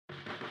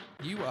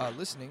You are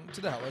listening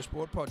to the Hello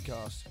Sport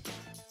podcast.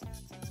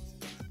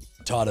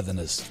 Tighter than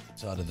a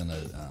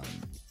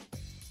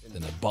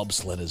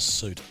bobsledder's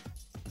suit.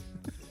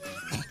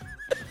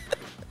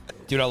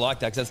 Dude, I like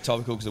that because that's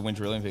topical because of the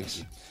Winter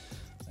Olympics.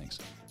 Thanks.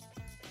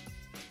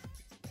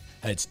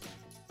 Hey,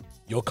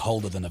 you're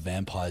colder than a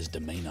vampire's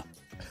demeanor.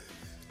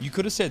 You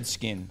could have said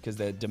skin because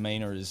their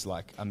demeanor is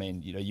like, I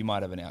mean, you know, you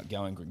might have an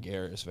outgoing,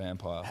 gregarious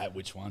vampire.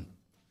 Which one?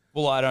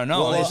 Well, I don't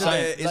know. Well,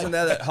 isn't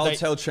that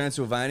Hotel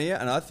Transylvania?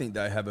 And I think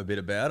they have a bit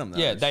about them.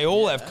 Yeah, they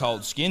all have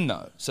cold skin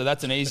though, so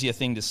that's an easier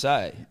thing to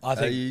say. I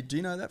think. Do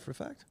you know that for a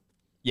fact?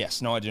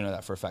 Yes, no, I do know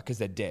that for a fact because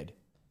they're dead.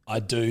 I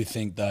do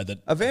think though that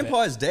A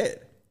vampire's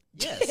dead.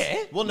 Yes.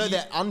 Yeah. Well, no,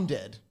 they're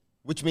undead,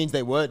 which means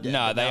they were dead. No,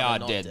 but they now are they're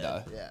not dead,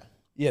 though. Yeah.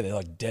 yeah, they're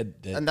like dead.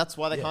 And that's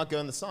why they can't go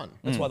in the sun.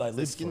 That's why they Their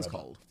live skin's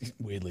forever. cold.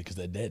 Weirdly, because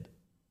they're dead.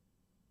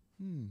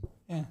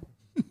 Yeah.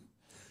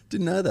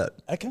 Didn't know that.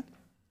 Okay.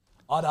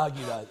 I'd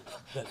argue that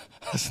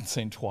Hasn't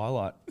seen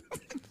Twilight.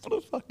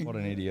 What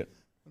an idiot.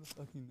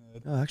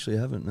 No, I actually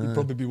haven't. No.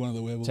 probably be one of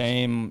the werewolves.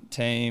 Team.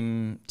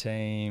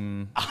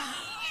 Team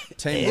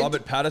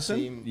Robert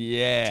Patterson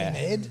Yeah.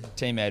 Ed?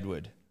 Team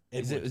Edward.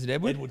 Is it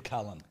Edward? Edward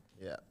Cullen.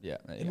 Yeah. Yeah.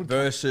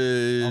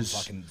 versus.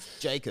 Fucking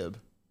Jacob,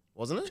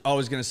 wasn't it? I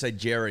was going to say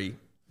Jerry.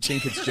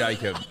 Think it's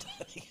Jacob.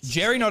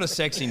 Jerry, not a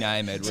sexy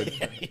name, Edward.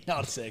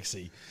 not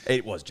sexy.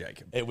 It was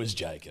Jacob. It was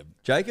Jacob.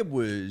 Jacob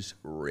was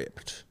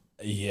ripped.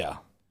 Yeah.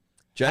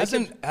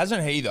 Jacob.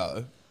 Hasn't he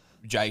though?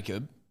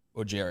 Jacob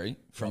or Jerry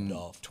from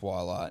Dropped off.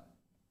 Twilight.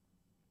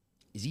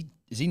 Is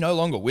he no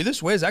longer with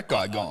us? Where's that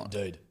guy gone?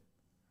 Dude.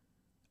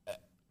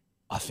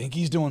 I think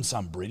he's doing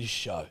some British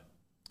show.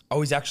 Oh,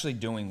 he's actually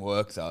doing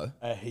work though.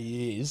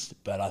 He is,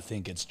 but I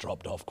think it's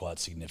dropped off quite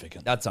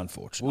significant. That's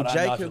unfortunate. Well, I don't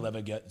know if Jacob- you'll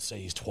ever get to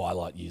see his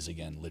Twilight years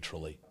again,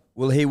 literally.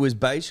 Well, he was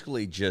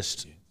basically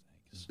just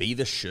be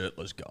the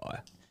shirtless guy,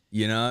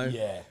 you know?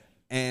 Yeah.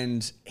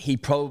 And he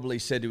probably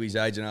said to his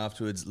agent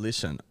afterwards,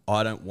 listen,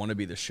 I don't want to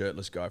be the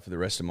shirtless guy for the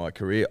rest of my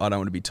career. I don't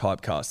want to be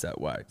typecast that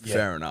way. Yeah.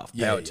 Fair enough.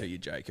 Yeah, Power yeah. to you,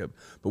 Jacob.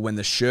 But when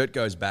the shirt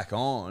goes back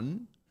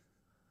on,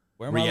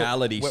 Where am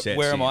reality where, sets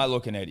Where am in. I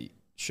looking, Eddie?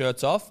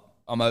 Shirts off?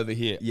 I'm over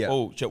here. Yeah.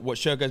 Oh, what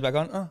shirt goes back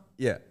on?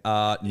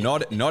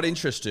 not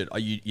interested.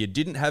 You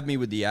didn't have me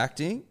with the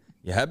acting.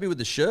 You had me with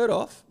the shirt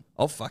off.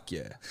 Oh, fuck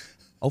yeah.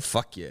 Oh,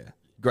 fuck yeah.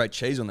 Great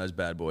cheese on those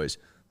bad boys.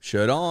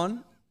 Shirt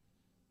on.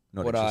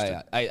 Not What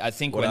interested. I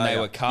think What when are they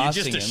ya? were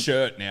casting You're just a him,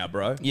 shirt now,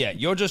 bro. yeah,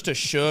 you're just a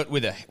shirt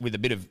with a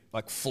bit of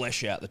like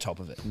flesh out the top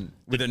of it,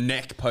 With a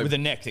neck poke with a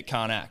neck that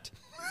can't act.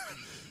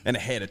 and a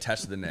head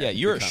attached to the neck. Yeah,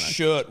 you're You a can't act.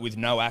 shirt with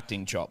no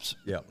acting chops.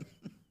 Yeah.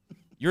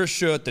 You're a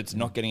shirt that's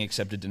not getting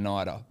accepted to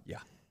NIDA. Yeah.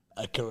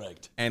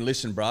 Correct. And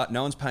listen, bro,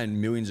 no one's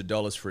paying millions of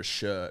dollars for a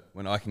shirt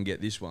when I can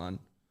get this one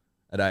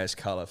at AS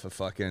Colour for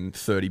fucking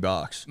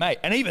 $30. Mate,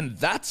 and even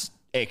that's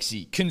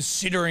exy,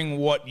 considering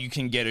what you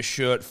can get a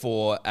shirt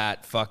for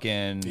at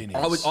fucking...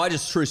 I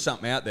just threw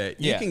something out there.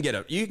 You Yeah. can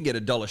get a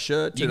dollar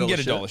shirt. You can get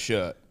a $2 dollar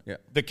shirt. Yeah.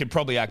 That could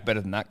probably act better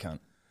than that cunt.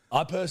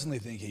 I personally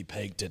think he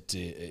peaked at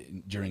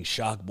during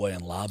Shark Boy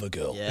and Lava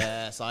Girl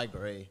Yes, I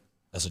agree.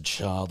 as a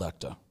child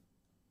actor.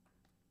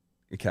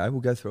 Okay,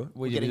 we'll go through it.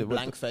 We're getting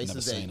blank never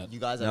faces seen there. it. You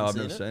guys No, I've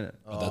haven't never seen it.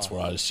 But that's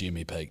where I assume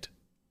he peaked.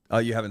 Oh,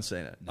 you haven't seen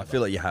it? I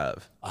feel like you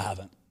have. I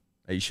haven't.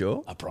 Are you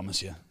sure? I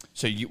promise you.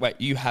 So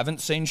you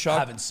haven't seen I Shark?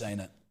 haven't seen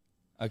it.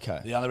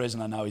 Okay. The only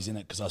reason I know he's in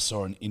it because I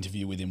saw an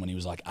interview with him when he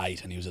was like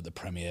 8 and he was at the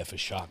premiere for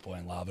Shark Boy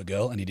and Lava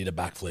Girl and he did a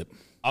backflip.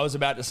 I was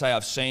about to say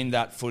I've seen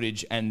that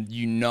footage, and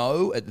you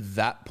know at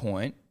that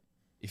point,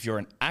 if you're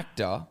an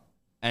actor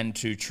and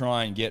to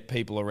try and get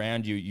people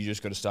around you, you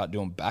just got to start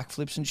doing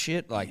backflips and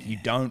shit. Like you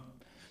don't.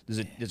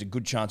 There's a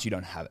good chance you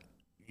don't have it.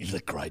 It's a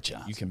great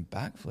chance. You can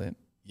backflip,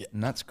 Yeah.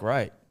 and that's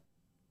great.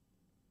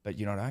 But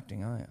you're not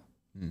acting, are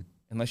you?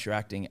 Unless you're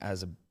acting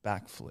as a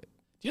backflip.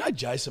 Do you know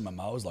Jason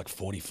Momoa is like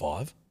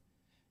 45?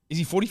 Is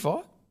he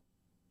 45?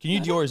 Can you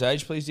Dior his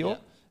age, please, Dior?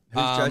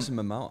 Who's Jason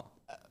Momoa?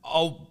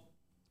 Oh,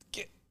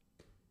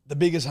 The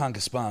biggest hunk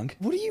of spunk.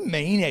 what do you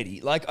mean,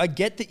 Eddie? Like, I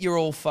get that you're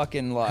all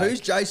fucking like... Who's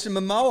Jason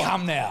Momoa?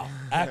 Come now.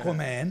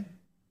 Aquaman.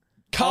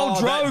 Khal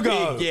Oh, that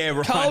Drogo. big- Yeah,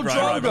 right, Khal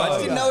right. Drogo. I just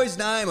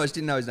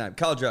didn't know his name.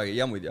 Khal Drogo,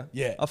 yeah, I'm with you.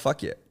 Yeah. Oh,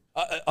 fuck yeah.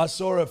 I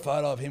saw a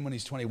photo of him when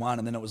he's 21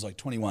 and then it was like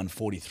 21,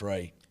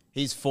 43.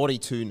 He's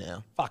 42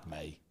 now. Fuck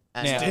me.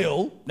 And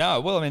Still.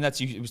 No, well, I mean,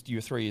 you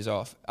were 3 years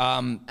off.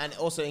 And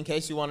also, in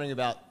case you're wondering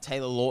about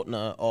Taylor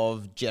Lautner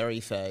of Jerry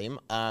fame,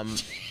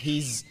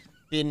 he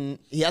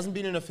hasn't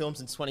been in a film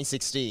since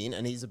 2016,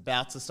 and he's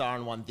about to star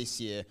in one this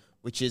year,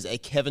 which is a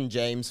Kevin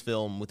James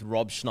film with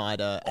Rob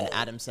Schneider and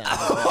Adam Sandler.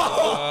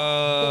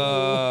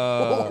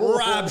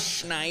 Rob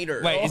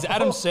Schneider. Wait, is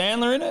Adam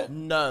Sandler in it?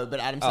 No, but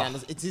Adam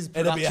Sandler's. It's his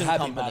It'll be a production Happy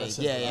company.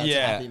 Madison. Yeah, it's a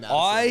Yeah, Happy Madison,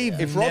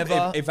 I've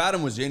yeah. If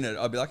Adam was in it,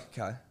 I'd be like,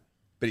 okay.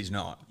 But he's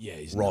not. Yeah,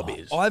 he's Rob not.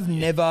 is. I've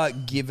never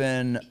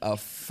given a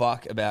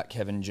fuck about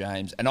Kevin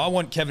James, and I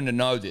want Kevin to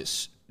know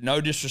this.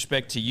 No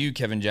disrespect to you,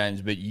 Kevin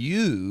James, but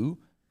you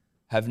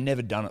have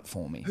never done it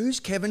for me. Who's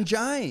Kevin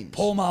James?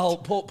 Paul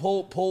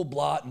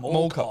Blart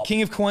Mall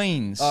King of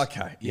Queens.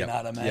 Okay. You know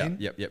what I mean?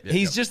 Yep.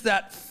 He's just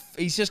that.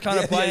 He's just kind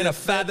of playing a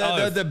fat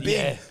oaf. the big.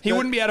 Yeah. He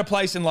wouldn't be able to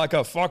place in like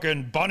a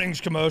fucking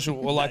Bunnings commercial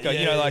or like a,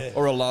 you know, like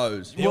Or a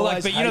Lowe's. well, like,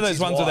 always but you know hates those his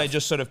ones where they wife.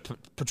 just sort of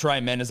portray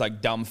men as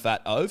like dumb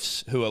fat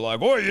oafs who are like,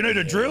 oh, you need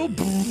a drill,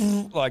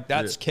 like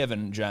that's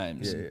Kevin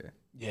James.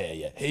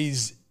 Yeah.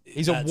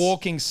 He's a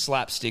walking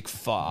slapstick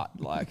fart.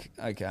 Like,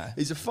 okay,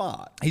 He's a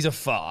fart. he's a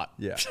fart.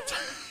 Yeah.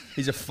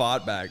 He's a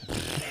fart bag.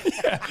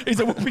 He's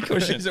a whoopee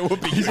cushion. He's a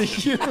whoopee He's a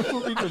huge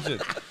whoopee cushion.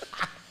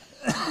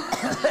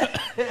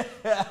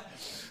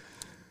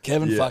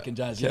 Kevin fucking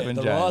James. Kevin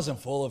the James. rise and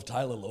fall of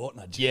Taylor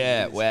Lautner. Jeez.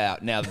 Yeah, wow.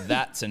 Now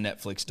that's a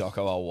Netflix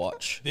doco I'll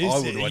watch. This I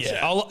would is- watch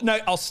yeah.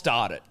 it. I'll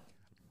start it.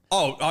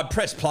 Oh, I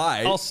press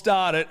play. I'll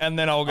start it and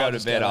then I'll go to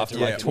just bed go after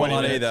to like it. 20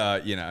 I'd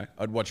minutes. either,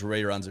 I'd watch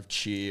reruns of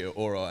Cheer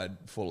or I'd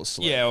fall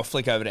asleep. Yeah, or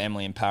flick over to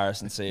Emily in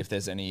Paris and see if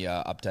there's any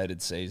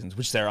updated seasons,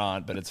 which there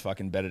aren't, but it's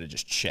fucking better to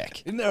just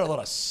check. Isn't there a lot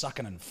of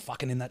sucking and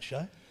fucking in that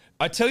show?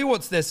 I tell you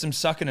what, there's some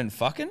sucking and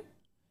fucking.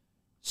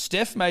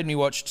 Steph made me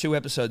watch 2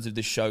 episodes of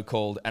this show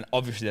called, and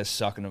obviously there's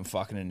sucking and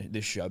fucking in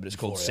this show, but it's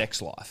called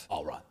Sex Life.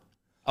 Oh, right.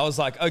 I was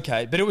like,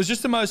 okay, but it was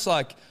just the most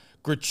like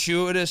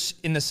gratuitous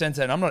in the sense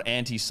that I'm not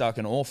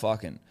anti-sucking or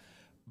fucking,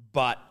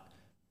 but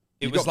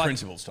it You've was got like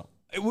principles, Tom.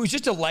 it was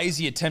just a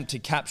lazy attempt to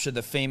capture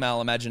the female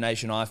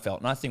imagination I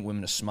felt, and I think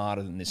women are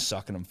smarter than this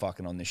sucking and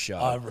fucking on this show.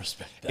 I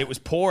respect that. It was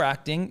poor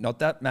acting, not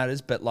that matters,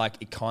 but like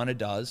it kind of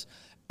does.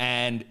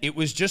 And it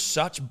was just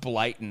such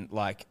blatant.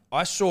 Like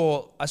I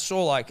saw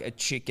like a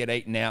chick get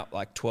eaten out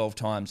like 12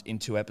 times in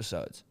 2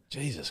 episodes.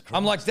 Jesus Christ.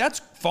 I'm like, that's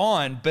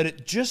fine, but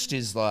it just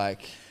is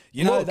like,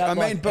 you know, Look, that, I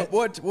mean, like, but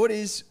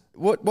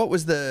what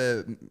was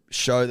the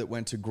show that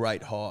went to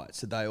great heights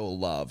that they all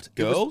loved?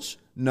 Girls?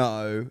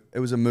 No, it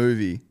was a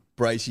movie.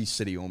 Bracey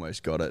said he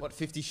almost got it. What,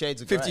 50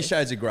 Shades of Grey? 50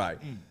 Shades of Grey.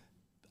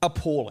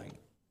 Appalling.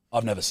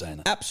 I've never seen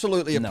it.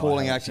 Absolutely No, I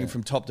appalling haven't acting seen it.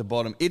 from top to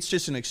bottom. It's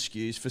just an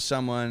excuse for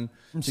someone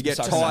to get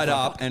sucking tied that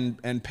up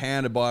and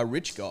pounded by a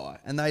rich guy,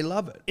 and they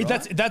love it.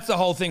 Right? that's the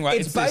whole thing, right?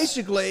 It's this-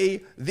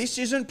 basically, this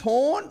isn't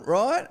porn,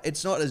 right?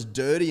 It's not as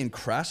dirty and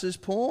crass as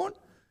porn.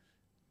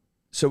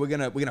 So we're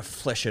gonna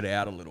flesh it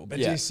out a little bit.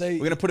 But do you see,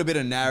 We're gonna put a bit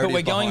of narrative. but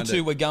we're going behind to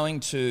it. we're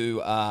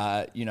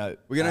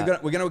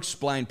going to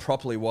explain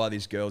properly why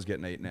these girls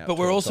getting eaten out. but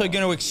we're 12 also times.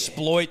 going to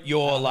exploit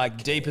your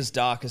like deepest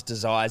darkest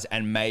desires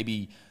and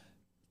maybe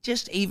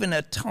just even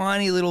a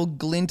tiny little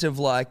glint of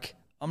like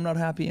I'm not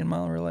happy in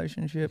my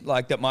relationship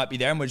like that might be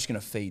there, and we're just going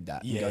to feed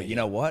that and go, you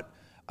know what,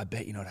 I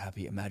bet you're not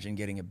happy. Imagine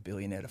getting a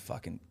billionaire to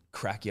fucking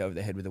crack you over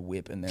the head with a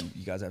whip and then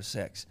you guys have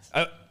sex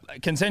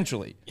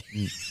consensually.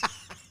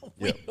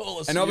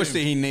 And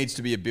obviously he needs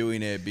to be a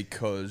billionaire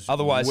because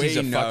Otherwise we he's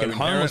a know fucking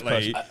homeless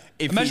inherently person.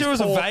 if Imagine he's it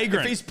was a poor-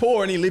 vagrant. If he's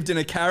poor and he lived in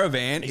a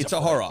caravan, it's a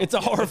horror. It's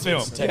a horror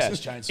film.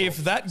 Texas Yeah. Chainsaw. If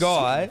that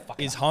guy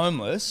is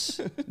homeless,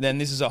 then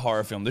this is a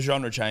horror film. The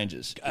genre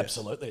changes.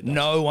 Absolutely. it does.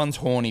 No one's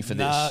horny for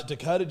Nah, this.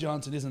 Dakota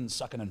Johnson isn't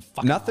sucking and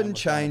fucking. Nothing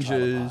homeless down a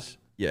trailer park. changes.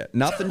 Yeah,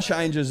 nothing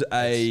changes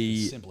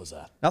It's simple as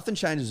that. nothing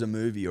changes a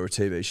movie or a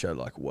TV show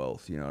like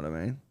Wealth. You know what I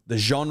mean? The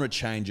genre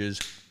changes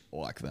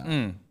like that.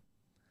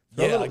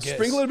 Yeah, I guess.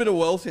 Sprinkle a little bit of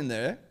Wealth in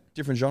there,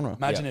 different genre.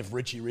 Imagine if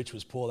Richie Rich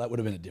was poor. That would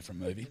have been a different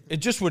movie. It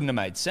just wouldn't have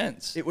made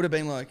sense. It would have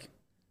been like,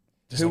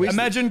 who is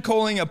Imagine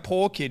calling a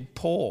poor kid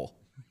poor.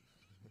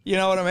 You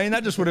know what I mean?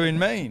 That just would have been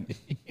mean.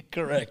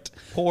 Correct.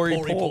 Poory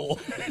Poory poor.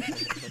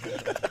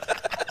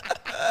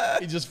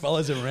 He just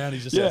follows him around. He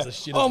just has the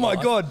shit. Oh my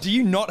God, do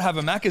you not have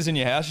a Macca's in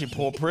your house, you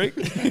poor prick?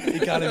 He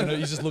can't even. You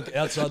just look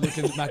outside,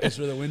 looking at Macca's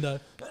through the window.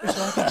 Wish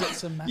I could get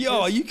some Macca's.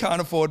 Yo, you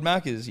can't afford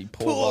Macca's, you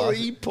poor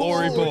Poory bastard.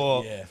 Poory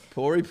poor. Yeah.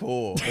 Poory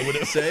poor?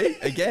 See,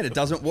 again, it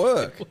doesn't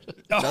work.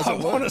 I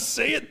want to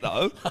see it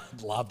though.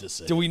 I'd love to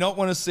see. Do we not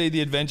want to see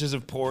the adventures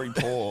of Poory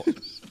poor?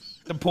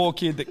 The poor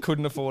kid that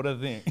couldn't afford a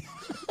thing.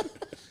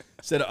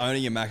 Instead of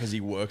owning a Macca's, he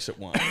works at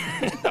one.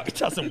 No, it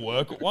doesn't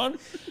work at one.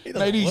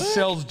 Maybe he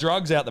sells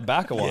drugs out the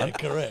back of one. Yeah,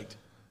 correct.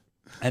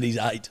 And he's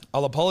 8.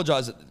 I'll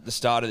apologise at the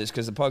start of this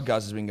because the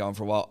podcast has been going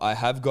for a while. I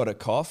have got a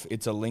cough.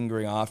 It's a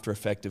lingering after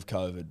effect of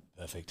COVID.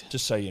 Perfect.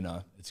 Just so you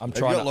know. I'm Have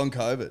you trying got to, long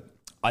COVID?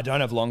 I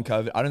don't have long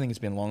COVID. I don't think it's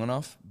been long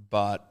enough,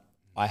 but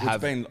I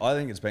have. I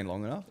think it's been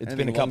long enough. It's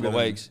been a couple of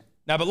weeks.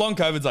 No, but long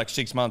COVID's like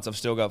 6 months. I've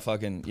still got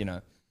fucking,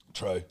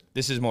 True.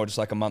 This is more just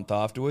like a month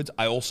afterwards.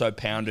 I also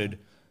pounded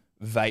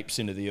vapes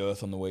into the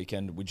earth on the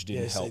weekend, which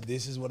didn't Yeah, see, help.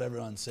 this is what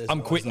everyone says. I'm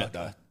but I was quitting like, it,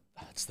 though.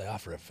 It's the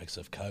after effects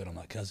of COVID. I'm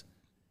like, cuz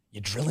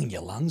you're drilling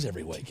your lungs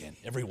every weekend,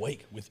 every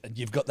week. And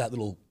you've got that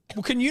little.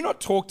 Well, can you not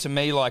talk to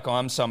me like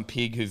I'm some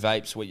pig who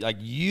vapes? Like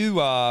you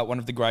are one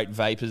of the great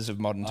vapors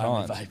of modern I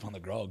only times. vape on the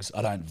grogs.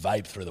 I don't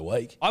vape through the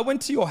week. I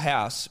went to your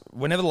house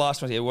whenever the last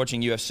time I was here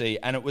watching UFC,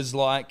 and it was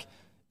like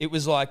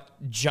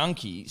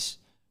junkies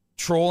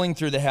trawling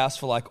through the house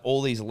for like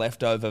all these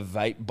leftover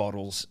vape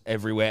bottles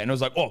everywhere, and it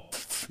was like, oh,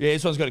 yeah,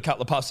 this one's got a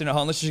couple of puffs in it.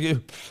 Let's just go.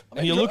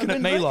 And you're looking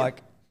at me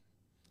like,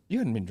 you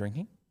hadn't been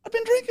drinking. I've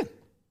been drinking.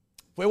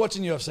 We're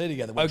watching UFC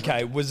together. We're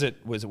Okay,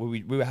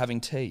 drinking. we were having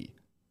tea.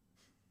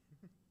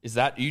 Is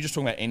that, are you just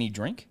talking about any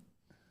drink?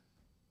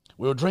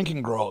 We were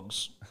drinking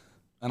grogs,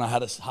 and I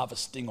had half a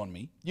sting on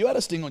me. You had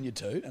a sting on you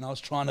too, and I was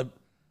trying to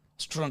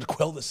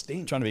quell the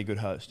sting. Trying to be a good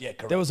host. Yeah,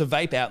 correct. There was a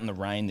vape out in the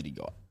rain that he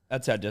got.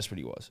 That's how desperate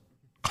he was.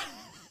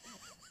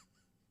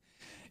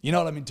 You know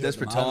what I mean?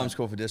 Desperate times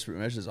call for desperate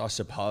measures, I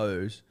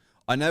suppose.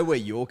 I know where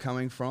you're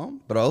coming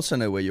from, but I also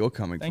know where you're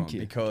coming Thank from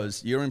you.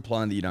 because you're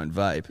implying that you don't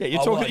vape. Yeah,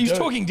 you're Oh, talking. well, I You're do.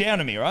 talking down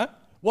to me, right?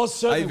 Was Hey,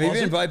 certainly have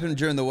you been wasn't. vaping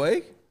during the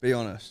week? Be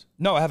honest.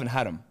 No, I haven't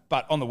had them,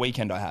 but on the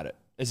weekend I had it.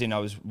 As in,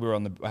 I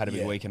had a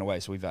big Yeah. weekend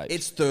away, so we vaped.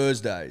 It's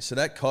Thursday, so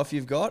that cough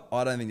you've got,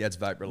 I don't think that's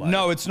vape related.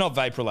 No, it's not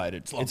vape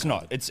related. It's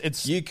not.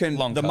 It's You can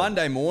long the COVID.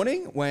 Monday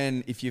morning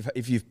when if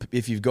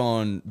you've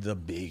gone the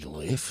big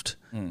lift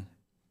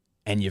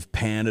and you've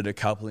pounded a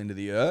couple into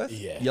the earth,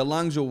 Yeah. your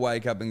lungs will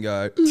wake up and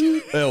go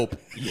help,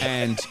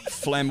 and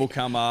phlegm will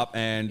come up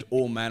and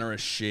all manner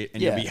of shit,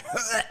 and Yeah. you'll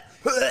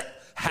be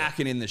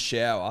hacking in the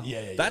shower.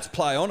 Yeah. That's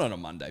play on a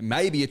Monday,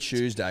 maybe a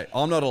Tuesday.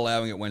 I'm not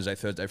allowing it Wednesday,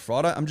 Thursday,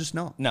 Friday. I'm just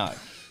not. No.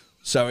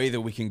 So either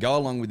we can go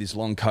along with this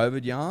long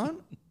COVID yarn,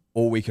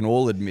 or we can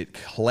all admit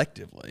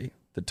collectively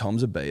that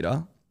Tom's a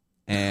beater,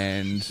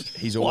 and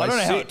he's Well, I always don't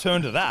know how sick. it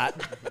turned to that.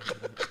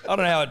 I don't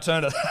know how it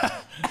turned to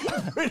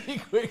that. Pretty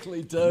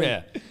quickly too.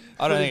 Yeah.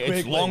 I don't think Pretty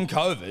it's quickly. long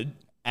COVID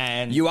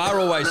and You are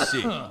always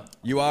sick.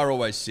 You are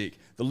always sick.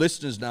 The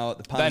listeners know it.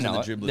 The punters and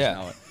know the it. dribblers Yeah.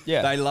 know it.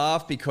 Yeah. They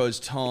laugh because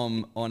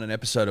Tom, on an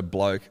episode of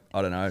Bloke,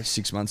 I don't know,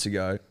 6 months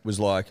ago, was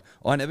like,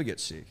 I never get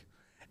sick.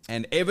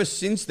 And ever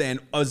since then,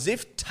 as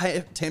if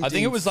tempting I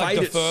think it was like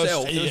fate the first.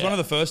 itself, It was one of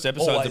the first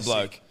episodes Always of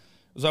Bloke. sick.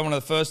 It was like one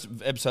of the first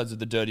episodes of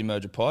the Dirty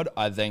Merger Pod.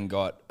 I then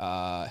got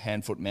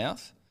hand, foot,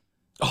 mouth,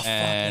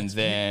 and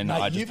then Mate,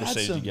 I just you've had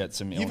proceeded to get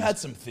some. You've illness. had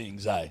some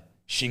things, eh?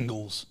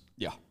 Shingles,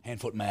 Yeah. hand,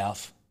 foot,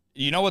 mouth.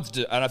 You know what's,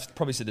 and I've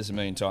probably said this a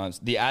million times.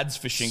 The ads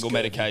for shingle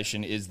Scurvy.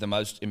 medication is the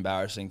most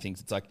embarrassing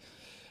things. It's like,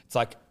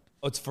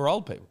 oh, it's for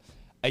old people.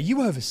 Are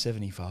you over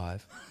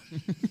 75?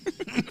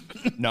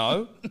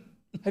 No.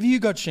 Have you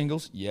got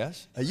shingles?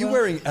 Yes. Are you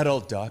wearing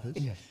adult diapers?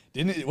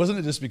 Wasn't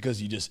it just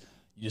because you just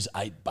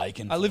ate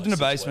bacon? I for lived in a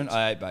like 6 basement. weeks?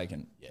 I ate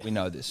bacon. We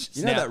know this.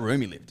 You know Now- that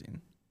room he lived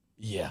in?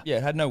 Yeah. Yeah,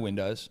 it had no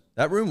windows.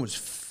 That room was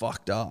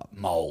fucked up.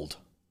 Mold.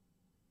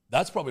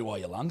 That's probably why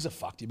your lungs are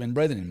fucked. You've been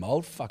breathing in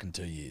mold for fucking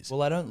 2 years.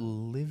 Well, I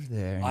don't live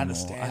there anymore.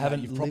 understand I that.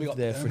 haven't You've probably lived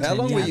got there for thermal 10 How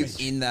long were you years.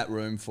 in that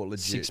room for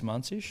legit? 6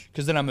 months-ish.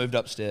 Because then I moved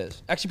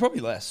upstairs. Actually, probably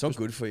less. It's not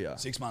good for you.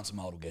 6 months of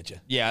mold will get you.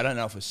 Yeah, I don't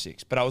know if it was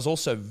 6. But I was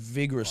also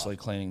vigorously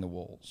cleaning the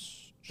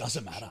walls.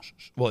 Doesn't matter.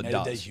 Well, it Need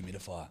a does.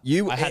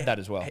 dehumidifier. I had that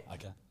as well.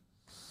 Okay.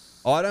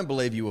 I don't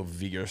believe you were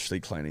vigorously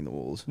cleaning the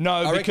walls. No,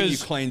 I reckon you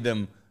because- cleaned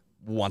them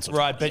once or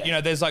Right, twice. but you know,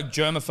 there's like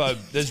germaphobe.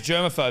 There's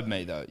germaphobe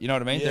me though. You know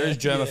what I mean? there is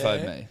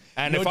germaphobe me.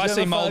 And Your if I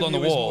see mold on the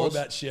germophobia is more walls,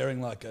 about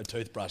sharing like a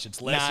toothbrush.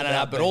 It's less no.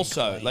 about But being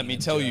also, clean let me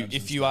and tell you, germs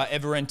if and you stuff. are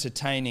ever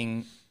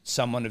entertaining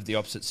someone of the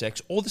opposite sex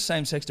or the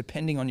same sex,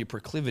 depending on your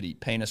proclivity,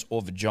 penis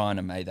or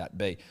vagina, may that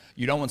be,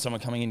 you don't want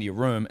someone coming into your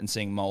room and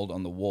seeing mold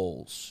on the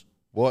walls.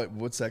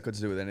 What's that got to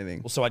do with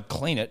anything? Well, so I'd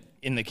clean it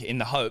in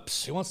the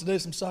hopes He wants to do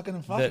some sucking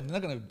and fucking. that They're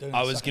not going to do.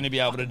 I was going to be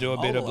able to do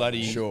a bit of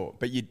bloody. Sure,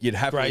 but you'd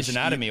happily Grey's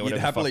Anatomy or you'd whatever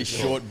the happily fuck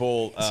it's called. short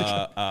ball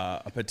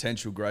a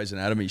potential Grey's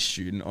Anatomy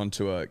student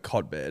onto a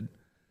cot bed.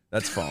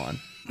 That's fine.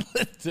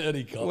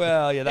 dirty cop.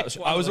 Well, yeah, that was.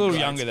 I was a little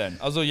younger then.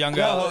 I was a little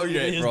younger. Oh,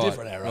 yeah, it's right,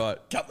 different era.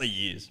 right. Couple of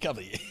years.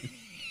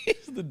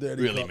 The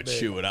dirty Really cop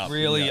mature it up.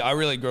 Really, I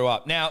really grew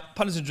up. Now,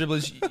 punters and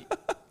dribblers,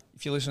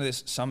 if you listen to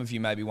this, some of you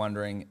may be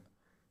wondering,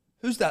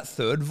 who's that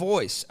third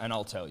voice? And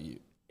I'll tell you,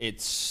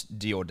 it's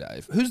D or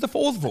Dave. Who's the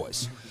fourth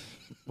voice?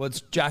 Well,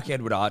 it's Jack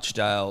Edward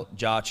Archdale,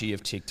 Jarchy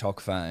of TikTok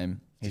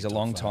fame. He's a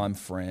long-time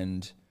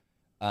friend.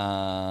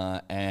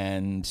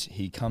 And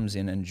he comes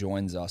in and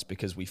joins us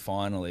because we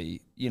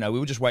finally, we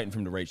were just waiting for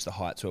him to reach the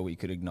heights where we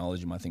could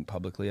acknowledge him, I think,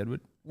 publicly,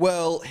 Edward.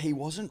 Well, he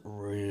wasn't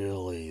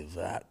really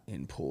that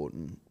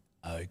important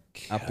Okay.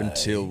 up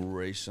until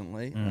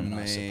recently.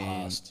 I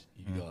surpassed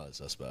you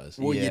guys, I suppose.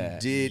 Well, Yeah. you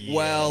did.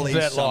 Well, in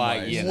But some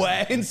like, ways. you know,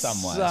 Well, in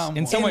some ways.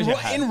 In some ways, you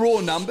had. In raw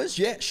numbers,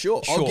 yeah,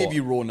 sure. I'll Sure. give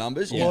you raw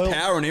numbers. Yeah. In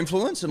power and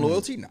influence and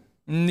loyalty, no.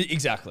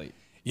 Exactly.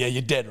 Yeah,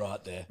 you're dead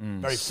right there.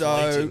 Very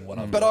So, fleeting. What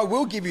I've but got. I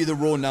will give you the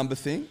raw number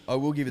thing. I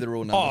will give you the raw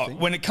number Oh, thing.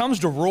 when it comes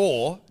to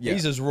raw, Yeah.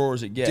 he's as raw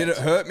as it gets. Did it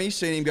hurt me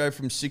seeing him go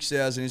from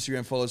 6,000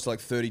 Instagram followers to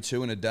like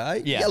 32 in a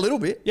day? Yeah. a little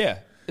bit. Yeah,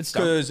 it's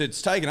done. Because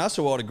it's taken us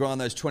a while to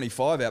grind those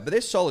 25 out, but they're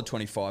solid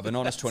 25, an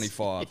honest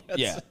 25.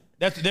 Yeah,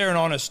 they're an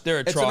honest, they're a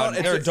It's tried,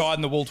 an- they're a it's a- dyed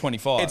in the wool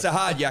 25. It's a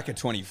hard yak of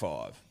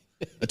 25.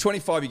 A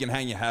 25 you can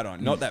hang your hat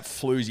on, not that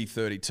floozy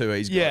 32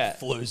 he's got. yeah,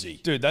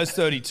 floozy. dude. Those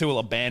 32 will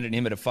abandon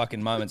him at a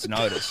fucking moment's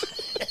notice.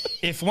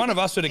 If one of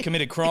us were to commit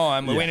a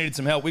crime where we needed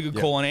some help, we could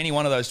call on any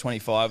one of those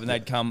 25 and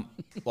they'd come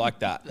like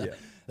that to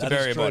That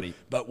bury is a true. body.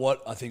 But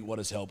what I think what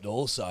has helped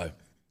also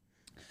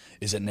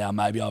is that now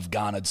maybe I've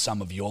garnered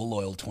some of your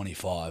loyal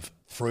 25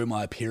 through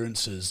my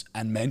appearances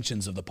and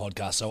mentions of the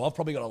podcast. So I've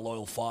probably got a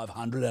loyal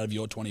 500 out of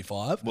your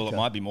 25. Well, it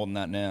might be more than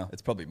that now.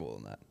 It's probably more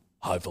than that.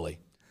 Hopefully.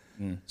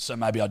 So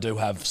maybe I do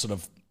have sort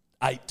of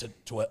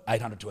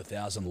 800 to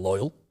 1,000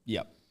 loyal.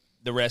 Yep.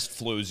 The rest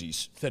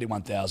floozies.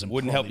 31,000.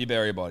 Wouldn't help you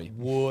bury a body.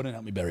 Wouldn't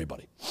help me bury a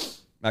body.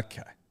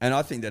 Okay. And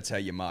I think that's how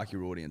you mark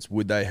your audience.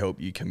 Would they help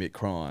you commit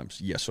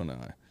crimes? Yes or no?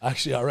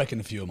 Actually, I reckon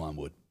a few of mine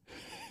would.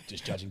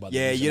 Just judging by the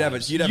Yeah, you'd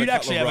have You'd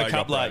actually have a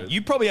couple of. of.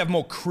 You probably have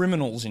more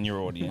criminals in your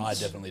audience. I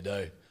definitely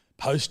do.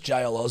 Post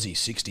jail Aussie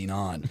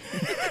 69.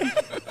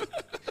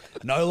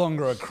 No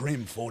longer a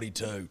crim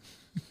 42.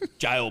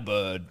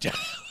 Jailbird.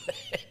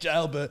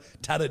 Jailbird,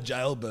 tattered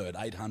jailbird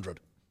 800.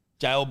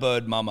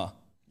 Jailbird mama.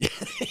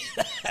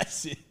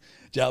 That's it.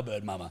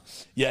 Jailbird mama.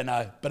 Yeah,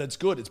 no, but it's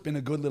good. It's been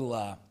a good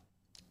little.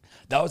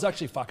 That was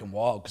actually fucking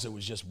wild because it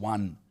was just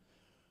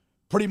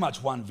pretty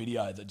much one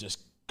video that just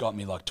got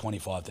me like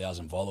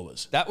 25,000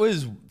 followers. That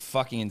was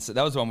fucking insane.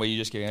 That was one where you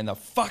just go, and the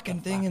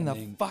fucking thing and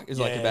the fuck is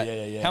like about.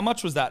 Yeah. How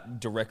much was that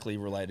directly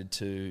related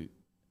to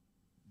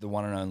the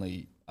one and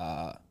only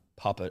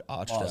puppet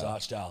Archdale? Oh, it was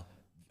Archdale.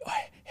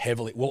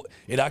 Heavily. Well,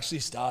 it actually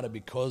started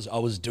because I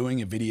was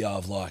doing a video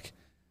of like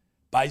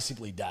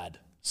basically dad.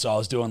 So I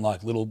was doing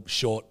like little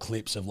short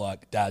clips of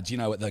like dads, you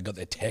know what, they got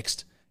their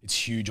text. It's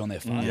huge on their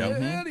phone.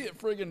 Yeah, how do you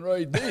friggin'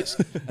 read this?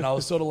 And I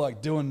was sort of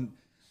like doing,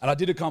 and I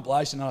did a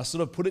compilation and I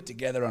sort of put it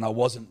together and I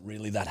wasn't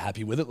really that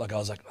happy with it. Like I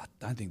was like, I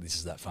don't think this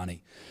is that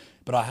funny.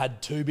 But I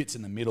had two bits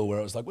in the middle where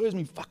it was like, where's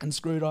me fucking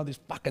screwed on this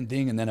fucking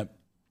thing? And then I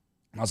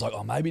was like,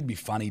 oh, maybe it'd be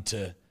funny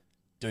to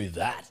do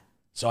that.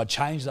 So I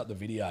changed up the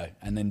video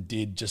and then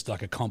did just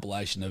like a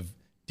compilation of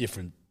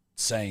different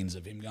scenes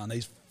of him going,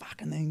 these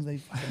fucking things.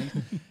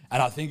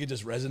 And I think it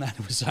just resonated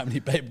with so many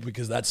people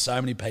because that's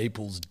so many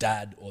people's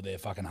dad or their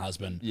fucking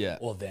husband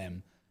or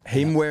them.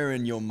 Him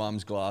wearing your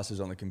mum's glasses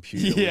on the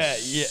computer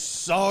was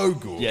so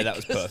good. Yeah, that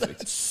was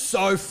perfect.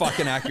 So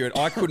fucking accurate.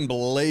 I couldn't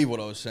believe what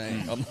I was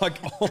saying. I'm like,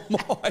 oh my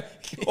God.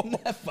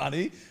 Isn't that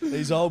funny?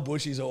 These old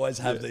bushies always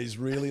have these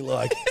really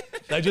like,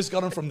 they just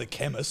got them from the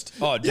chemist.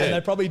 Oh, dude. And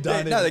they probably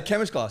don't. No, they're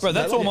chemist glasses. Bro,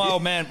 that's all my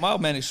old man. My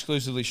old man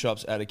exclusively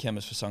shops at a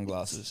chemist for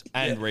sunglasses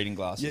and reading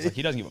glasses. Yeah. Like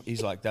he doesn't give.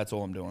 He's like, that's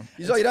all I'm doing.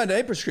 He's like, you don't need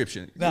a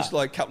prescription. Just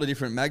like a couple of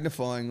different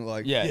magnifying,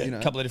 like, Yeah, you know.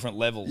 a couple of different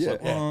levels. Yeah.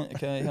 Like, oh,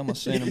 okay, how am I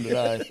seeing them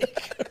today?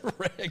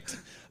 Correct.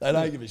 They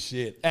don't give a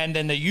shit. And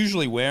then they're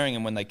usually wearing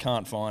them when they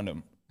can't find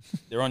them.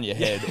 They're on your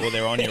head or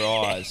they're on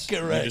your eyes.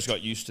 Correct. You just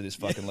got used to this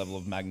fucking level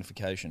of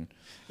magnification.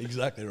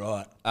 Exactly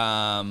right.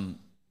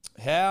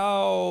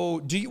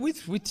 How do you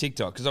with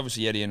TikTok? Because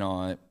obviously Eddie and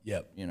I,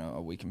 Yep. you know,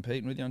 are we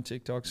competing with you on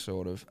TikTok?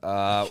 Sort of.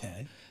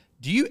 Okay.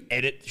 Do you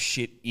edit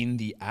shit in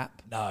the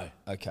app? No.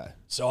 Okay.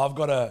 So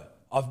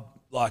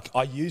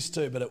I used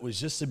to, but it was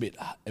just a bit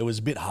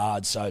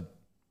hard. So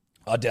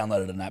I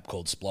downloaded an app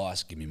called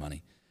Splice, give me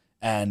money.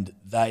 And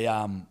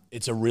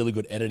it's a really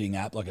good editing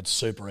app. Like it's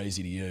super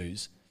easy to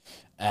use.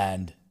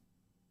 And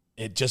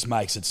it just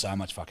makes it so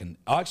much fucking,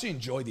 I actually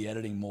enjoy the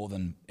editing more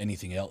than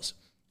anything else.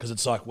 Because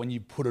it's like when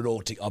you put it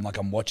all together,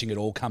 I'm watching it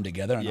all come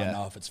together and I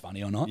know if it's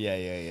funny or not.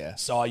 Yeah.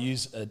 So I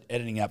use an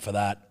editing app for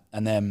that.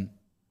 And then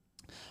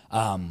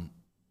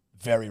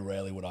very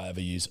rarely would I ever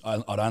use,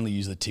 I'd only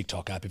use the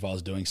TikTok app if I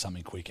was doing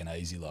something quick and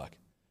easy like.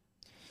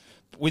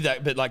 With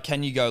that, but like,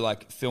 can you go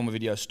like film a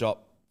video,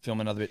 stop, film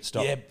another bit,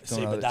 stop? Yeah, film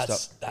see, another but bit,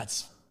 stop?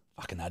 that's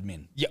fucking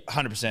admin. Yeah,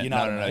 100%. You know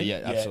what I No, mean?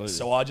 yeah, absolutely.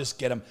 So I just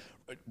get them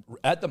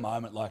at the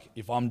moment. Like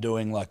if I'm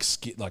doing like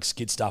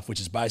skit stuff, which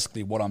is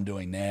basically what I'm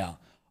doing now,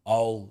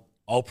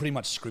 I'll pretty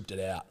much script it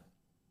out.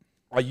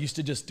 I used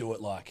to just do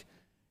it like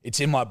it's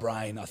in my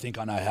brain. I think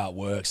I know how it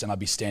works, and I'd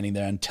be standing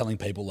there and telling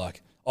people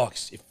like, "Oh,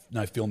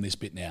 film this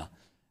bit now."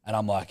 And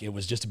I'm like, it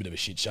was just a bit of a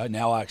shit show.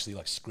 Now I actually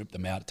like script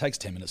them out. It takes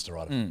 10 minutes to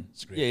write a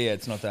script. Yeah,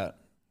 it's not that.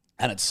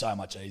 And it's so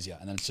much easier.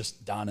 And then it's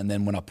just done. And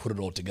then when I put it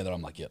all together,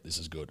 I'm like, yep, this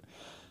is good.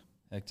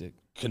 Hectic.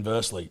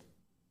 Conversely,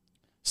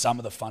 some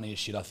of the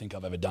funniest shit I think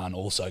I've ever done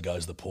also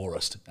goes the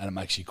poorest, and it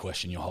makes you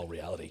question your whole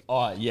reality.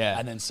 Oh yeah.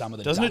 And then some of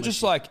the doesn't it dumbest just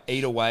shit. like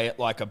eat away at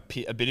like a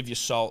bit of your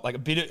soul, like a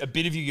bit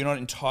of you you're not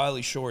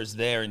entirely sure is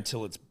there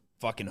until it's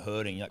fucking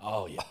hurting. You're like,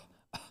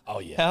 oh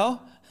yeah.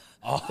 how?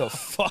 The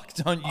fuck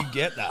don't you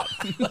get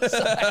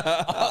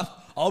that?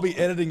 I'll be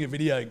editing a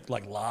video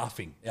like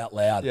laughing out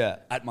loud Yeah.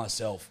 at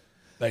myself,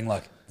 being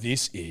like,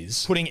 this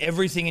is Putting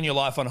everything in your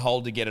life on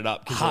hold to get it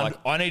up because you're like,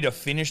 I need to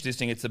finish this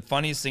thing. It's the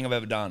funniest thing I've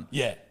ever done.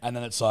 yeah. And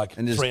then it's like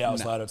And just 3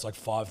 hours later, it's like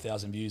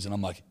 5,000 views, and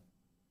I'm like,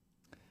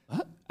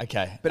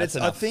 Okay, But that's I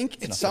enough. think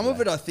That's enough some of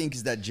of it, I think,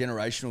 is that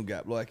generational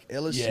gap. Like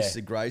Ella's Yeah.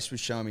 sister Grace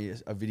was showing me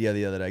a video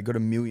the other day, got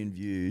 1 million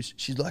views.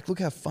 She's like, look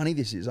how funny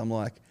this is. I'm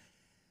like,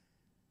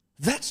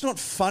 that's not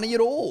funny at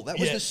all. That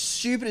was Yeah. the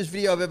stupidest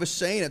video I've ever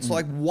seen. It's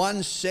like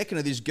 1 second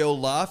of this girl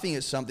laughing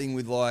at something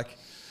with like,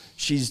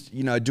 she's,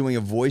 doing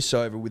a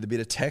voiceover with a bit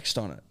of text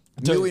on it.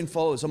 Dude. 1 million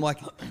followers. I'm like,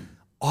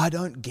 I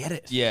don't get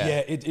it. Yeah.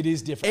 yeah, it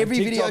is different. Every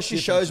And video TikTok's she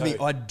different shows me,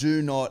 too. I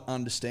do not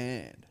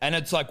understand. And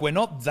it's like, we're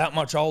not that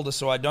much older,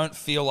 so I don't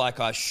feel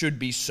like I should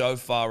be so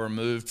far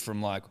removed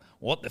from like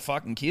what the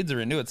fucking kids are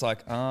into. It's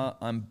like,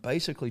 I'm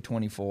basically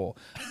 24,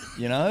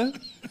 you know?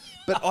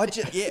 But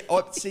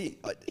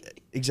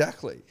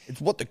exactly.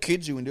 It's what the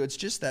kids are into. It's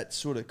just that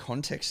sort of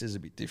context is a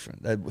bit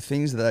different.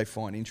 Things that they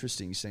find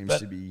interesting seems But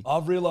to be.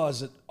 I've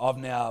realised that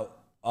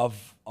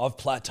I've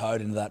plateaued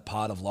into that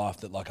part of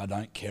life that like I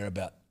don't care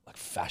about like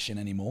fashion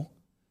anymore.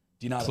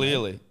 Do you know what I mean?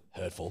 Clearly.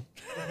 Hurtful.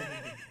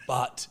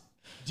 But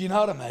Do you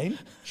know what I mean?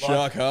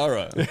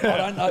 Sharkara.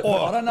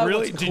 I don't know.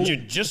 Really? What's Did cool. you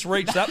just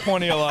reach that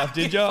point in your life?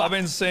 Did you? I've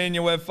been seeing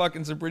you wear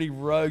fucking some pretty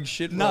rogue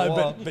shit. For a No,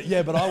 while. but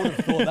I would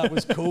have thought that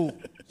was cool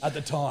at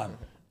the time.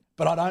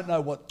 But I don't know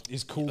what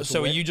is cool. To So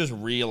are wear. you just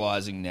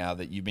realizing now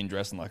that you've been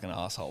dressing like an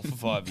asshole for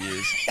 5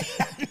 years?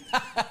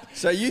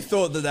 So you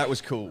thought that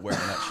was cool wearing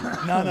that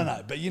shit?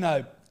 No. But you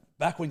know,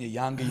 back when you're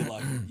younger,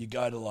 you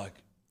go to like.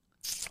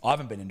 I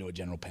haven't been into a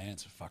general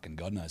pants for fucking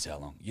God knows how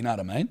long. You know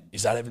what I mean?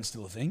 Is that even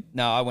still a thing?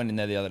 No, I went in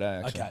there the other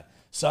day. Actually. Okay,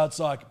 so it's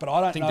like, but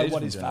I don't think know these what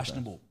from is general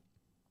fashionable.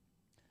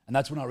 And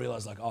that's when I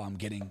realized, like, I'm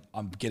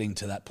getting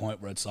to that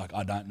point where it's like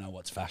I don't know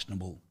what's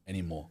fashionable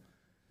anymore.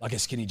 Like, a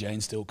skinny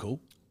jeans still cool?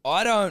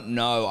 I don't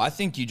know. I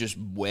think you just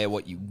wear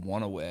what you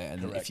want to wear,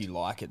 and Correct. if you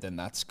like it, then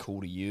that's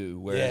cool to you.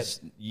 Whereas,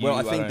 you, Well,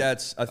 I think don't-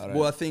 that's. I don't-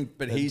 Well, I think,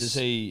 but does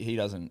he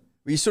doesn't.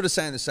 You're sort of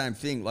saying the same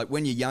thing. Like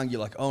when you're young, you're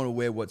like, I want to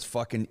wear what's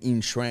fucking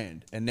in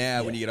trend. And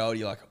now when you get older,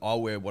 you're like,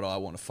 I'll wear what I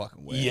want to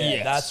fucking wear. Yeah,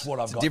 Yes. that's what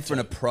I've It's a got.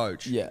 different to.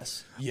 approach.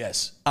 Yes.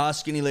 Yes. Are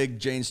skinny leg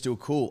jeans still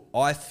cool?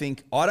 I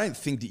don't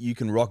think that you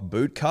can rock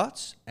boot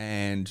cuts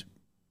and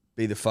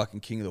be the fucking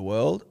king of the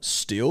world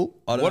still.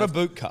 I don't What know are if-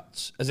 boot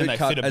cuts? As in boot they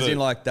cut, fit a as boot. in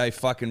like they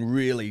fucking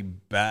really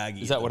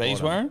baggy. Is that at what the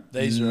he's bottom.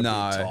 wearing? These are a bit No.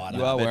 tighter.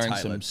 You are they're wearing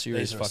some tailored.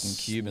 serious These are fucking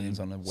slim, Cubans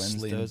on a Wednesday,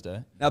 slim.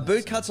 Thursday. Now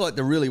boot cuts are like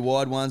the really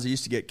wide ones. They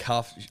used to get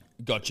cuffed.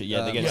 Gotcha.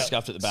 Yeah, they get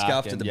scuffed at the back.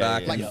 Scuffed at and the yeah,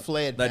 back. yeah, Like yeah.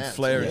 flared They'd pants.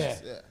 flare Yeah.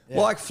 it.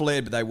 Like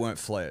flared, but they weren't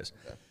flares.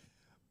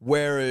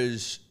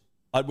 Whereas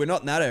we're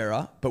not in that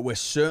era, but we're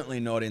certainly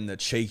not in the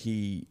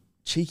cheek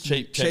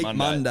Cheap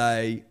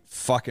Monday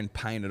fucking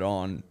painted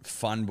on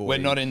fun boy. We're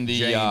not in the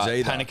jeans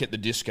either. Panic at the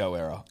Disco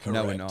era. No,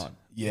 we're Correct. not.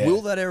 Yeah.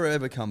 Will that era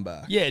ever come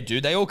back? Yeah,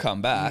 dude, they all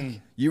come back.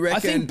 You reckon? I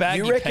think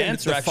baggy you reckon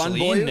pants the are fun actually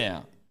boy- in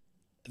now.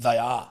 They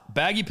are.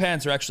 Baggy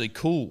pants are actually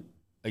cool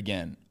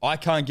again. I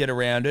can't get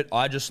around it.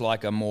 I just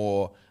like a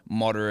more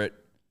moderate.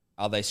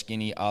 Are they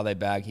skinny? Are they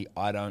baggy?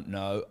 I don't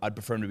know. I'd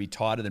prefer them to be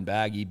tighter than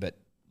baggy, but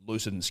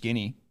looser than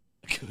skinny.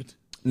 Good.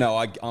 No,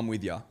 I'm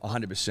with you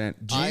 100%.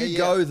 Do you I,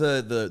 go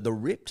the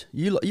ripped?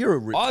 You're a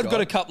ripped I've guy.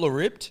 got a couple of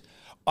ripped.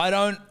 I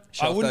don't.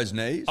 Show I off wouldn't, those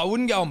knees? I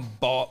wouldn't go and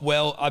buy.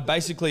 Well,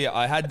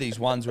 I had these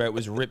ones where it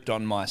was ripped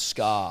on my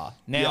scar.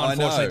 Now, Yeah, I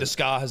unfortunately, know. the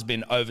scar has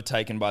been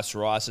overtaken by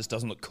psoriasis.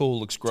 Doesn't look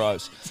cool. Looks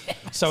gross.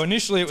 So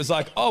initially, it was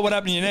like, oh, what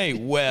happened to your knee?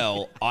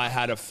 Well, I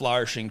had a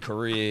flourishing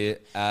career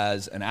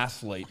as an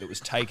athlete that was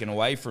taken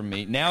away from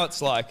me. Now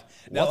it's like,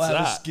 Now what's I have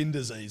a that? skin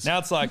disease. Now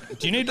it's like,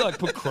 do you need to like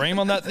put cream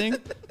on that thing?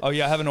 Oh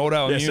yeah, I have an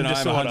autoimmune Yes, and I'm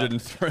disorder.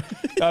 103.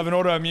 I have an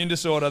autoimmune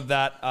disorder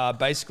that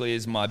basically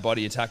is my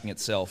body attacking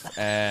itself,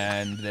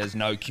 and there's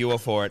no cure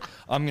for it.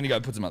 I'm gonna go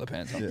put some other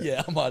pants on.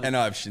 Yeah, I might. And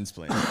I have shin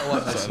splints.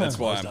 So that's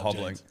why I'm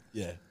hobbling.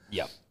 Yeah.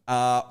 Yep.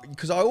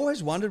 Because I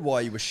always wondered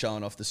why you were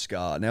showing off the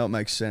scar. Now it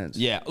makes sense.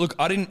 Yeah. Look,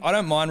 I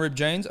don't mind ripped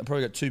jeans. I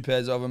probably got 2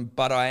 pairs of them,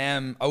 but I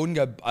don't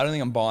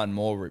think I'm buying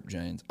more ripped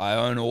jeans. I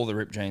own all the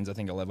ripped jeans I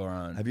think I'll ever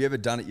own. Have you ever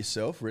done it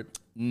yourself? Rip?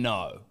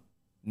 No.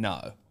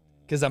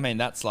 Because I mean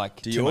that's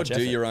like Do too you much do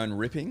effort. your own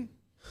ripping?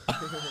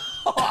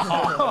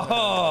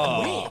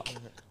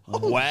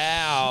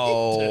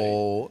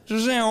 Wow.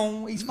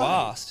 He's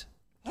fast.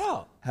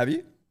 Oh. Have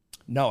you?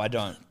 No, I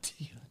don't.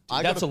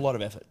 That's a lot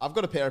of effort. I've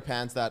got a pair of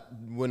pants that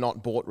were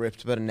not bought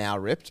ripped, but are now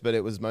ripped. But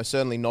it was most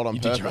certainly not on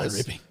You purpose. did your own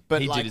ripping.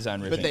 But He did like, his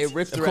own But ripping. they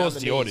ripped Of around course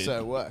the Dior knee, did. so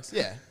it works.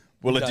 Yeah.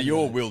 Well, a done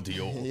Dior that. will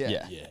Dior.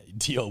 Yeah. Yeah.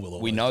 Dior will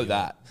always We know Dior.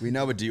 that. We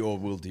know a Dior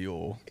will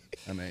Dior.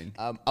 I mean,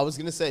 I was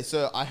gonna say.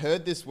 So I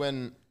heard this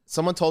when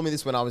someone told me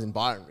this when I was in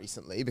Byron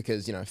recently,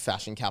 because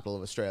fashion capital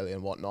of Australia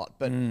and whatnot.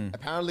 But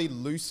apparently,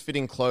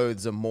 loose-fitting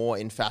clothes are more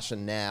in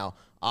fashion now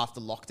after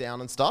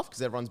lockdown and stuff,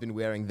 because everyone's been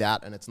wearing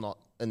that, and it's not,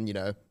 and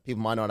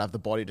people might not have the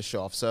body to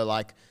show off. So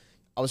like,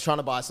 I was trying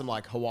to buy some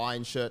like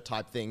Hawaiian shirt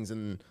type things,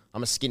 and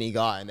I'm a skinny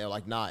guy, and they're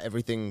like, nah,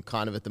 everything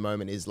kind of at the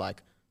moment is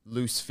like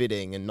loose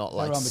fitting and not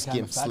like Everyone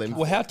became a fat slim. cunt.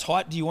 Well, how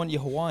tight do you want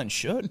your Hawaiian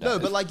shirt? No,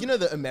 Dave? but like the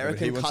he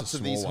American wants a cuts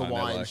of these small one, they're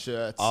Hawaiian like-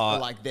 shirts are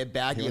like they're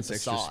baggy he at wants the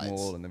extra sides.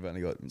 small, and they've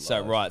only got. So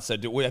large. right, so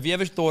have you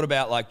ever thought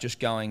about like just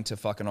going to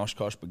fucking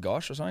Oshkosh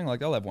Bagosh or something? Like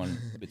they'll have one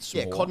a bit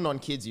smaller. Yeah, Cotton On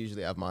Kids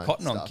usually have mine.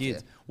 Cotton On stuff,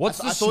 Kids. yeah.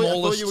 What's I the thought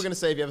smallest? you were going to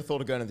say, have you ever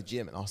thought of going to the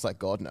gym? And I was like,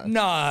 God, no.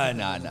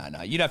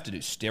 No. You'd have to do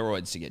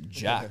steroids to get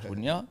jacked,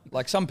 wouldn't you?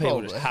 Like some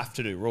people just Probably. have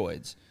to do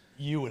roids.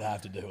 You'd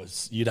have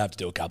to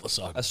do a couple of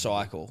cycles. A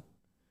cycle.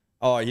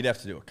 Oh, you'd have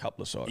to do a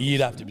couple of cycles.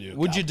 You'd have to do.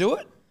 Would you do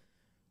it?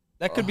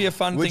 That could be a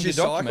fun Would thing you to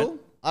document. cycle?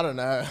 I don't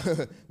know.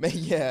 Maybe,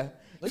 yeah.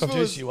 Let's If it juice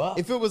was- you up.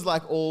 If it was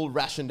like all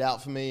rationed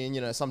out for me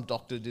and, some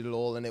doctor did it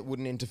all and it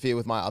wouldn't interfere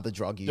with my other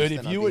drug use, Dude, then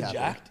if I'd you be were happy.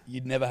 jacked,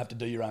 you'd never have to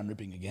do your own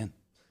ripping again.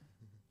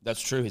 That's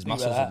true. His Think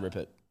muscles about would that.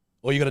 rip it.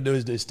 All you got to do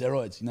is do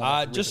steroids. You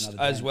know, Just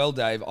as well,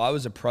 Dave, I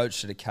was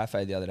approached at a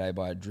cafe the other day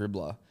by a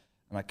dribbler,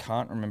 and I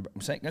can't remember. I'm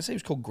going to say it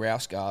was called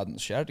Grouse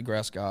Gardens. Shout out to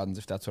Grouse Gardens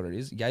if that's what it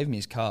is. He gave me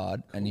his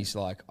card, and he's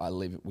like,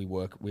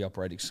 we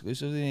operate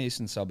exclusively in the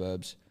eastern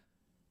suburbs,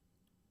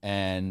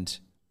 and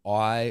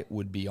I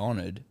would be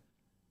honoured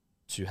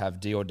to have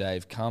D or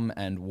Dave come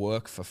and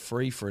work for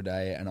free for a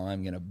day, and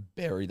I'm going to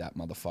bury that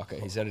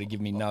motherfucker. He said it'd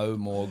give me no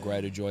more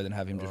greater joy than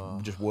have him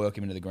just work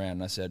him into the ground.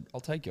 And I said, I'll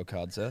take your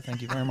card, sir.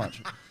 Thank you very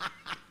much.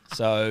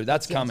 So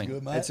that's coming.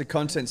 Good, mate. It's a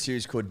content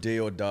series called D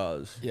or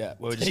Does. Yeah,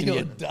 we're just D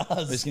gonna or get does.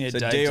 we're just gonna get So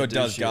Dave D to or do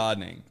does shit.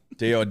 gardening.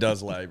 D or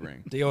does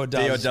labouring. D or D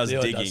or does does D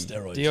or digging. does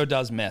steroids. D or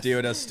does meth. D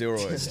or does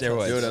steroids.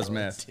 Steroids. D or does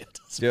meth.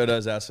 D or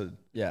does acid.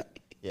 Yeah,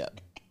 Yeah.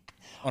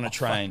 on a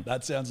train.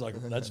 That sounds like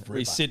that's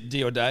We sit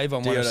D or Dave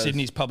on one of does.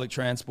 Sydney's public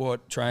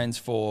transport trains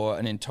for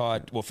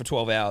for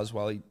 12 hours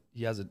while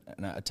he has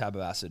a tab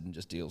of acid and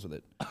just deals with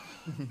it.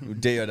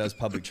 D or does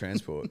public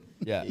transport.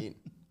 Yeah.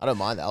 I don't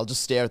mind that. I'll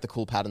just stare at the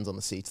cool patterns on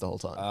the seats the whole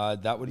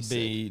time. That would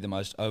be the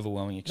most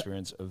overwhelming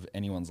experience of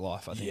anyone's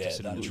life, I think. Yeah, to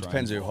sit on a that train.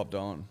 Depends who hopped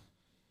on.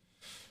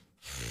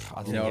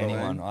 I think know what I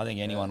anyone. mean? I think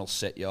anyone will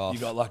set you off. You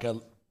got like a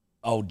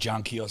old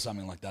junkie or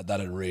something like that.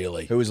 That'd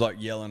really. Who was like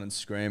yelling and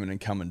screaming and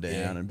coming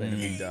down and being a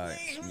big day.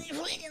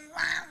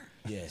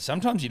 Yeah.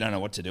 Sometimes you don't know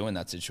what to do in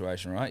that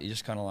situation, right? You're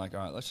just kind of like,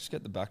 all right, let's just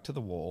get the back to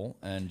the wall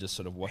and just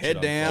sort of watch Head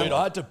it down. Dude,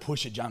 I had to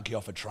push a junkie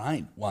off a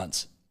train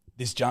once.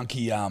 This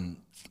junkie, I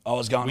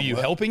was going. Were to you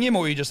work. helping him,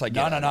 or were you just like,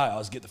 No, get no, out? no. I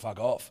was get the fuck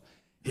off.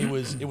 It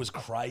was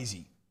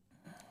crazy.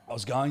 I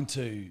was going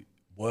to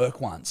work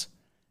once,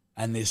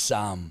 and this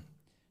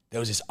there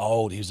was this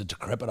he was a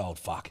decrepit old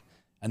fuck,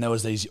 and there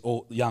was these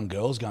young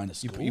girls going to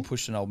school. You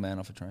pushed an old man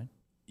off a train.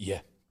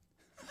 Yeah.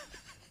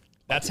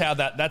 That's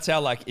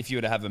how like if you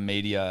were to have a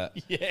media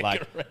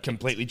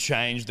completely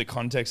change the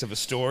context of a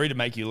story to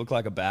make you look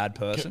like a bad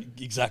person.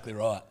 Exactly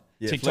right.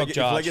 Yeah, TikTok if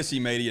Jarchy. legacy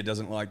media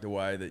doesn't like the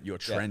way that you're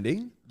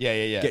trending,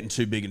 Yeah. getting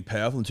too big and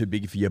powerful and too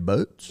big for your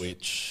boots,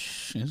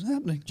 Which is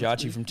happening.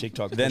 Jarchy from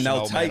TikTok. then pushed an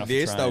they'll old man take off a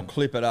this, train. they'll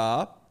clip it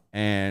up,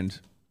 and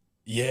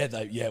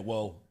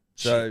Well,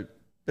 so,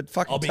 but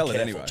fucking I'll be tell it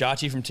careful. anyway.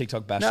 Jarchy from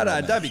TikTok bashed No, an no,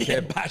 old man. don't be yeah,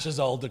 careful. bashes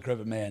old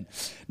decrepit man.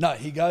 No,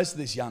 he goes to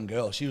this young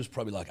girl. She was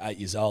probably like 8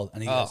 years old,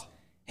 and he goes,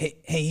 "Hey,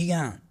 you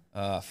going?"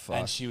 Oh, fuck.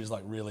 And she was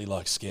like really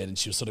like scared, and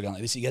she was sort of going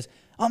like this. He goes,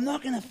 "I'm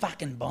not gonna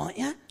fucking bite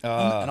you."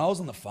 Ah. And I was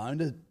on the phone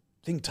to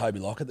I think Toby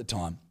Locke at the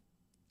time,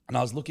 and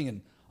I was sort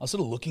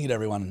of looking at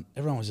everyone, and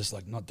everyone was just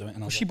like not doing it.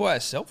 And I Was was she like, by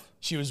herself?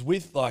 she was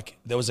with like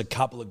there was a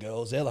couple of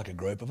girls there, like a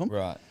group of them,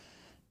 Right.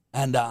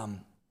 and I'm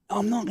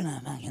not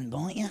gonna fucking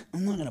bite you.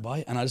 I'm not gonna bite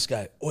you. And I just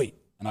go, "Oi!"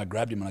 And I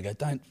grabbed him and I go,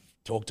 "Don't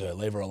talk to her.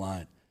 Leave her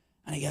alone."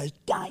 And he goes,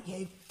 "Don't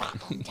you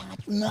fucking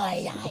touch me,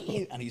 don't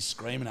you?" And he's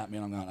screaming at me,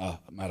 and I'm going, "Oh,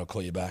 mate, I'll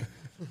call you back."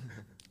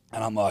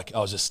 And I'm like, I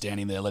was just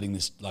standing there letting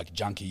this like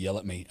junkie yell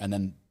at me. And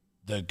then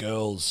the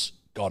girls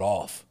got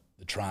off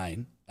the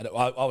train. And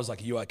I was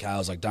like, "Are you okay?" I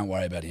was like, "Don't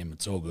worry about him.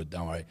 It's all good.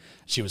 Don't worry."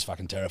 She was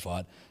fucking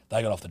terrified.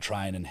 They got off the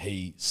train and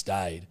he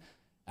stayed.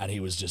 And he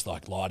was just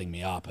like lighting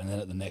me up. And then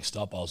at the next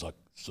stop, I was like,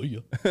 "See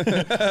ya."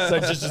 So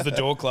just as the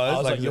door closed, I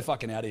was like, "You're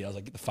fucking out of here." I was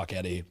like, "Get the fuck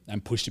out of here."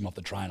 And pushed him off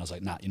the train. I was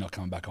like, "Nah, you're not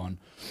coming back on."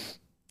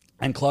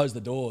 And closed the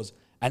doors.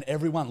 And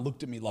everyone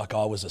looked at me like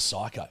I was a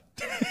psycho.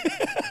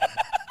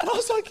 And I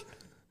was like...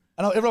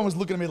 And everyone was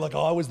looking at me like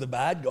I was the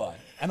bad guy.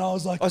 And I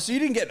was like... Oh, so you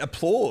didn't get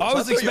applause? I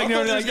was expecting it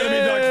everyone was to going be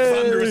to be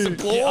like thunderous "Yay!"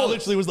 applause. Yeah, I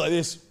literally was like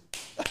this.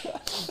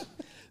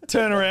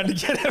 turn around to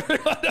get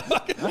everyone to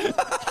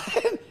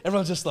fucking...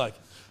 Everyone's just like...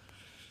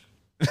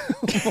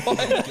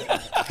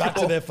 back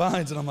to their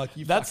phones. And I'm like,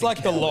 That's fucking like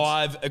the cowards.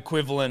 live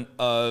equivalent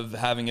of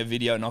having a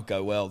video not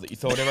go well that you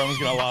thought everyone was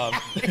going to love.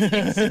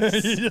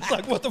 You're just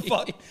like, what the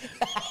fuck?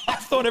 I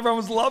thought everyone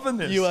was loving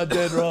this. You are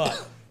dead right.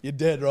 You're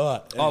dead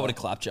right. I would have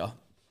clapped you.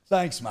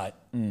 Thanks, mate.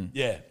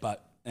 Yeah,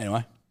 but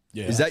anyway.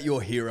 Yeah. Is that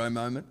your hero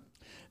moment?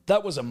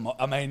 That was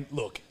I mean,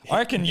 look. I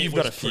reckon you've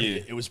got was a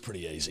few. It was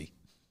pretty easy.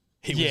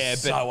 He Yeah,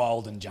 was but- so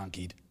old and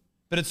junkied.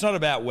 But it's not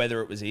about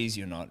whether it was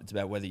easy or not. It's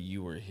about whether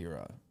you were a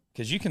hero.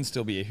 Because you can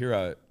still be a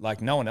hero.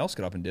 Like, no one else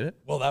got up and did it.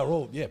 Well, they were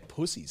all,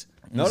 pussies.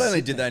 Not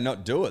only did they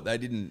not do it, they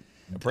didn't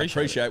Appreciate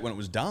appreciate when it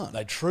was done.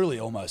 They truly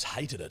almost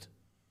hated it.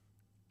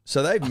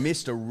 So they've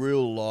missed a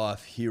real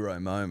life hero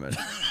moment.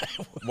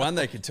 One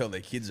they could tell their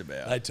kids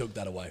about. They took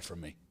that away from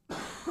me.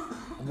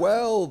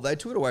 Well, they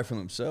took it away from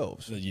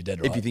themselves. You're dead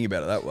If right. you think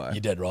about it that way.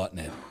 You're dead right,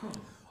 Ned.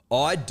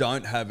 I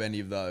don't have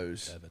any of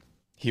those.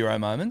 Hero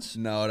moments?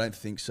 No, I don't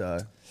think so.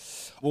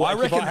 Well, I if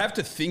reckon- I have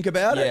to think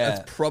about it, Yeah.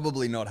 that's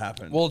probably not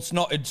happened. Well, it's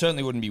not. It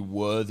certainly wouldn't be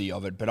worthy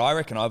of it. But I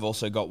reckon I've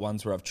also got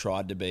ones where I've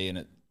tried to be, and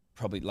it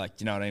probably like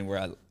you know what I mean.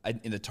 Where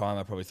in the time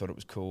I probably thought it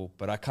was cool,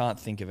 but I can't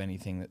think of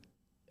anything that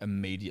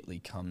immediately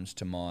comes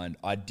to mind.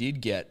 I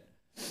did get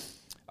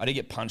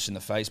punched in the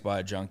face by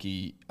a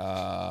junkie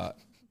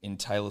in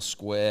Taylor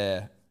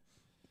Square,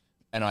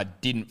 and I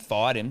didn't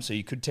fight him. So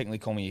you could technically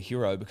call me a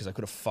hero because I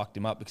could have fucked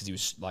him up because he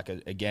was like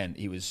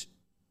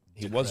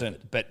he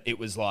wasn't. But it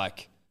was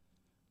like.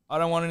 I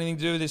don't want anything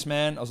to do with this,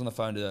 man. I was on the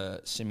phone to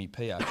Simi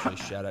P, actually.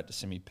 Shout out to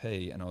Simi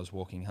P. And I was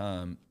walking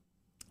home.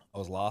 I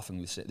was laughing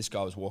with this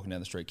guy was walking down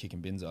the street kicking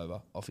bins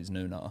over off his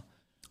Nuna.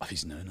 Off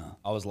his Nuna.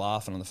 I was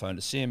laughing on the phone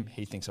to Sim.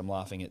 He thinks I'm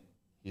laughing at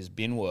his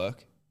bin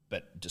work,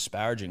 but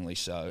disparagingly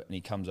so. And he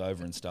comes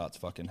over and starts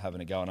fucking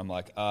having a go. And I'm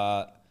like,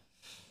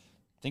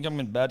 think I'm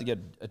about to get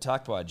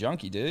attacked by a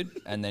junkie, dude.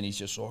 And then he's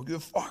just like, you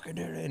fucking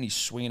did it. And he's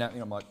swinging at me.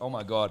 And I'm like, oh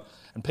my God.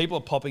 And people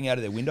are popping out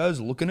of their windows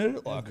looking at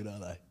it How like, good are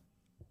they?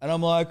 and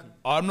I'm like,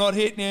 I'm not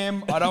hitting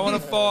him. I don't want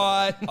to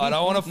fight. I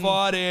don't want to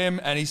fight him.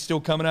 And he's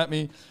still coming at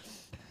me.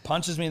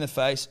 punches me in the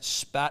face,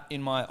 spat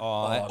in my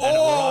eye.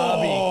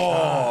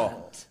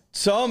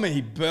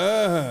 Tommy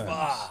Burns.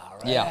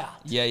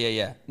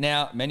 Yeah.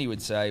 Now, many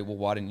would say, well,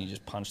 why didn't you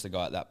just punch the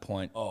guy at that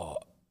point?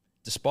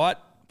 Despite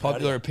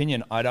popular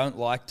opinion, I don't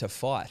like to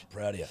fight.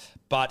 Proud of you.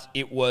 But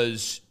it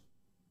was...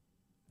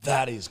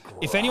 That is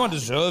great. If anyone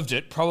deserved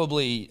it,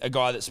 probably a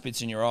guy that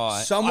spits in your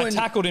eye. I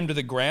tackled him to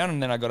the ground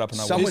and then I got up and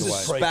I walked Someone away.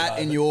 just spat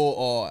in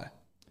your eye.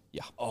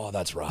 Yeah. Oh,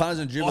 that's right. Punters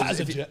and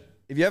dribblers.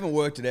 If you haven't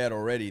worked it out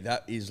already,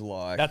 that is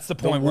like That's the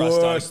point where I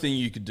started. worst thing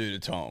you could do to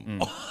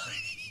Tom.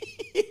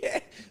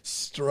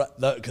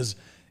 Because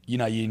you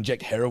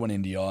inject heroin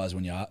into your eyes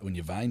when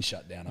your veins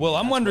shut down. Well,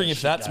 I'm that's wondering where if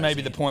shit that's goes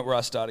maybe in. the point where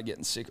I started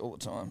getting sick all the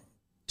time.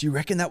 Do you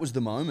reckon that was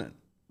the moment?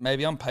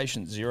 Maybe I'm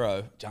patient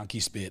zero. Junkie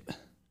spit.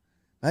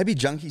 Maybe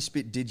junkie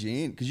spit did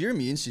you in because your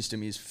immune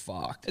system is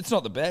fucked, It's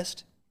not the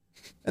best.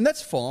 and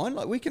that's fine.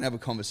 Like we can have a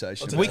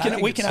conversation. We about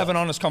can it. have an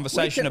honest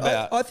conversation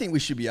about I think we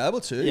should be able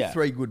to. Yeah.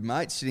 Three good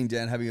mates sitting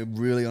down having a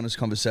really honest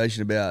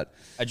conversation about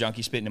a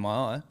junkie spitting in my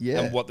eye.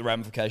 Yeah. And what the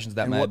ramifications of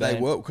that and may what have they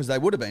been. were, because they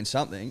would have been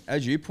something.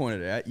 As you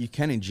pointed out, you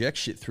can inject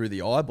shit through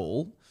the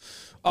eyeball.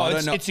 Oh, I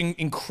don't know- it's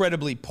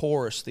incredibly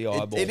porous, the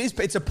eyeball. It is.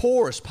 It's a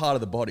porous part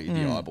of the body,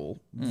 the eyeball.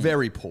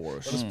 Very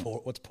porous.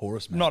 What's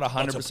porous, man? Not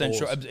What's a 100%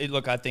 sure. pause?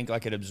 Look, I think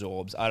like it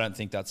absorbs. I don't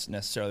think that's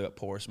necessarily what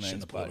porous means.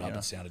 Shouldn't have But, put it up.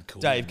 It sounded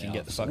cool. Dave Now can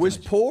get the it's- fucking... Was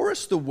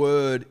porous the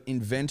word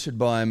invented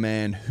by a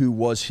man who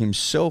was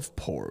himself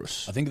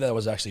porous? I think that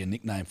was actually a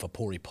nickname for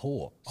Pory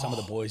Paw. Some of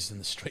the boys in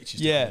the streets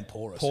used to Yeah,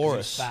 call him porous. 'cause he was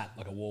porous. fat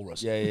like a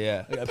walrus. Yeah.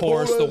 Yeah,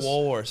 Porous the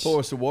walrus.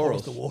 Porous the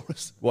walrus. Porous the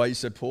walrus. Why you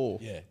so poor?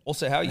 Yeah.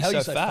 Also, how are you How so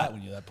you so fat?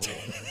 when you're that poor?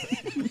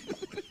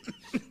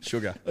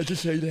 Sugar. I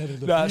just ate out of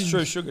the No, it's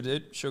true. Sugar,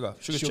 dude. Sugar's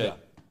cheap.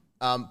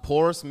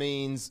 Porous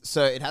means,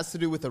 so it has to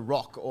do with a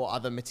rock or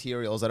other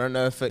materials. I don't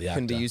know if it The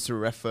can be actor. used to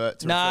refer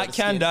to. Nah, refer it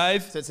to can, skin.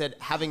 Dave. So it said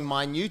having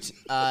minute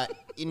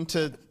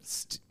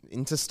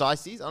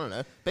interstices. I don't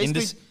know.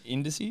 Basically,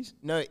 Indices?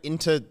 no,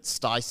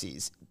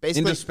 interstices.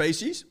 Basically,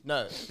 Interspecies?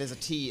 no, there's a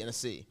T and a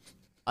C.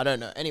 I don't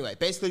know. Anyway,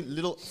 basically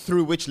little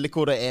through which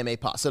liquid or air may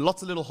pass. So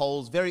lots of little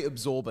holes, very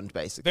absorbent,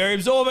 basically. Very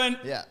absorbent.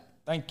 Yeah.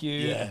 Thank you.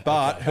 Yeah.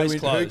 But Case who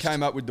closed.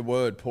 came up with the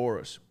word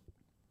porous?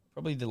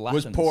 Probably the Was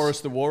Latins.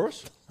 porous the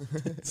walrus?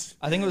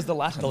 I think it was the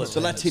Latins.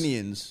 The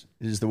Latinians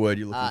is the word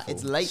you're looking for.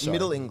 It's late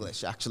Middle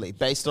English, actually,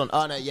 based on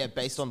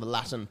the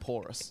Latin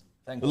porous.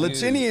 Thank The you.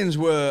 Latinians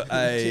were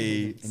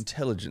a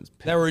intelligence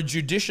They were a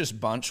judicious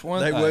bunch,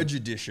 weren't They they? were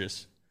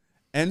judicious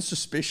and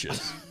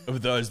suspicious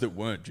of those that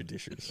weren't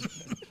judicious.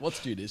 What's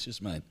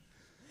judicious, mate?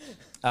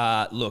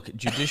 Look,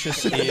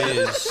 judicious is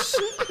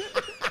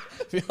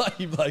I feel like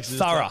you blokes just-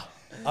 thorough.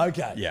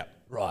 Okay. Yeah.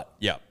 Right.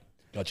 Yeah.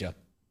 Gotcha.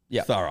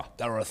 Yeah. Thorough.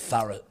 They're a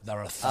thorough.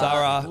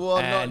 Thorough well,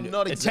 and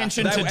not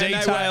exactly. attention to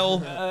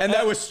detail. And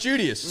they were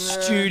studious.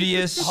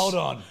 Studious. Hold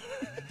on.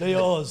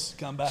 Dior's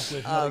come back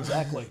with not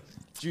exactly.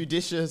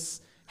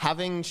 Judicious,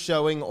 having,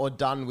 showing, or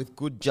done with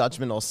good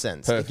judgment or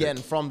sense. Perfect. Again,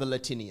 from the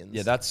Latinians.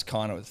 Yeah, that's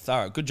kind of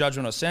thorough. Good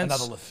judgment or sense.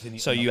 Another Latinian-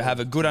 So you have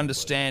a good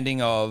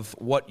understanding of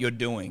what you're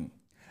doing.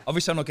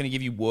 Obviously, I'm not going to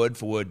give you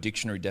word-for-word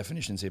dictionary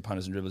definitions here,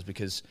 punters and dribblers,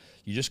 because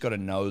you just got to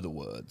know the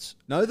words.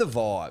 Know the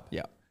vibe.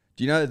 Yeah.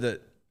 Do you know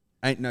that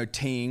ain't no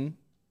ting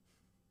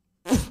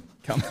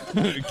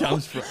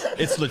comes from...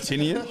 It's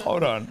Latinian.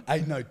 Hold on.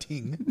 Ain't no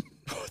ting.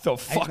 What the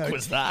fuck no-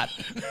 was that?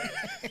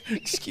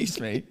 Excuse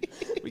me.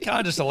 We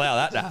can't just allow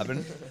that to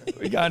happen.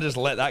 We can't just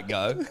let that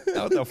go.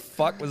 What the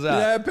fuck was You know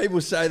that? how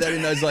people say that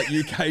in those like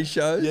UK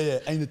shows? Yeah.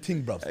 Ain't a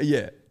ting, bruv.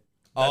 Yeah.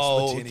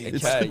 Oh, Latinian.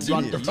 okay. It's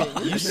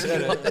Latinian. You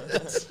said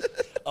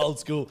it. Old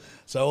school.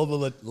 So all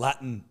the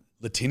Latin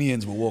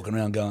Latinians were walking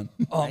around going,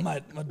 "Oh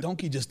mate, my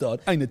donkey just died.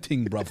 Ain't a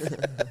ting, bruv."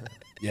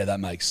 Yeah, that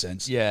makes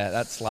sense. Yeah,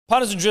 that's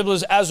punters and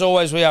dribblers. As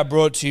always, we are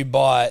brought to you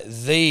by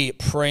the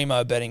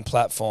primo betting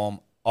platform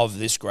of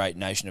this great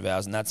nation of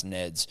ours, and that's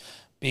Neds.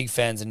 Big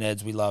fans of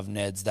Neds. We love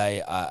Neds.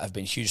 They have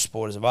been huge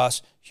supporters of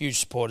us, huge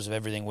supporters of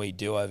everything we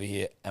do over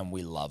here, and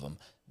we love them.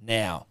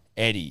 Now,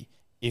 Eddie,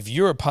 if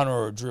you're a punter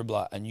or a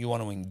dribbler and you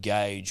want to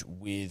engage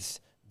with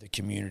the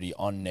community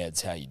on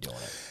Neds, how you doing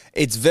it?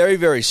 It's very,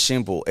 very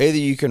simple. Either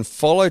you can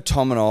follow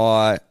Tom and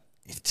I,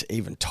 it's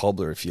even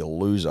Tobler if you're a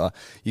loser.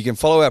 You can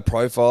follow our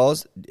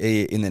profiles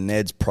in the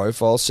Neds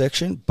profile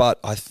section, but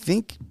I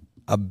think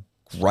a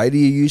greater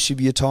use of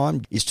your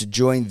time is to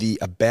join the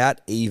About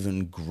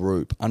Even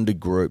group, under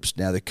groups.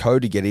 Now, the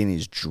code to get in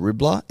is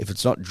Dribbler. If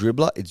it's not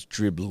Dribbler, it's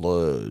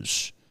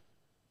Dribblers.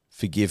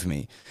 Forgive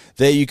me.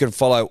 There you can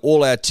follow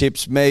all our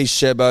tips, me,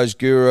 Sebos,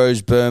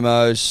 Gurus,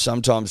 Burmos,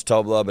 sometimes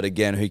Tobler, but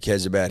again, who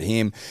cares about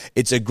him?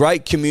 It's a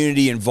great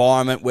community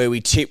environment where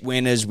we tip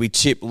winners, we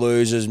tip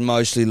losers,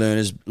 mostly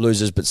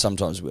losers, but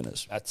sometimes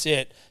winners. That's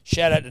it.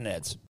 Shout out to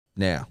Neds.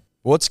 Now,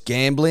 what's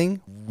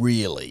gambling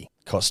really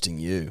costing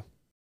you?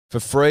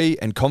 For free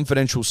and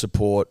confidential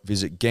support,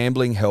 visit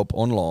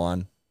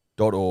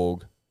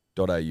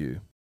gamblinghelponline.org.au.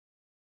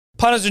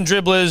 Punters and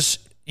dribblers,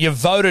 you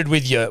voted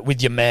with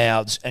your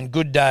mouths, and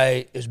Good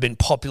Day has been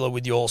popular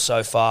with you all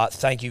so far.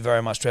 Thank you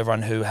very much to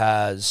everyone who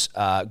has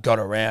got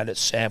around it,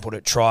 sampled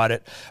it, tried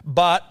it.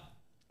 But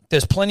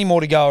there's plenty more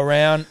to go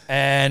around,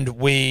 and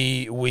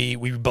we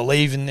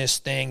believe in this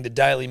thing, the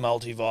daily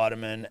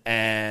multivitamin,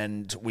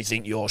 and we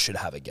think you all should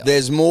have a go.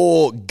 There's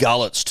more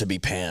gullets to be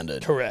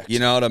pounded. Correct. You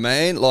know what I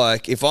mean?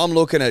 Like if I'm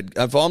looking at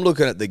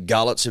the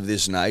gullets of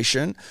this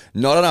nation,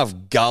 not enough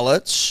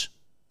gullets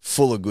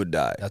full of good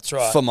day. That's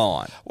right. For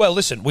mine. Well,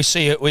 listen, we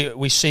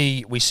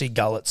see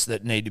gullets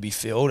that need to be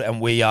filled, and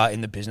we are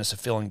in the business of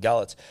filling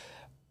gullets.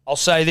 I'll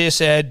say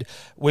this, Ed,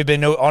 we've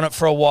been on it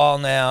for a while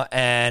now,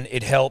 and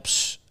it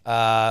helps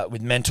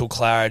with mental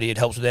clarity. It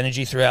helps with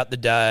energy throughout the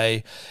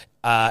day.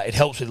 It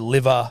helps with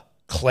liver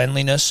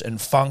cleanliness and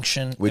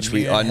function. Which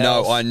immune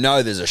health. I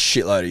know there's a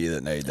shitload of you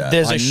that need that.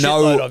 There's a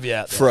shitload of you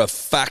out there. For a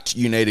fact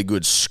you need a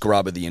good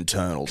scrub of the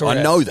internals. Correct.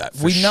 I know that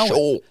for we know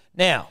sure. it.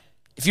 Now,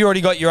 if you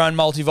already got your own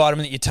multivitamin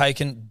that you're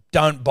taking,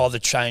 don't bother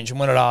changing.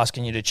 We're not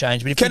asking you to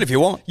change. But If you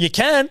want. You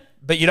can,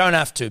 but you don't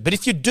have to. But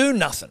if you do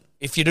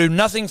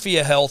nothing for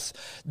your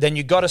health, then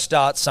you got to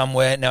start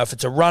somewhere. Now, if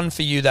it's a run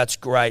for you, that's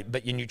great.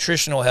 But your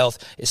nutritional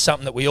health is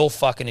something that we all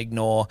fucking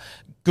ignore.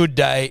 Good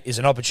Day is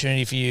an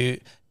opportunity for you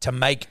to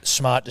make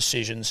smart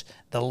decisions.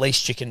 The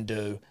least you can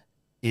do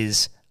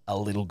is a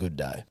little Good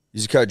Day.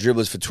 Use the code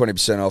Dribblers for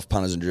 20% off,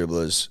 punters and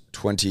dribblers.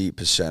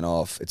 20%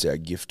 off. It's our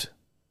gift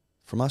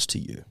from us to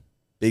you.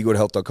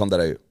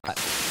 BeGoodHealth.com.au.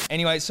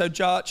 Anyway, so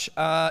Jarch,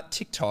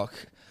 TikTok,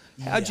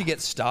 how'd you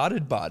get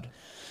started, bud?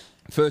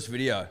 First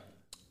video.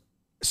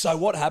 So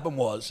what happened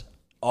was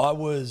I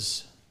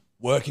was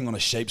working on a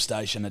sheep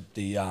station at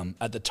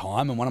the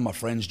time, and one of my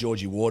friends,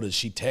 Georgie Waters,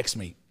 she texted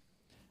me,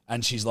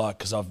 and she's like,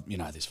 because I've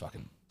this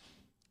fucking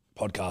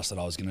podcast that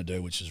I was going to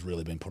do, which has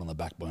really been put on the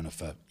back burner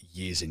for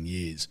years and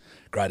years,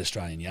 Great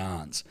Australian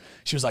Yarns.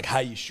 She was like,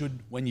 hey, you should,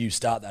 when you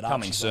start that up.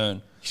 Coming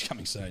soon. She's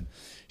coming soon.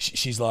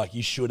 She's like,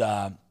 you should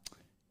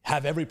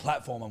have every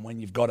platform, and when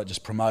you've got it,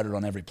 just promote it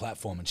on every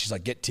platform. And she's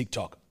like, get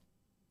TikTok.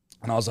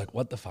 And I was like,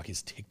 what the fuck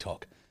is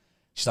TikTok?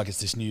 She's like,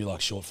 it's this new like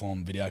short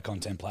form video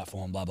content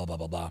platform, blah, blah, blah,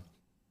 blah, blah.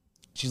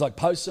 She's like,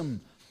 post some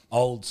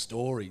old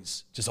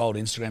stories, just old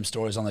Instagram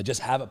stories on there.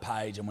 Just have a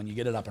page, and when you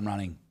get it up and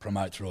running,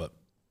 promote through it.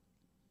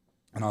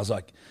 And I was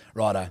like,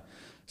 righto.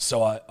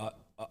 So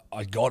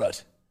I got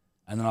it,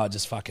 and then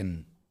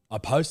I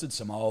posted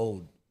some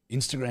old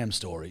Instagram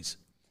stories,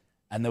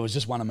 and there was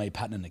just one of me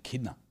patting an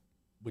echidna,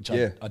 which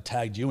I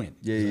tagged you in.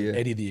 Yeah.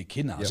 Eddie the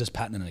echidna. I was just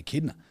patting an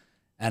echidna.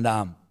 And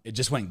it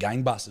just went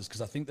gangbusters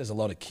because I think there's a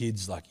lot of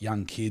kids, like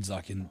young kids,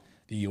 like in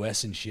the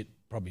US and shit,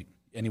 probably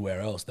anywhere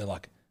else, they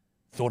like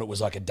thought it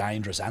was like a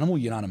dangerous animal,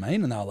 you know what I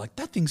mean? And they were like,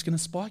 that thing's going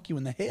to spike you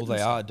in the head. Well,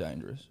 they are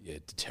dangerous. Yeah,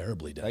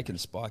 terribly dangerous. They can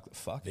spike the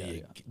fuck out of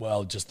you.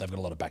 Well, just they've got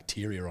a lot of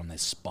bacteria on their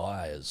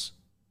spires.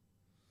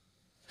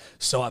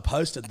 So I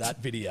posted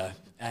that video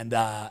and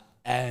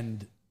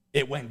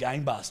it went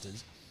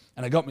gangbusters,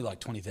 and it got me like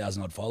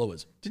 20,000 odd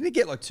followers. Didn't it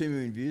get like 2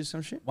 million views,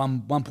 some shit?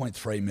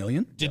 1.3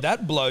 million. Did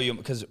that blow you?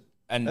 Because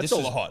That's this a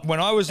is lot. when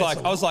I was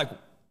like,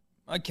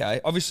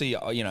 okay, obviously,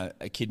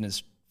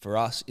 echidnas for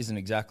us isn't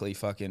exactly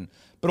fucking,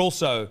 but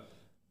also,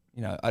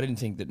 I didn't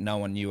think that no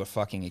one knew a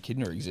fucking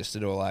echidna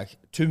existed, or like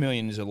 2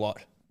 million is a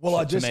lot.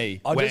 Well, to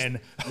me,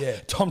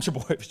 Tom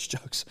Trebojevic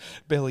jokes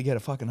barely get a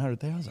fucking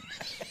 100,000.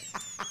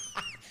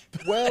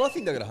 Well, I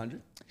think they got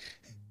 100.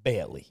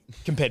 Barely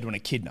compared to an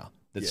echidna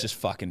that's just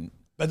fucking.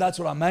 But that's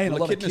what I mean. Well,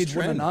 a lot of echidna's kids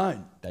wouldn't have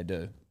known. They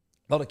do.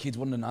 A lot of kids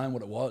wouldn't have known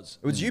what it was.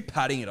 It was you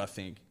patting it, I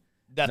think.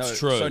 That's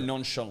true. So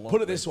nonchalant.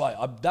 Put it this way.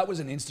 That was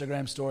an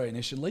Instagram story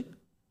initially,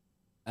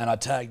 and I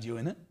tagged you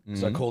in it.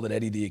 So I called it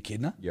Eddie the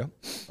Echidna. Yeah,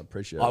 I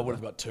appreciate I it. would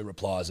have got 2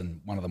 replies, and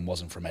one of them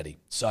wasn't from Eddie.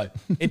 So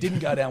it didn't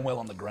go down well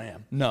on the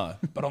gram. No.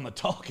 But on the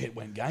talk, it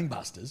went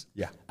gangbusters.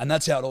 Yeah. And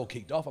that's how it all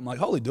kicked off. I'm like,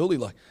 holy dooly,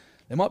 like,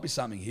 there might be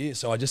something here.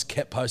 So I just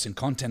kept posting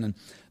content. And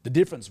the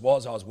difference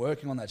was I was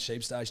working on that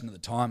sheep station at the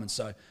time. And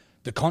so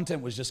the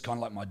content was just kind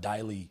of like my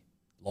daily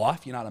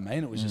life. You know what I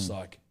mean? It was just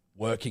like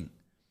working.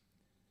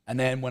 And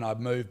then when I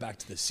moved back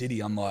to the city,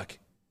 I'm like,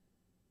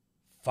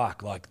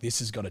 fuck, like this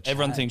has got to change.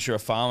 Everyone thinks you're a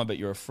farmer, but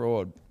you're a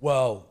fraud.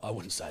 Well, I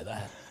wouldn't say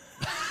that.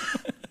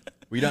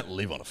 We don't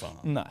live on a farm.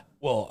 No.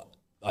 Well,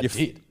 I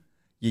did.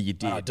 Yeah, you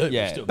did. I do.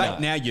 Yeah, Still But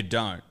do. now you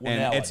don't. Well,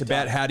 and now it's I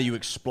about don't. how do you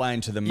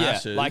explain to the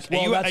masses. Like,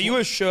 Well, are you a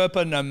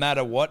Sherpa no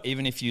matter what,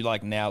 even if you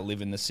like now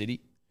live in the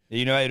city?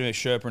 You know, you're a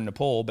Sherpa in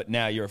Nepal, but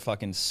now you're a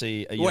fucking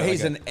well,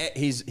 he's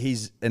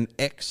an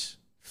ex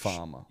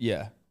farmer.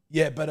 Yeah.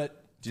 Yeah, but it.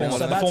 know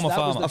what a former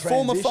farmer? A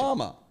former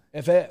farmer.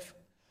 FF.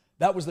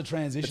 That was the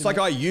transition. It's like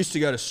I used to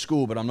go to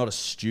school, but I'm not a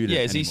student.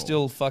 Yeah, is he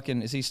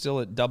anymore. is he still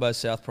at Dubbo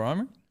South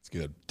Primary? It's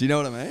good. Do you know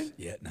what I mean?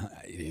 Yeah, no,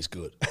 it is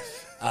good.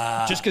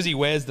 Just because he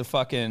wears the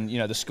fucking,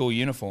 the school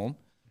uniform.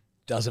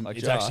 Doesn't. Like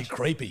It's Josh. actually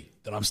creepy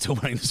that I'm still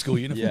wearing the school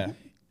uniform. Yeah.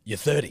 You're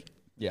 30.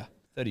 Yeah.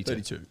 32.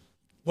 32.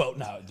 Well,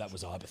 no, that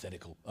was a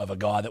hypothetical of a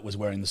guy that was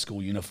wearing the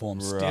school uniform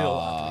still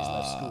after he's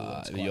left school.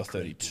 That's quite You're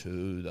creepy.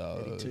 32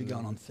 though. 32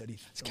 going on 30.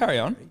 Let's carry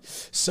on.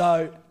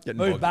 So Getting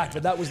moved bogged back, down.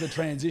 but that was the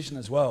transition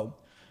as well,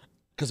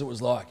 because it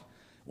was like,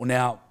 well,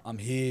 now I'm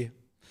here,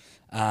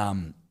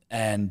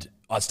 and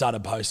I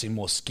started posting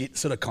more skit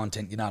sort of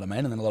content, you know what I mean?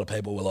 And then a lot of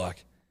people were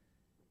like,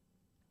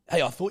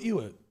 hey, I thought you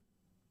were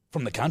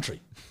from the country.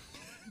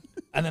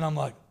 And then I'm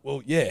like,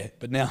 well, yeah,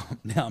 but now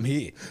I'm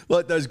here.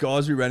 Like those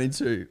guys we ran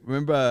into.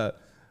 Remember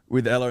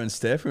with Ella and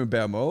Steph from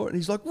Balmoral? And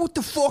he's like, what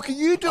the fuck are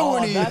you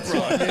doing here? That's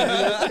right.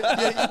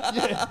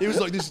 Yeah. He was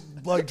like this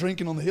bloke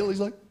drinking on the hill. He's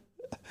like,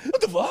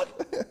 what the fuck?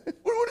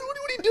 What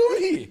are you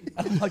doing here?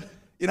 And I'm like,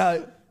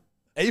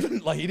 even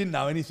like he didn't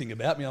know anything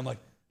about me. I'm like,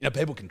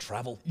 people can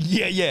travel.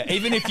 Yeah.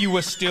 Even if you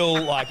were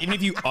still like, even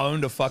if you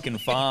owned a fucking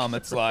farm,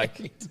 it's like,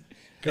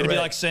 it'd be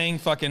like seeing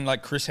fucking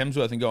like Chris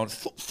Hemsworth and going,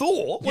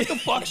 Thor? What the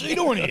fuck's he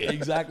doing here?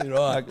 Exactly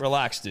right. Like,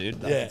 relax,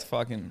 dude. Like, Yeah. It's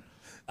fucking.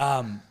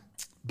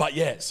 But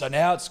yeah, so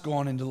now it's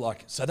gone into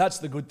like, so that's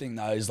the good thing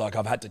though, is like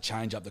I've had to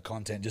change up the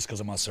content just because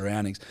of my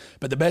surroundings.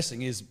 But the best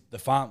thing is the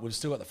farm, we've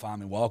still got the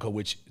farm in Walker,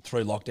 which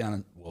through lockdown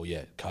and,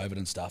 COVID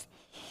and stuff,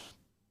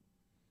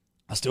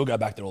 I still go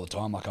back there all the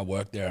time. Like I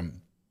work there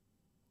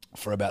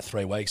for about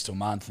 3 weeks to a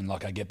month and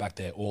like I get back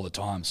there all the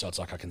time. So it's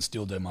like I can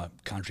still do my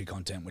country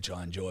content, which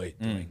I enjoy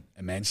doing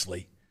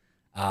immensely.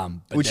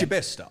 Which your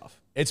best stuff?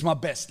 It's my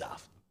best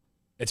stuff.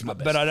 It's my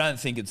best. But I don't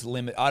think it's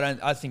limit.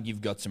 I think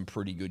you've got some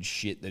pretty good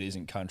shit that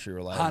isn't country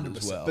related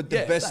as 100%. well. But the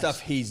Yeah, best thanks.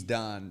 stuff he's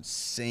done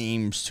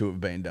seems to have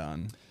been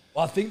done.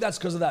 Well, I think that's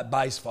because of that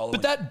base following.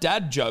 But that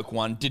dad joke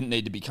one didn't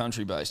need to be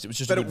country based. It was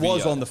just. But a it good was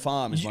video. on the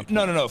farm. Is my point.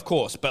 No, of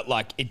course. But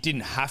like, it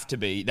didn't have to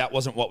be. That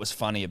wasn't what was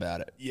funny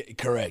about it. Yeah,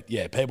 correct.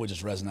 Yeah, people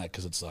just resonate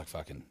because it's like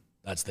fucking,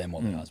 that's them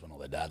or their husband or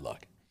their dad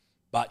like.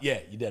 But yeah,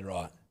 you're dead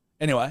right.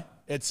 Anyway,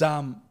 it's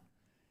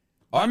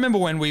I remember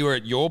when we were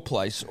at your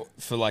place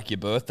for like your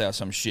birthday or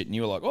some shit, and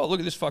you were like, "Oh, look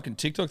at this fucking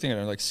TikTok thing," and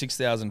it had like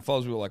 6,000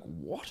 followers. We were like,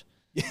 "What?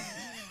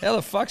 How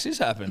the fuck's this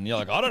happened?" And you're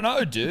like, "I don't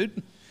know,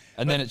 dude."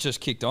 And then it just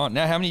kicked on.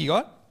 Now, how many you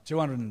got?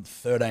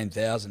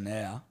 213,000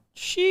 now.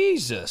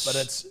 Jesus.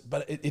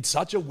 But it's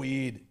such a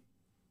weird.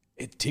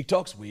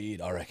 TikTok's weird.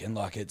 I reckon.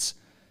 Like it's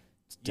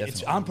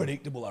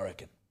unpredictable. I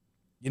reckon.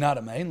 You know what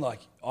I mean?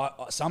 Like I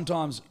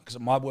sometimes, because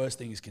my worst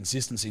thing is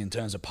consistency in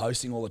terms of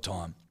posting all the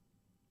time.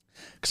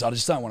 Because I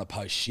just don't want to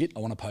post shit. I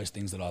want to post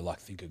things that I like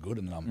think are good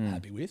and that I'm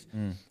happy with.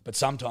 But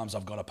sometimes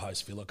I've got to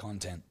post filler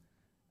content.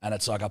 And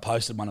it's like I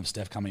posted one of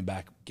Steph coming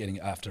back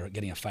after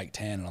getting a fake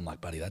tan, and I'm like,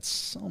 buddy,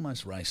 that's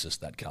almost racist,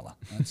 that colour.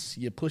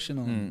 You're pushing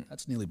on,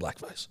 that's nearly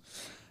blackface.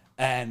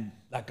 And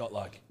that got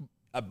like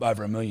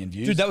over 1 million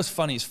views. dude, that was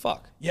funny as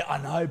fuck. Yeah, I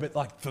know, but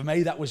like for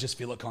me, that was just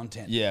filler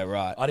content. Yeah,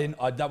 right.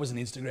 That was an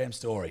Instagram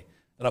story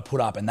that I put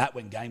up, and that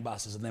went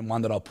gangbusters. And then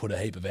one that I put a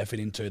heap of effort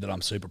into that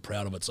I'm super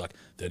proud of. It's like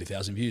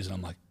 30,000 views, and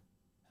I'm like,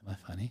 am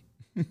I funny?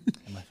 Am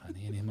I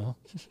funny anymore?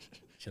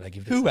 Should I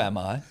give this? Who am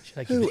I? Should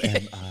I give Who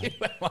am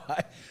I?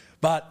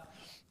 But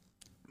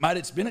mate,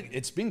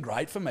 it's been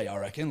great for me. I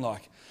reckon.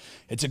 Like,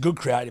 it's a good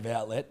creative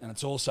outlet, and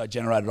it's also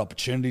generated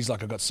opportunities.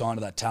 Like, I got signed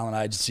to that talent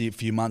agency a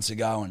few months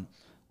ago,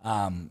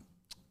 and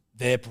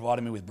they're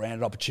providing me with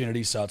branded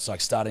opportunities. So it's like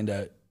starting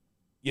to,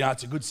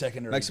 it's a good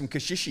secondary. Make some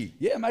kashishi.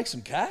 Yeah, make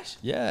some cash.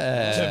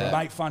 Yeah. To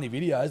make funny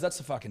videos. That's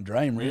the fucking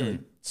dream, really.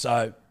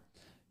 So,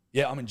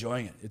 yeah, I'm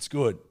enjoying it. It's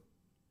good.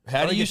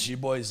 How do you? You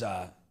boys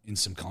are in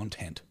some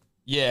content?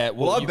 Yeah.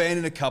 Well, I've been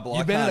in a couple.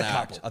 You've I been in can't a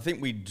act. couple. I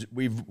think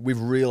we've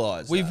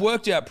realised We've that.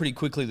 worked out pretty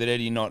quickly that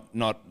Eddie not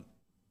an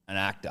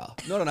actor.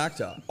 Not an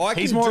actor.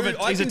 He's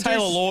a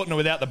Taylor Lautner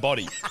without the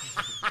body.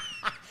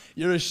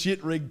 You're a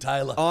shit rig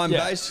Taylor. I'm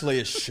Yeah. basically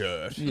a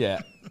shirt.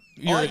 Yeah.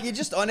 I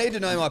need to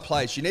know my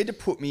place. You need to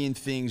put me in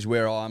things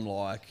where I'm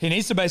like, He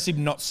needs to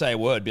basically not say a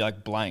word, be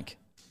like blank.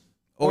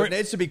 or it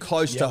needs to be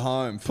close to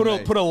home. For me.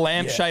 Put a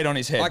lampshade on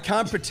his head. I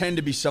can't pretend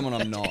to be someone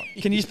I'm not.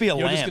 Can you just be a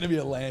You're lamp? just going to be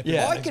a lamp.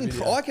 Yeah.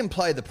 I can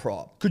play the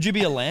prop. Could you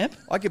be a lamp?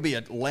 I could be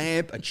a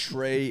lamp, a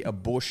tree, a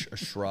bush, a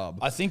shrub.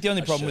 I think the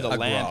only problem with a a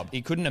lamp, grub.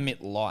 he couldn't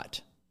emit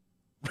light.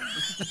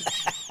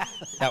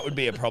 That would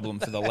be a problem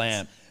for the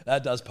lamp.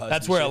 That does pose.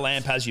 That's some where a shit.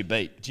 lamp has you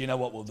beat. Do you know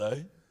what we'll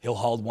do? He'll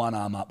hold one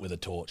arm up with a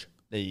torch.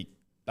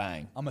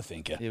 Bang. I'm a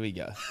thinker. Here we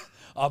go.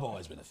 I've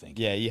always been a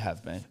thinker. Yeah, you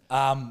have, man.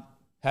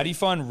 How do you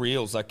find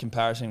reels, like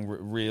comparison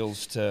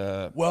reels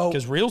to... Well-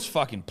 because reels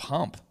fucking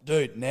pump.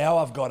 Dude, now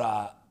I've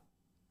got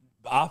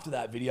after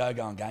that video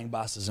going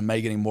gangbusters and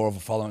me getting more of a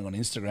following on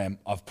Instagram,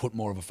 I've put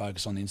more of a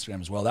focus on the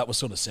Instagram as well. That was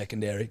sort of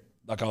secondary.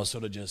 Like I was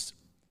sort of just,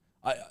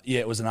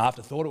 it was an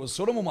afterthought. It was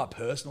sort of more my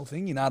personal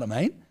thing, you know what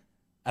I mean?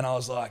 And I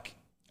was like,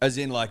 As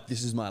in, like,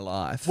 this is my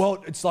life.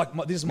 well, it's like,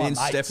 this is me my and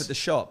mates. Steph at the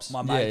shops.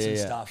 My mates and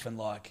yeah. stuff, and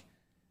like,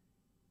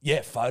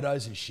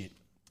 photos and shit.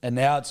 And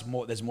now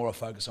there's more a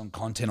focus on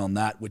content on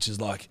that, which is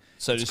like,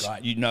 So it's just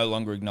great. you no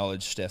longer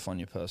acknowledge Steph on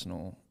your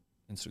personal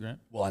Instagram?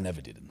 Well, I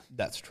never did,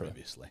 That's true.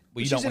 previously.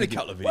 Well, you She's don't in want a to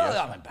couple of videos.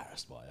 Well, I'm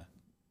embarrassed by it.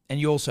 and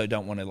you also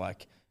don't want to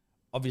like.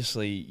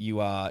 Obviously, you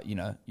are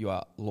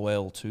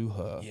loyal to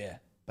her. Yeah.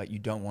 But you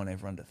don't want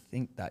everyone to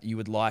think that. You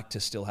would like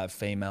to still have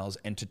females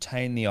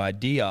entertain the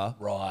idea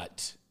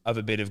Right. of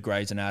a bit of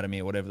Grey's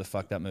Anatomy or whatever the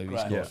fuck that movie's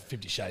Great. called.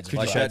 50 Shades of Fifty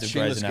Grey. Shades that of Grey's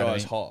Shingles Anatomy.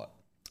 guy's hot.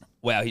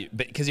 Wow,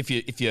 because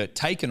if you're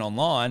taken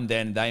online,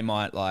 then they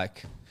might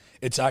like.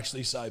 It's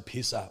actually so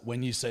pisser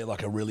when you see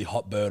like a really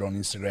hot bird on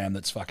Instagram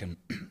that's fucking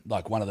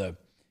like one of the,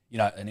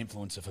 an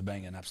influencer for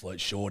being an absolute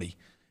shorty.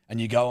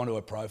 And you go onto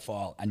her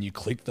profile and you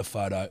click a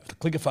photo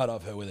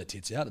of her with her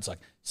tits out. It's like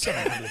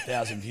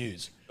 700,000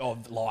 views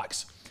of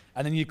likes.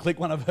 And then you click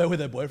one of her with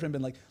her boyfriend,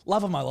 being like,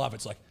 "Love of my life."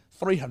 It's like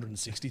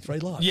 363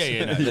 likes.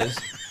 Yeah, no, there's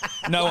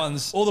no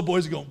one's. All the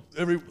boys are going.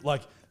 Every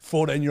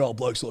 14-year-old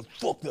blokes are like,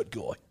 "Fuck that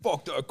guy."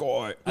 Fuck that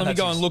guy. Let me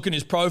go and look at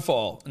his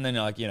profile, and then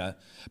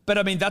But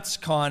I mean, that's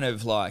kind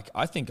of like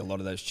I think a lot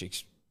of those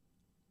chicks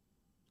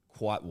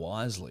quite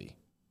wisely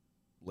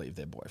leave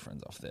their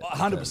boyfriends off there.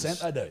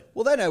 100% they do.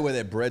 Well, they know where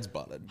their bread's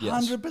buttered.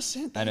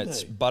 100% And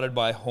it's buttered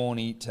by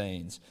horny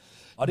teens.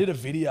 I did a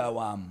video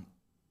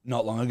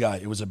not long ago.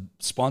 It was a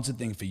sponsored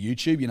thing for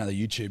YouTube. You know,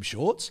 the YouTube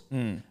Shorts.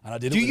 And I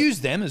did. Do you use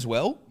them as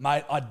well?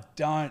 Mate, I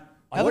don't.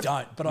 But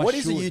What I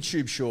is a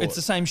should. YouTube short? It's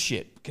the same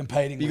shit.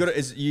 Competing? You got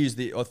to use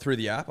through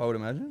the app, I would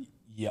imagine.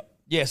 Yep.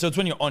 Yeah, so it's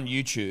when you're on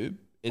YouTube.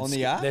 It's, On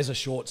the app? There's a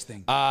Shorts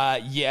thing.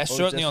 Yeah,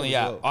 certainly on the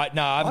app. desktop as I haven't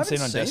haven't seen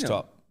it on seen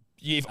desktop.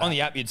 Yeah, if on the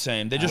app you'd see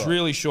them. They're just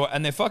really short,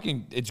 and they're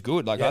fucking. It's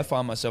good. Like I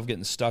find myself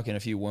getting stuck in a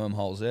few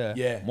wormholes there.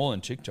 Yeah. more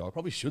than TikTok.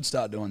 Probably should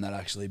start doing that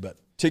actually, but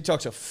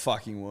TikTok's a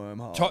fucking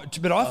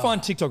wormhole. But I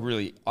find TikTok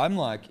really. I'm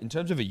like, in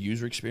terms of a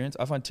user experience,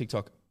 I find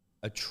TikTok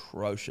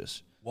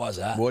atrocious. why is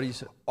that? What do you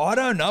say? I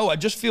don't know. I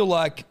just feel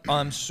like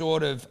I'm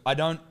sort of. I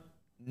don't.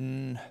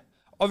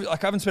 I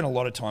haven't spent a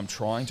lot of time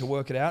trying to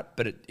work it out,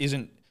 but it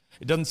isn't.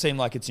 It doesn't seem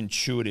like it's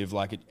intuitive.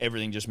 Like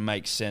everything just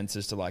makes sense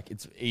as to like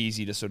it's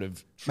easy to sort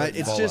of. Mate,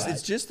 it's follow.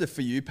 just the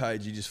For You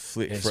page you just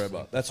flick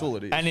forever. That's all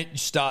it is. And it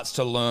starts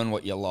to learn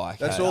what you like.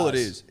 That's all it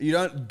is. You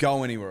don't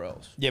go anywhere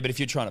else. Yeah, but if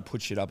you're trying to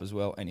put shit up as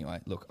well, anyway.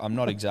 Look, I'm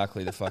not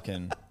exactly the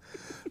fucking.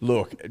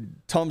 Look,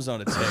 Tom's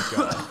not a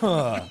tech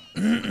guy.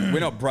 We're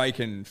not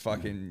breaking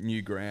fucking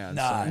new ground.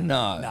 so.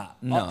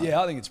 No.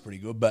 Yeah, I think it's pretty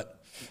good,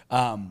 but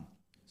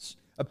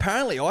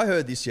Apparently, I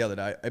heard this the other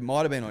day. It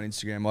might have been on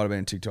Instagram, might have been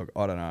on TikTok.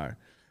 I don't know.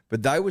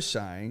 But they were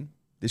saying,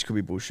 this could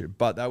be bullshit,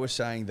 but they were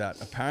saying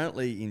that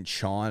apparently in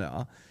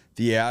China,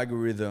 the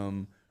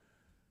algorithm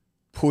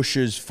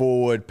pushes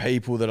forward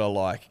people that are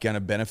like going to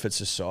benefit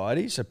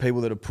society. So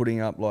people that are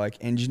putting up like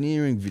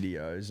engineering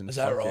videos and Is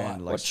that fucking, right? like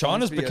Well, science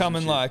China's videos and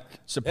becoming shit. like- they're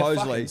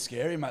supposedly fucking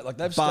scary, mate. Like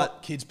they've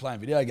stopped kids playing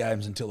video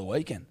games until the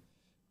weekend.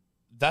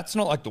 That's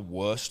not like the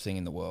worst thing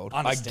in the world. I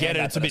Understand get it.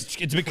 that, It's a but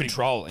bit. It's a bit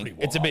controlling. pretty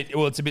It's a wild. bit.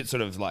 Well, it's a bit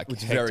sort of like.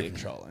 It's hectic. very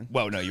controlling.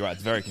 Well, no, you're right.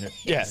 It's very.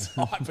 Yeah.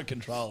 Hyper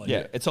controlling.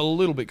 Yeah. It's a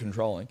little bit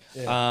controlling.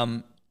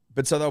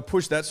 But so they'll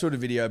push that sort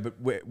of video, but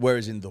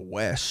whereas in the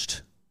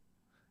West,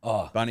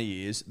 bunny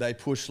ears, they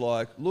push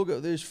like, look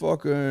at this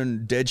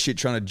fucking dead shit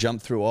trying to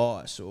jump through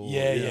ice. Or,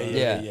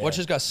 Yeah. Watch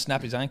this guy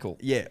snap his ankle.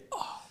 Yeah.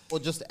 Or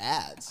just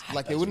ads.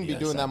 Like they wouldn't be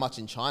doing that much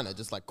in China,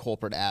 just like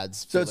corporate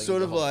ads. So it's filling sort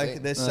the of whole like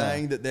thing. they're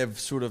saying that they've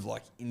sort of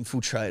like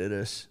infiltrated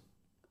us,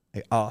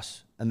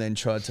 and then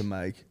tried to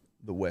make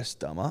the West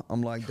dumber.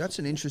 I'm like, that's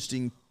an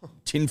interesting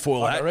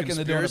tinfoil hat I reckon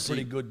they're doing a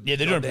conspiracy. pretty good. Yeah,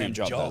 they're doing a pretty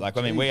goddamn good job, though. Like,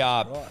 I mean, we Jesus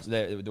are. Christ.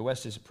 The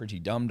West is pretty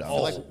dumb. I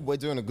feel like we're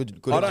doing a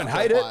good I don't job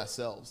hate by it.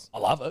 ourselves. I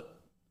love it.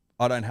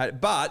 I don't hate it,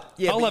 but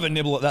yeah, I'll but- have a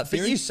nibble at that But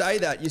theory. you say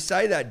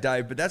that,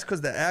 Dave. But that's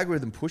because the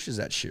algorithm pushes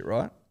that shit,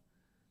 right?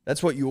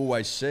 That's what you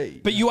always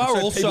see. But you And are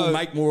so also people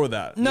make more of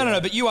that.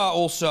 No. But you are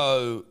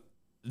also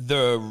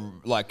the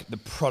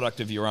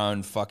product of your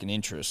own fucking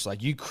interests.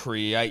 Like you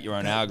create your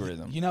own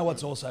algorithm. You know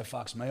what's also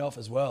fucks me off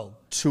as well?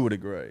 To a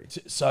degree.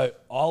 So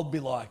I'll be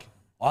like,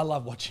 I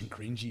love watching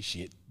cringy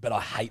shit, but I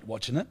hate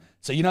watching it.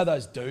 So you know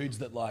those dudes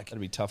that like,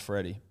 That'd be tough for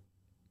Eddie.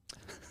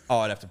 Oh,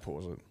 I'd have to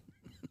pause it.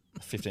 A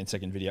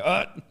 15-second video.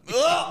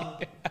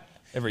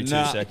 Every 2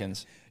 Nah.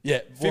 seconds.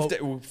 yeah,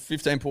 well,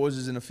 15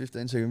 pauses in a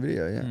 15-second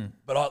video, yeah.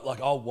 but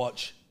I'll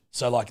watch.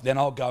 So like then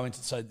I'll go into,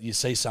 so you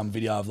see some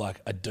video of like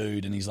a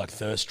dude and he's like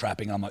thirst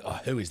trapping. I'm like, oh,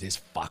 who is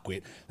this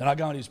fuckwit? Then I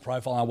go into his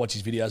profile and I watch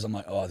his videos. I'm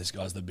like, oh, this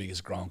guy's the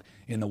biggest gronk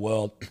in the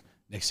world.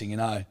 Next thing you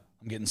know,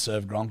 I'm getting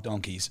served gronk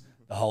donkeys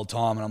the whole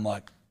time, and I'm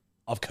like,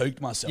 I've cooked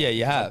myself. Yeah,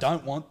 you because have. I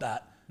don't want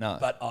that. No.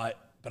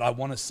 But I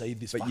want to see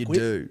this. But you fuckwit.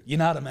 do. You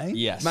know what I mean?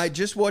 Yes. Mate,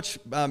 just watch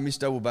Miss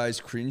Double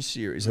Bay's cringe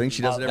series. I think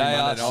she does it every They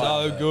are Monday night.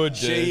 so good, dude.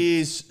 She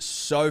is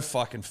so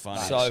fucking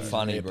funny. So She's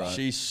funny, ripper. bro.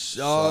 She's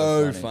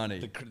so funny.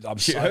 funny. I'm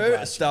She- so her glad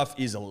she- stuff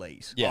is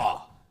elite. Yeah.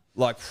 Oh,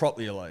 Like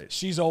properly elite.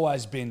 she's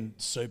always been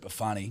super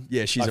funny.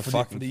 Yeah, she's a for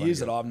fucking the funny years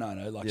that girl. I've known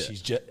her. Like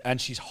Yeah.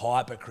 she's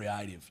hyper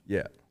creative.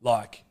 Yeah.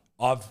 Like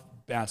I've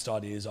bounced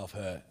ideas off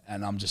her,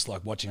 and I'm just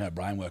like watching her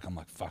brain work. I'm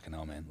like, fucking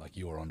hell, man! Like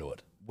you were onto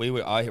it.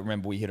 I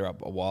remember we hit her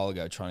up a while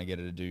ago trying to get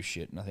her to do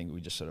shit, and I think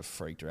we just sort of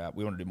freaked her out.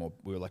 We wanted to do more.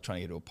 We were like trying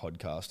to get her to a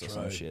podcast or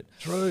some shit.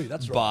 True,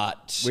 that's right.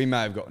 But We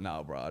may have got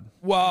nailed, Brad.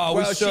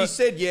 well, she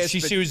said yes,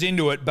 She, but- she was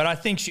into it, but I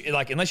think she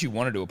like unless you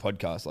want to do a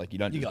podcast, like you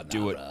don't You just got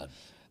do it. Narad.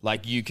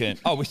 Like you can.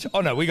 Oh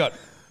no, we got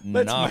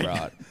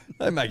Narad.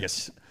 They make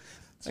us.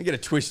 Don't get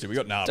it twisted. We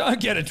got nailed. Don't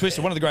get it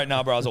twisted. One of the great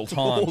Narbras all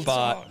time,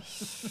 but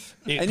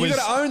And you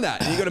got to own that.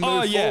 You got to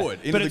move forward.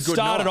 Into but the it good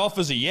started night. off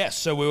as a yes,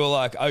 so we were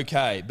like,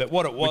 okay. But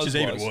what it was, Which is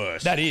even was-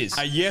 worse. That is.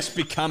 A yes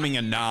becoming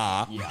a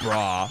nah,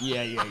 brah,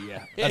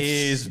 Yeah.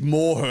 is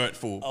more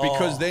hurtful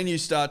because then you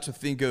start to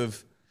think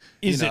of,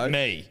 Is you know, it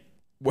me?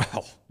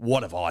 Well,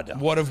 what have I done?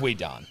 What have we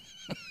done?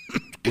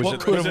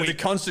 Was could it have the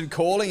constant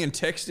calling and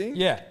texting?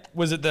 Yeah.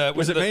 Was it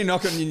Was it me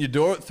knocking on your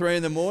door at 3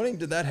 a.m?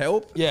 Did that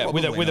help? Yeah,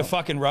 with Probably a not.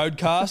 fucking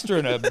roadcaster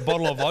and a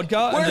bottle of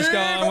vodka and just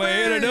going, we're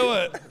here to do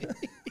it.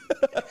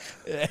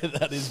 Yeah,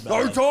 that is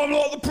No bad. time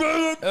like the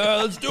present.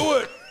 Let's do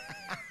it.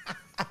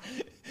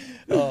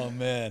 Oh,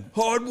 man.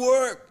 Hard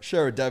work.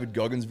 Share a David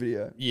Goggins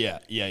video. Yeah.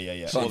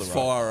 So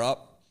fire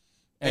up.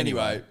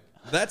 Anyway,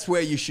 that's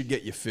where you should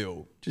get your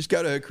fill. Just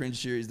go to her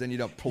cringe series, then you're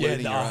not Yeah,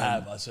 polluting no, your I own.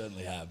 have. I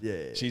certainly have.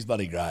 Yeah. She's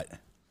bloody great.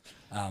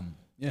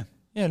 Yeah.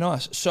 Yeah,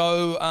 nice.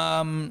 So,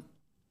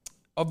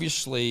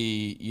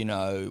 obviously,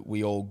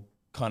 we all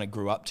kind of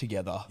grew up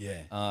together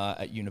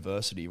at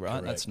university, right?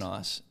 Correct. That's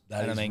nice.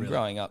 That and is I mean, really-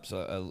 growing up's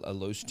a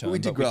loose term. we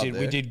did but grow up we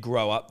there. did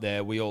grow up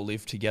there. We all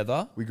lived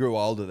together. We grew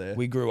older there.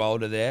 We grew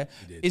older there.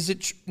 did. Is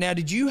it now?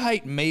 Did you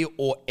hate me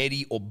or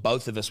Eddie or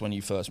both of us when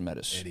you first met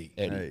us? Eddie.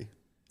 Hey.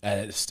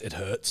 And it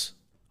hurts.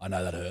 I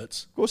know that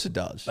hurts. Of course it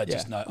does. But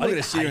just know. I'm not going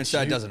to sit here and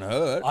say it doesn't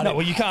hurt. No,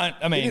 well, you can't.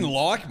 I You mean, didn't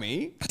like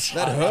me.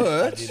 That I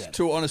hurt didn't.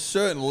 to on a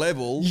certain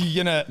level.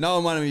 you're gonna.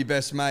 Knowing one of my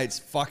best mates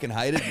fucking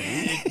hated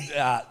me.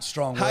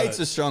 Strong Hate's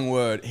a word. strong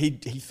word. He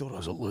thought I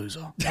was a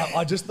loser. No,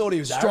 I just thought he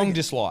was Strong arrogant.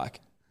 dislike.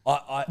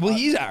 Well, Well,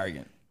 he's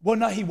arrogant. Well,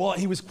 no, he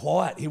was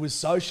quiet. He was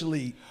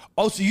socially.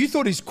 Oh, so you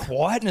thought his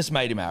quietness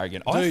made him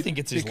arrogant? I Dude, think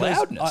it's his because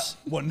loudness.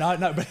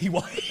 No, but he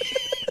was.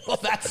 Well,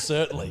 that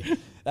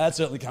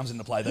certainly comes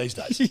into play these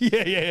days.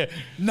 yeah.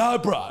 No,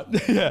 bro.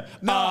 Yeah.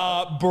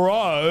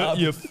 Bro,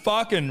 you're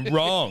fucking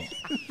wrong.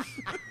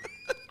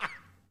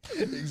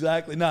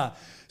 Exactly. Nah.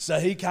 So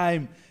he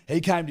came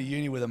to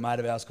uni with a mate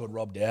of ours called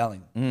Rob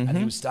Dowling, and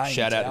he was staying.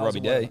 Shout in out to Towers Robbie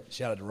and D. whatnot.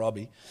 Shout out to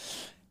Robbie,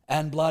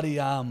 and bloody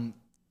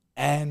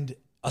and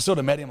I sort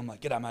of met him. I'm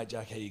like, "G'day, mate,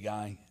 Jack. How you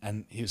going?"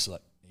 And he was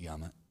like, "You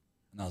going, mate?"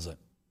 And I was like,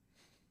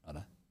 "I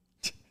don't."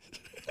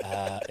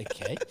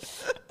 Okay.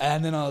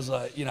 And then I was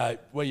like,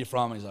 "Where you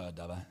from?" He's like,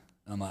 "Dubbo."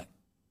 And I'm like,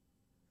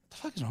 "What the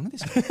fuck is wrong with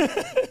this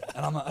guy?"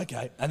 And I'm like,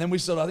 "Okay." And then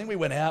I think we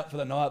went out for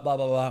the night. Blah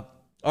blah blah.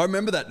 I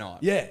remember that night.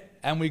 Yeah,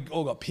 and we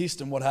all got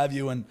pissed and what have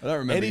you. And I don't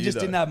remember Eddie you, just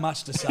though. didn't have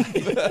much to say.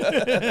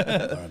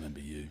 I remember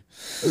you.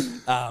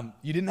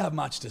 You didn't have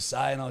much to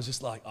say, and I was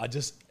just like, I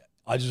just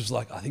was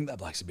like, I think that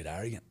bloke's a bit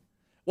arrogant.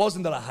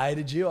 Wasn't that I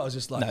hated you? I was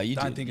just like, No, you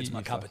don't did. think it's You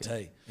my cup of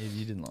fucking- tea. Yeah,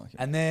 you didn't like it.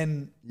 And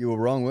then You were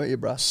wrong, weren't you,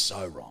 bruh?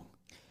 so wrong.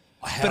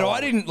 But I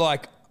didn't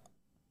like.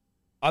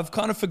 I've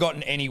kind of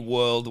forgotten any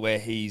world where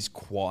he's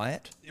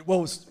quiet.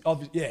 Well, it's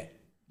obvious, yeah.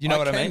 You know I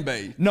what I can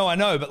mean? be. No, I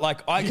know, but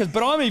like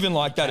but I'm even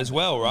like that as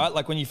well, right?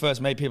 Like when you first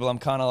meet people, I'm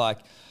kind of like,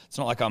 it's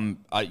not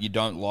like you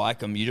don't like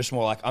them. You're just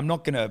more like, I'm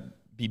not gonna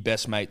be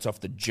best mates off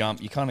the jump.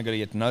 You kind of got to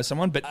get to know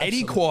someone. But Eddie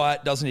Absolutely.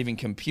 Quiet doesn't even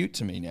compute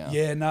to me now.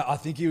 Yeah, no, I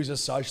think he was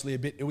just socially a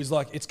bit. It was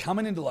like it's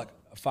coming into like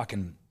a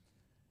fucking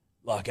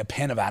like a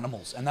pen of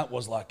animals, and that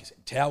was like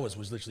Towers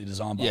was literally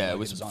designed by. Yeah, like, it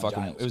was designed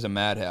fucking. jails. It was a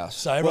madhouse.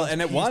 So Well, everyone's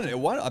and it pissed.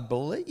 won. I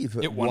believe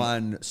it won.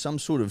 won some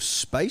sort of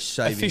space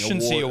saving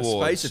Efficiency award, a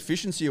awards. space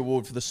efficiency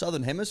award for the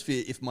Southern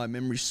Hemisphere, if my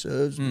memory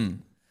serves me.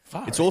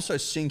 It's also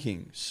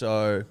sinking.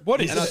 So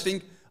What is and I it?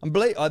 think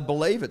I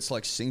believe it's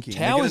like sinking.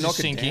 They're Towers gonna is knock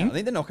it sinking? down. I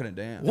think they're knocking it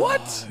down.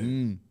 What?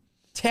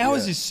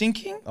 Towers is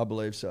sinking. I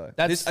believe so.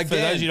 That's This- for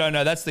those who don't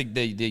know. That's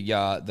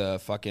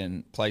the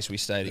fucking place we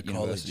stayed at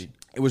university.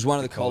 It was one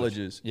of the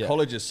colleges. Yeah.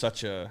 College is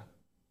such a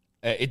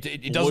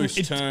It Loose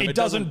doesn't. term. It It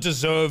doesn't doesn't-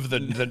 deserve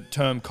the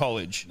term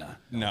college.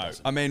 no.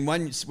 I mean,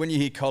 when you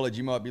hear college,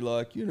 you might be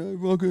like,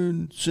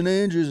 fucking St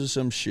Andrews or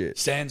some shit.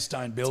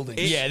 sandstone buildings.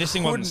 Yeah, this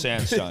thing wasn't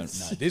sandstone.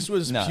 No, this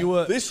was No.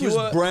 pure. This pure,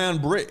 was brown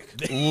brick.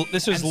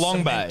 This was And Long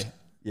cement. Bay.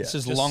 Yeah. This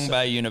is Just Long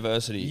Bay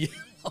University.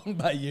 Long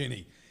Bay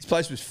Uni. This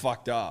place was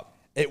fucked up.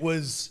 It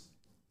was.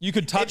 You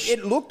could touch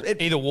It looked.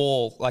 either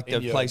wall. Like the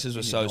in your- places were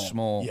in so your dorm.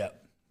 small. Yeah,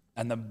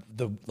 and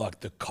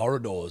the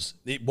corridors.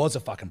 It was a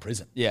fucking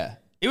prison. Yeah.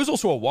 It was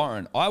also a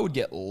warren. I would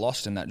get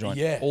lost in that joint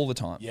Yeah, all the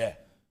time. Yeah,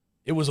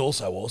 it was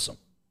also awesome.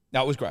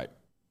 No, it was great.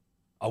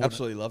 I wouldn't-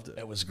 Absolutely loved it.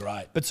 It was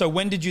great. But so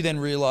when did you then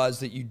realize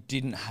that you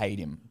didn't hate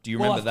him? Do you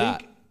remember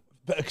that?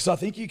 Because I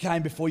think you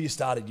came before you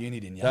started uni,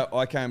 didn't you?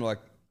 I came like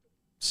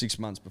 6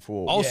 months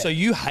before. Oh, Yeah. so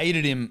you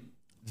hated him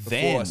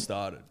then before I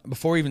started.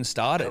 before he even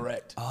started.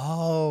 Correct.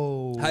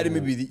 Oh. Hated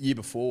maybe the year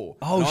before.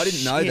 Oh, And I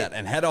didn't know shit. that.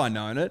 And had I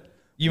known it,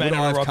 You may would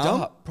never I have rocked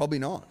come? up. Probably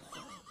not.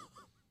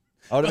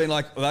 I would have been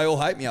like, they all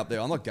hate me up there.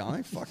 I'm not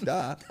going. Fuck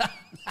that.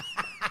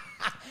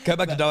 Go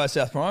back to Dyer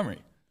South Primary.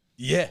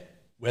 Yeah.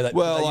 Where that,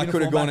 Well, that I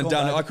could have uniform gone and back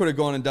on, done. baby. I could have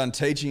gone and done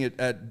teaching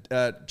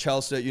at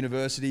Charles State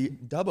University,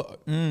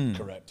 Dubbo.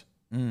 Correct.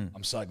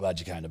 I'm so glad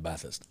you came to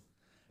Bathurst.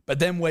 But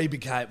then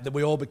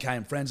we all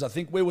became friends. I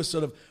think we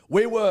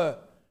were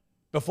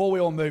before we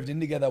all moved in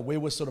together, we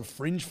were sort of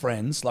fringe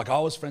friends. Like I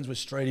was friends with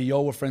Streety, you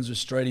all were friends with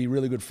Streety,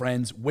 really good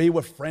friends. We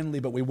were friendly,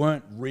 but we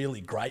weren't really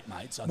great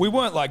mates. I We think.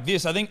 weren't like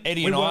this. I think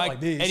Eddie We and weren't I,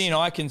 like this. Eddie and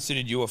I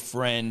considered you a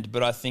friend,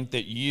 but I think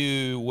that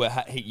you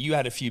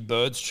had a few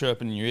birds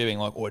chirping in your ear, being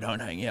like, "Oh,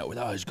 don't hang out with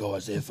those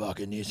guys. They're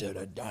fucking this. Or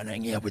don't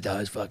hang out with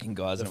those fucking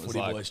guys." The And it was footy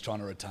like, boys trying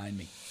to retain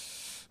me.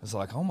 it was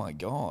like, oh my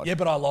god. Yeah,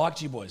 but I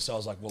liked you boys, so I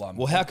was like, well,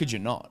 Well, how could you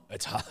not?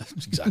 it's hard.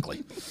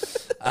 Exactly.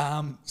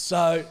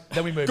 So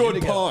then we moved in Good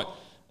together. point.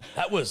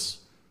 That was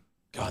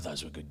God,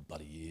 those were good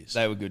bloody years.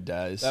 They were good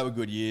days. They were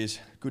good years,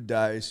 good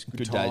days,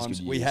 good days, times.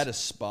 good We years. had a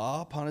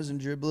spa, punters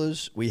and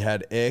dribblers. We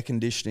had air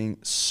conditioning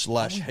 /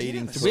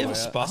 heating. Did we have a throughout.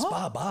 spa?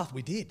 Spa bath,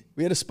 we did.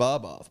 We had a spa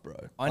bath, bro.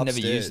 I never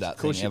Upstairs. used that Of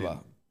course thing you ever.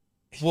 didn't.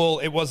 Well,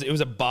 it was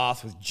a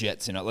bath with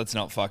jets in it. Let's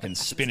not fucking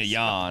spin a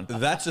yarn.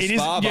 That's a It is,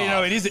 spa bath. Yeah,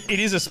 no, it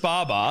is a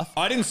spa bath.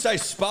 I didn't say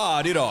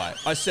spa, did I?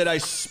 I said a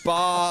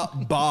spa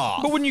bath.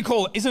 But wouldn't you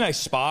call it? Isn't a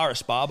spa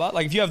bath?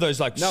 Like if you have those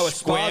like No, a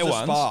square spa's a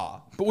ones. spa.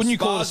 But wouldn't you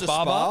call it a Spa's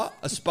spa bath?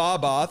 A spa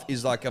bath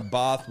is like a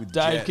bath with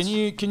Dave,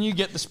 jets. can you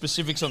get the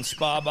specifics on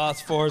spa baths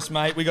for us,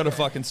 mate? We got to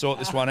fucking sort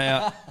this one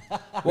out.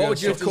 What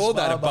would you have It's a called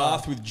that? spa A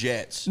bath with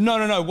jets.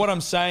 No. What I'm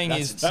saying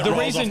is That the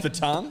rolls reason off the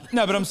tongue.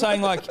 No, but I'm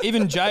saying like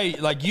even Jay,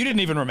 like you didn't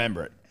even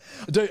remember it.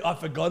 Dude, I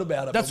forgot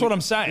about it. That's but what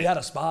I'm saying. We had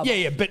a spa bath.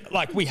 Yeah, but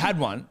like we had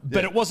one,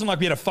 but it wasn't like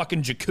we had a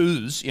fucking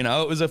jacuzzi. You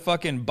know, it was a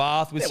fucking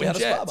bath with Yeah, we some had a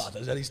spa jets. bath.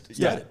 Is that he started?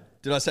 Yeah.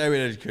 Did I say we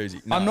had a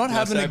jacuzzi? No. I'm not Did I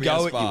having say a we had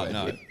go spa? at you.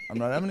 No. Eddie. I'm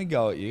not having a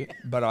go at you,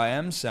 but I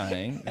am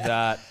saying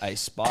that a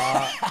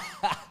spa.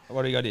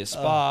 What do you got here?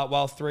 Spa.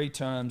 While three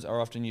terms are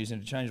often used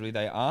interchangeably,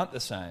 they aren't the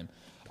same.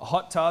 A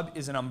hot tub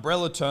is an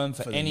umbrella term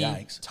for the any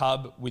Yanks.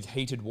 tub with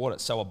heated water.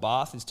 So a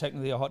bath is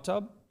technically a hot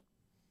tub.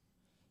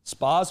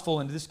 Spas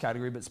fall into this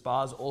category, but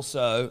spas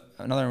also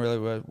another really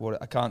word. Water.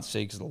 I can't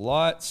see because of the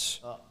lights.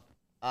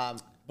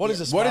 What is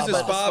a spa What is a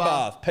bath? spa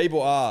bath?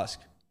 People ask.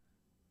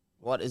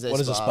 What is a What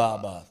is a spa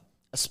bath? bath?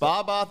 A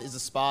spa bath is a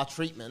spa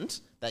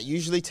treatment that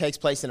usually takes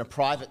place in a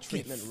private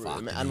treatment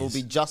room and will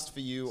be just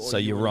for you. Or So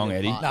you you're and wrong, your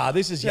Eddie. partner. Nah,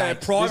 this is Yeah,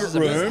 Yanks. private This is a-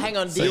 room. Hang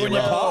on, So you and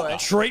your wait, partner. wait.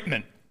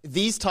 Treatment.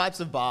 These types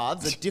of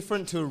baths are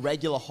different to a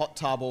regular hot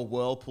tub or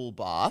whirlpool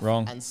bath.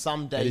 Wrong. And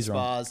some day Eddie's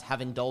wrong. spas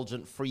have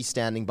indulgent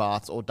freestanding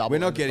baths or double. We're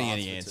not getting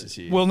baths any for answers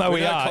two. here. Well, no, We're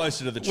we no are.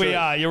 closer to the truth. We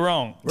are. You're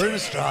wrong. We're in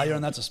Australia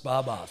and that's a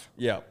spa bath.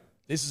 Yeah.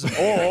 This is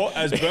Or,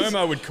 as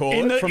Burma would call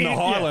In it, the- from the in-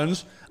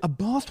 Highlands, a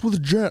bath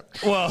with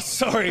jets. Well,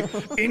 sorry.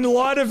 In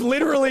light of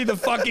literally the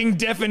fucking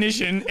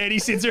definition, Eddie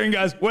sits here and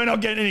goes, "We're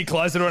not getting any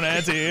closer to an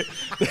answer here."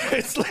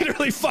 It's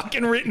literally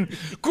fucking written.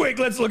 Quick,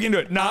 let's look into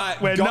it. No,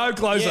 we're no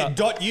closer. Yeah,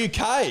 .uk.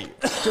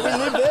 Do we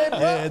live there, bro?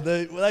 Yeah,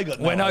 they got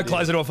no We're no idea.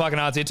 closer to a fucking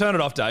answer. Turn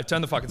it off, Dave.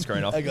 Turn the fucking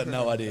screen off. They got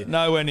no idea.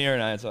 Nowhere near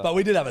an answer. But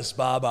we did have a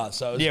spa bath,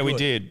 so it was Yeah, we good.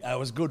 did. It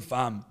was good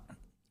fun.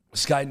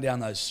 Skating down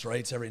those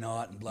streets every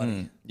night and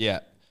bloody. Yeah.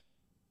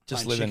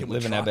 Just Playing chicken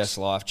with living our trucks. best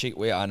life.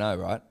 I know,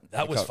 right?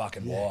 That was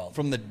fucking wild.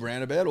 From the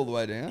roundabout all the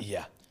way down?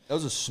 Yeah. That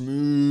was a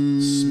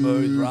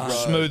smooth run.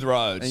 Smooth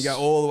roads. And you go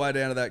all the way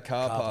down to that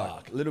car park.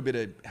 park. A little bit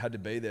of had to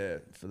be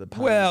there for the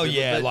puns. Well, But-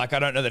 yeah, but- like I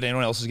don't know that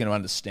anyone else is going to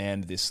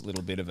understand this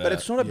little bit of a. But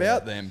it's not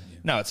about them.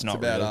 No, it's not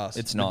It's about really. us.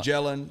 It's not.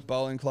 Magellan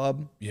Bowling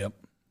Club. Yep.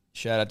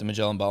 Shout out to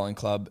Magellan Bowling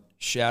Club.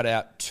 Shout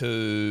out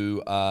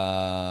to.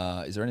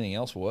 Is there anything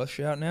else worth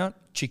shouting out?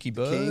 Chicky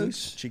Bergs.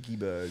 Kings. Chicky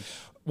Bergs.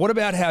 What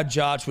about how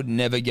Jarch would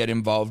never get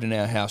involved in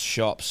our house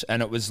shops?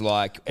 And it was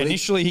like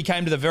initially he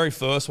came to the very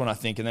first one, I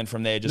think, and then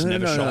from there just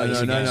never shot us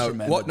again.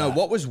 remember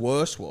What was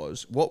worse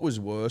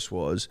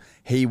was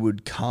he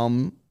would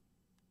come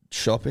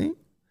shopping.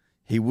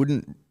 He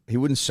wouldn't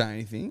say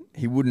anything.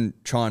 He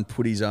wouldn't try and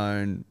put his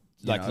own.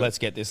 Like, let's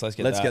get this, let's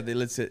get let's that. get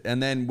this,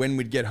 and then when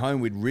we'd get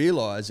home, we'd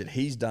realise that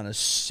he's done a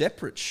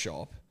separate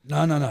shop,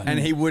 No. and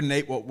he wouldn't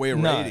eat what we're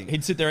No, eating.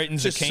 he'd sit there eating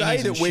To zucchinis say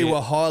and that we shit.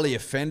 were highly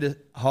offended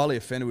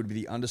would be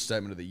the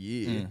understatement of the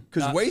year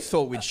because we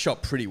thought we'd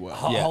shop pretty well.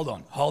 Yeah.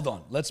 Hold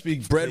on. Let's be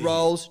Bread clear.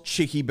 rolls,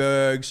 chicky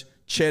bergs,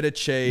 cheddar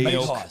cheese, Meat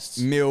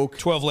heists. milk,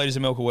 12 litres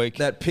of milk a week.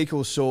 that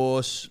pickle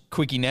sauce,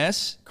 Quickie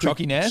Ness.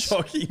 Chocky Ness.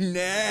 Chocky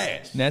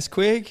Ness. Ness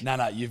Quick.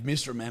 No, you've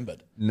misremembered.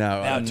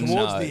 No, Now,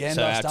 towards the end,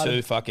 so I our started.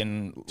 two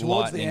fucking towards the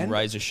lightning, end,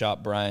 razor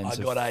sharp brains.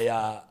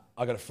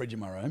 I got a fridge in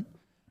my room,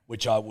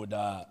 which I would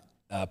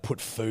put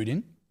food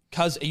in.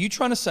 Cuz, are you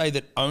trying to say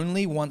that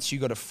only once you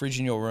got a fridge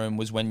in your room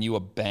was when you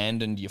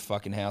abandoned your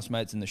fucking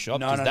housemates in the shop?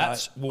 No, 'Cause no,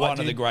 that's no. one I of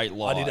the did- great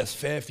lies. I did a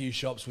fair few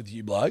shops with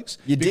you blokes.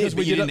 You did, because but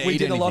we you did. didn't We eat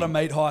did a lot of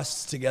anything. meat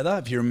heists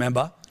together. If you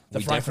remember, the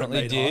We Frankfurt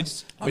definitely meat did.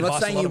 heists. I'm We not heist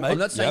a saying lot you. of meat. I'm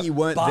not saying Yep. you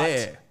weren't But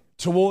there.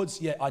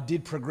 I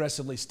did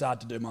progressively start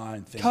to do my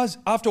own thing. Cuz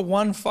after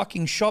one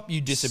fucking shop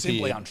you disappeared.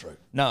 Simply untrue.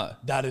 No.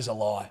 That is a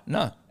lie.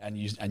 No. And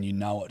you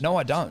know it. No,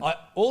 I don't.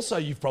 Also,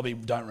 you probably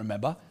don't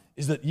remember,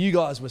 is that you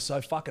guys were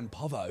so fucking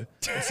povo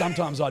that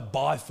sometimes I'd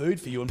buy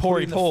food for you and put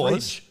it in the Pause.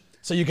 fridge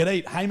so you could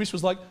eat. Hamish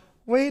was like,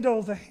 where'd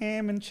all the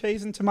ham and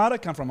cheese and tomato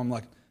come from? I'm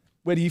like,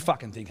 where do you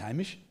fucking think,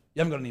 Hamish?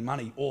 You haven't got any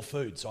money or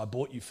food, so I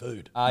bought you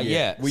food.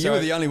 Yeah. Well, you so- were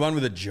the only one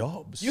with a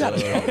job. You had a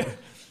so- job.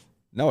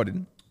 No, I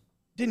didn't.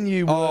 Didn't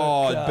you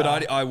work?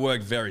 But I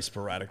worked very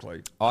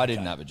sporadically. I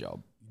didn't have a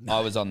job. I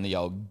was on the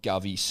old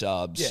Govy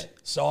subs. Yeah.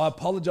 So I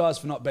apologise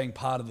for not being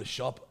part of the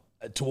shop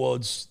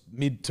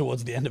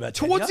towards the end of our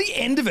Towards tenure. the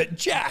end of it,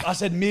 Jack. I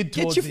said mid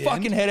towards Get your the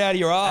fucking end. head out of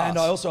your ass. And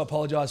I also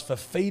apologise for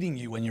feeding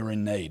you when you were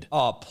in need.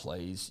 Oh,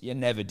 please. You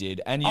never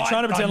did. And you're I-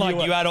 trying to I pretend like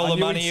knew you it. had all I the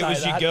knew money. he'd It was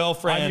say your that.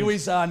 girlfriend. I knew he'd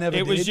say I never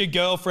It was did. your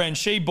girlfriend.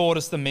 She bought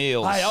us the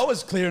meals. Hey, I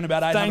was clearing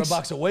about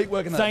 $800 a week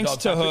working at that Thanks dog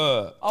to factory.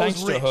 her. I was Thanks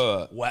to rich.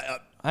 her. Well,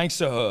 Thanks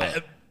to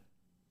her.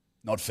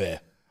 not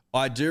fair.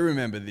 I do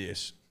remember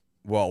this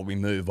while we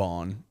move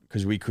on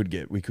because we could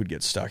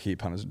get stuck here,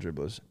 punters and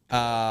dribblers.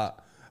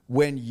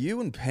 When you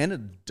and Penn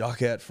would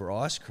duck out for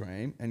ice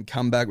cream and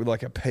come back with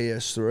like a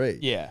PS3.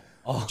 Yeah.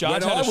 Oh,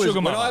 Jarchy had a sugar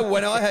mama.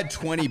 When I had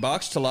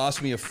 $20 to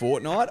last me a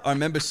fortnight, I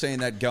remember seeing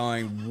that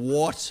going,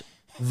 what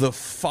the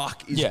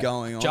fuck is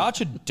going on? Jarchy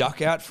would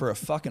duck out for a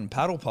fucking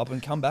paddle pop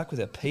and come back with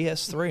a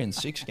PS3 in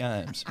 6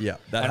 games. Yeah,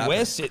 that and happened.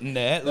 we're sitting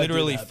there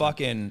literally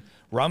fucking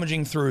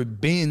rummaging through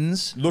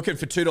bins. Looking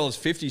for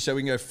 $2.50 so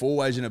we can go 4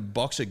 ways in a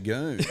box of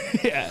goon.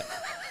 Yeah.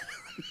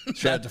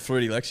 Shout out to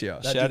Fruity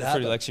Lexia. Shout out to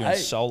Fruity happen. Lexia and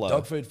Hey, Solo.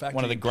 Dog Food Factory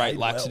one of the great paid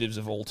well. laxatives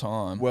of all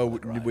time. Well,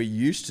 we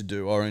used to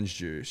do orange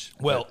juice.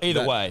 Well,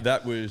 either way.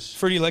 That was...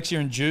 Fruity Lexia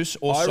and juice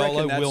or I reckon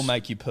Solo that's- will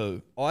make you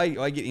poo.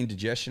 I get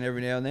indigestion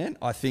every now and then.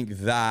 I think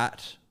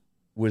that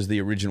was the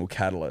original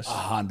catalyst.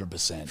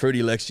 100%.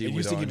 Fruity Lexia It with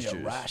used to give orange me a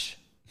juice. rash.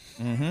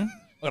 Mm-hmm.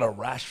 I got a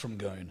rash from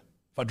goon.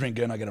 If I drink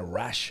goon, I get a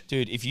rash.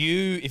 Dude, if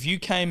you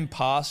came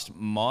past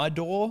my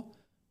door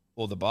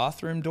or the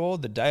bathroom door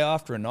the day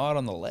after a night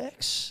on the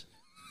Lex,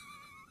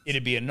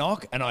 it'd be a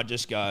knock and I'd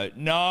just go,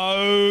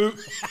 no.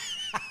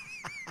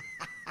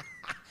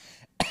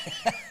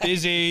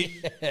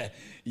 Busy.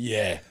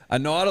 Yeah. A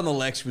night on the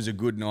Lex was a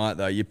good night,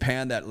 though. You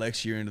pound that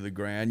Lexia into the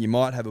ground. You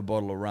might have a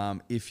bottle of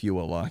rum if you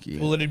were lucky.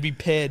 Well, it'd be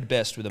paired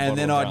best with a bottle And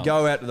then of I'd rum.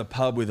 go out to the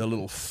pub with a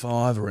little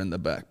fiver in the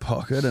back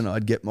pocket and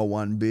I'd get my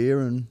one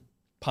beer and...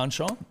 Punch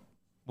on?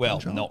 Well,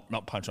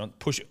 not punch on.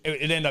 Push.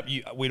 It'd end up,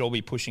 we'd all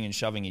be pushing and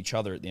shoving each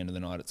other at the end of the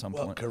night at some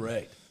Well, point.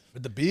 correct.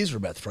 But the beers were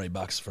about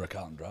 $3 for a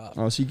Carlton Draft.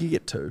 Oh, so you could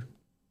get 2.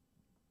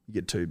 You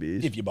get 2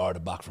 beers. If you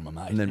borrowed $1 from a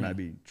mate. and then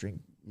maybe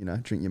drink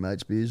your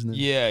mate's beers. And then...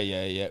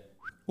 Yeah.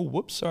 Oh,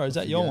 whoops. Sorry, is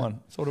that your one?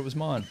 Thought it was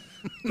mine.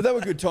 But they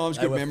were good times,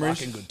 They good were memories.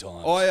 fucking good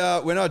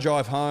times. When I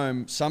drive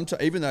home,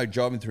 even though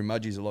driving through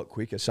Mudgee's a lot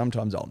quicker,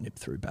 sometimes I'll nip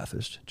through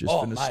Bathurst just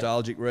Oh, for mate,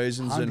 nostalgic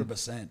reasons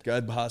 100%. and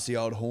go past the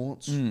old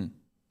haunts.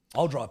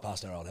 I'll drive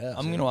past our old house.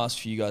 I'm going to ask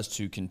for you guys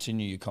to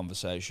continue your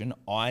conversation.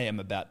 I am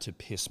about to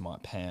piss my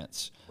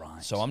pants.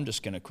 Right. So I'm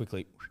just going to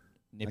quickly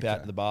nip out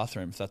to the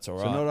bathroom if that's all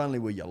right. So not only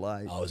were you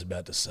late, I was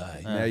about to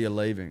say. now you're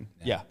leaving.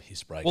 yeah.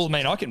 Piss breaks. Well, I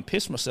mean, I can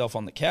piss myself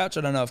on the couch.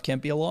 I don't know if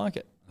Kempy will like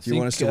it. Do you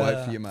want us to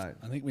wait for you, mate?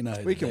 I think we know.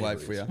 who We the can neighbour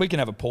wait for is. you. We can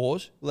have a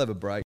pause. We'll have a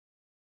break.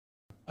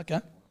 Okay.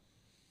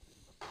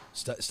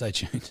 Stay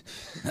tuned.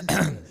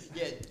 Yeah,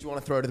 do you want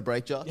to throw to the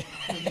break jar?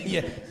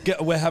 Yeah,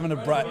 we're having a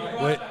break.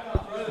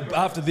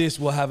 After this,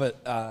 we'll have it.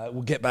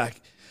 We'll get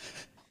back.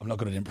 I'm not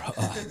good at improv.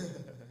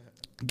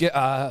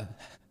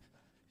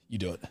 You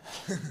do it.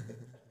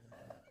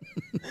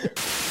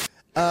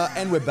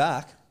 And we're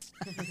back.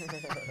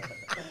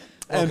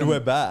 And we're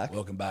back.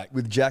 Welcome back.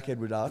 With Jack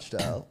Edward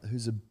Archdale,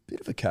 who's a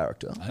bit of a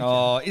character.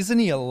 Oh, isn't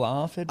he a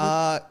laugh,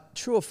 Edward?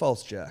 True or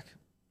false, Jack?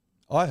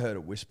 I heard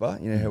a whisper.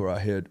 You know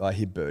how I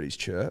hear birdies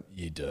chirp?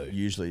 You do.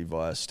 Usually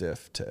via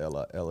Steph to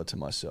Ella to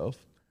myself.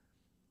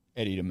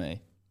 Eddie to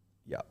me.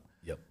 Yep.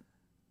 Yep.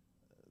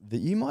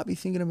 That you might be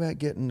thinking about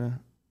getting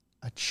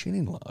a chin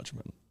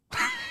enlargement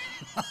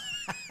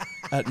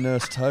at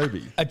Nurse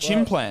Toby. A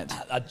chin plant.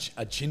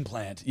 A chin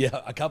plant.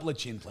 Yeah, a couple of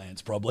chin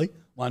plants probably.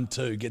 1,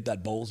 2, get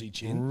that ballsy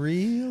chin.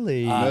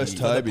 Really? Nurse For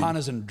Toby. the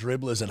punters and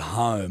dribblers at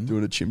home,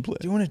 Doing a chin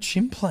plant. Doing a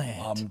chin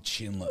plant. I'm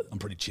chinless. I'm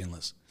pretty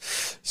chinless.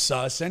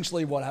 So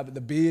essentially what happened,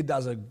 the beard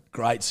does a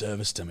great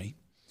service to me.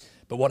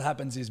 But what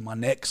happens is my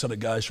neck sort of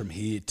goes from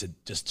here to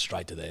just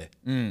straight to there.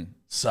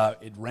 So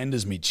it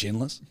renders me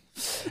chinless.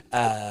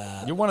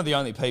 You're one of the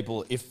only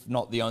people, if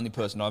not the only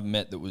person I've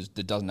met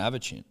that doesn't have a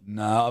chin.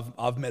 No,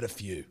 I've met a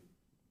few.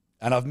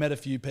 And I've met a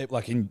few people,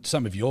 like in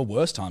some of your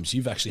worst times,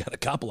 you've actually had a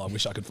couple. I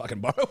wish I could fucking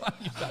borrow one.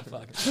 You fat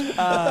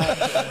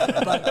fucker.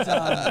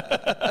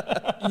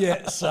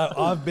 Yeah, so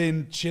I've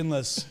been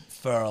chinless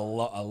for a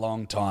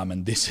long time,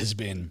 and this has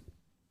been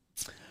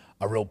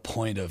a real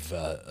point of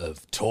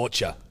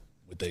torture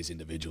with these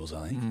individuals,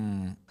 I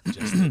think.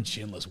 Just a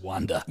chinless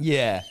wonder.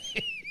 Yeah.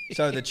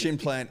 So the chin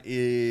plant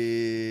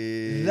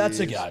is... That's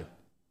a go.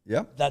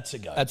 Yep. That's a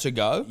go. That's a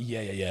go.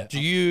 Yeah. Do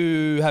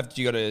you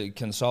go to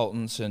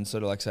consultants and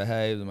sort of like say,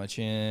 hey, my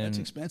chin? It's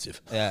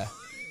expensive. Yeah.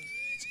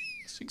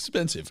 It's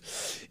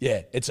expensive.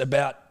 Yeah, it's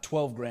about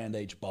 12 grand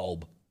each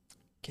bulb.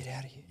 Get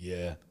out of here.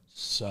 Yeah.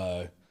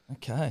 So,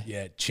 Okay.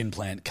 yeah, chin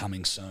plant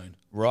coming soon.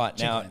 Right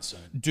Chin now, plant soon.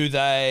 do you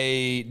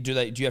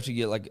have to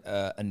get like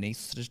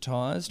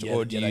anaesthetized, Yeah,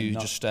 or do yeah, they you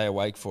knock- just stay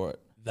awake for it?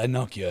 They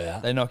knock you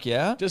out. They knock you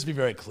out. Just to be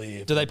very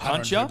clear. Do they punter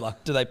punch and you? dribbler,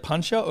 Do they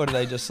punch you, or do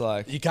they just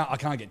like? I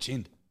can't get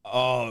chinned.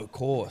 Oh, of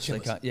course. They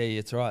Chinless. can't. Yeah,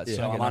 it's right. So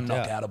So don't I'm get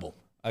knocked out. unknockoutable.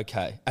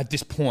 Okay, at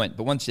this point,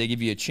 but once they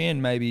give you a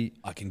chin, maybe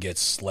I can get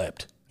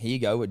slept. here you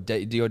go.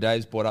 Dio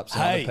Dave's brought up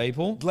some other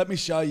people. Let me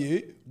show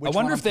you. I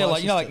wonder if they're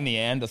like, closest to.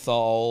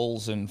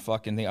 Neanderthals and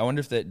fucking thing. I wonder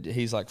if that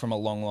he's like from a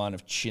long line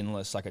of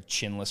chinless, like a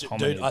chinless hominid.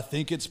 Dude, I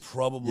think it's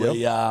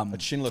probably. A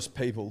chinless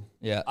people.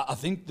 yeah. I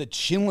think the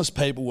chinless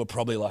people were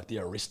probably like the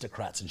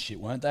aristocrats and shit,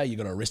 weren't they? You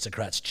got an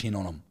aristocrat's chin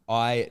on them.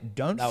 I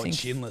don't They were think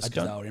chinless I because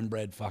don't. they were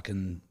inbred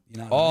fucking, you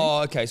know what I mean?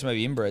 Oh, okay. So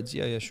maybe inbreds.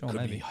 Yeah, sure, Could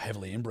maybe. be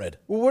heavily inbred.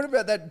 Well, what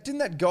about that? Didn't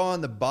that guy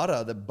on the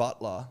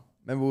butler,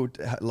 remember we were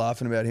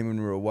laughing about him when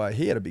we were away?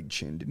 He had a big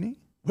chin, didn't he?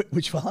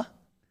 Which fella?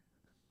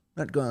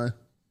 That guy.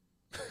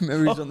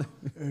 Remember he's on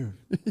the...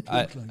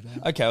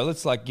 Okay, well,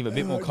 let's like give a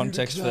bit more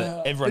context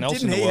for everyone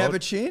else in Didn't the he world. have a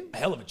chin? A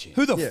hell of a chin.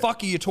 Who the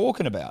fuck are you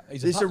talking about?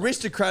 This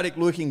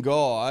aristocratic-looking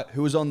guy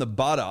who was on the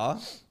butter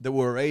that we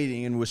were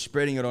eating and was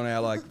spreading it on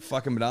our like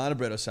fucking banana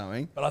bread or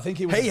something. But I think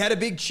he was... He had a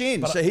big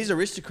chin. So his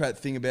aristocrat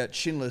thing about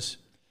chinless...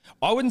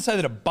 I wouldn't say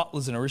that a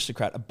butler's an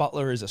aristocrat. A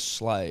butler is a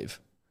slave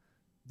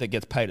that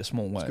gets paid a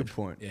small wage. Good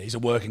point. Yeah, he's a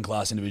working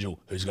class individual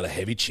who's got a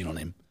heavy chin on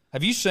him.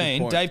 Have you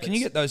seen, point. Dave, can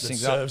you get those That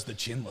things serves up? the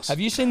chinless. Have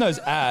you seen those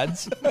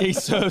ads? He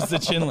serves the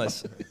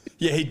chinless.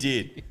 Yeah, he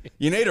did.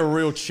 You need a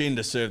real chin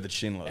to serve the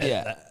chinless.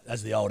 Yeah.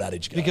 That's the old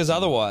adage. Goes. Because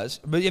otherwise,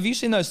 but have you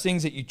seen those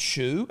things that you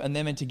chew and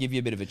they're meant to give you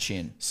a bit of a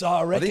chin? So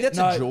I reckon... think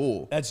that's a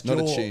jaw, That's not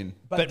a jaw. chin.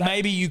 But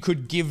maybe you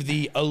could give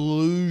the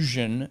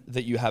illusion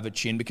that you have a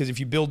chin because if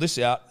you build this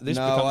out, this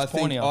No, becomes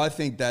pointier. I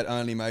think that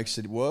only makes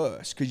it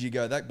worse because you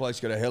go, that bloke's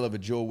got a hell of a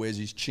jaw. Where's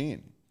his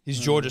chin? His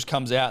jaw just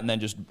comes out and then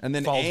just And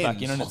then folds back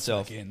ends. in on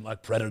itself. Again,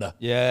 like Predator.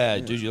 Yeah,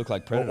 dude, you look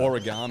like Or Predator.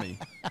 origami.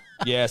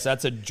 Yes,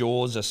 that's a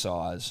Jaws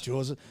size.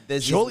 Jaws.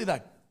 There's Surely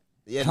that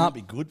Yeah, can't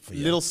be good for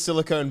you. Little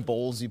silicone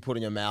balls you put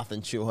in your mouth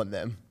and chew on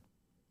them.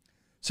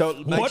 So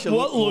it makes you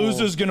What look more-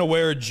 loser's going to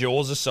wear a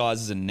Jaws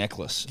size as a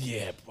necklace?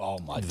 Yeah. Oh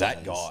my. That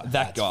days. guy. That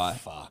That's guy.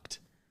 Fucked.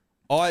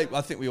 I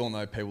think we all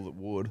know people that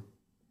would.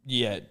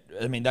 Yeah,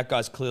 I mean, that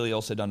guy's clearly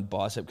also done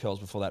bicep curls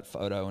before that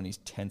photo and he's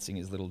tensing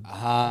his little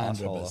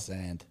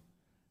 100%.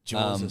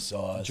 Jaws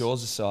size.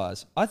 Jaws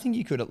size. I think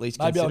you could at least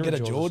Maybe I'll consider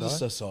get a Jaws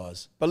Jaws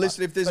size. But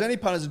listen, if there's any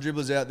punters and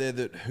dribblers out there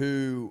that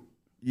who,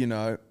 you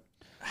know,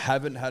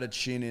 haven't had a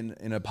chin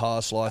in a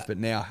past life but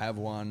now have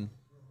one.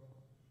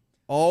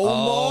 Oh,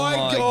 my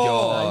my God.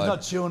 God. He's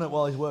not chewing it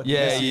while he's working.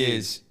 Yeah, Yes, he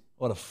is.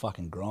 What a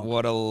fucking gronk.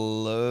 What a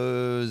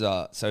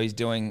loser. So he's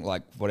doing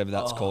like whatever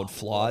that's called.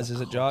 Flies, is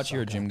it, Jarchy?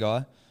 You're a gym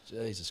guy?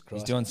 Jesus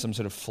Christ. He's doing some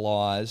sort of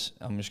flies,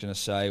 I'm just going to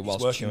say, He's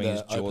whilst working chewing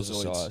his the jaws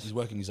opazoids. size. He's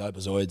working his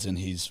opazoids and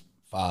his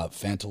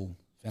fentanyls.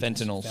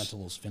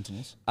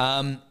 Fentanyls.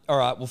 All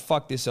right, well,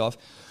 fuck this off.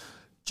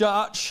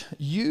 Jarch,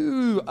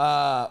 you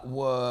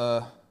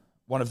were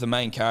one of the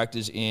main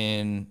characters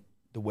in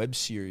the web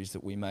series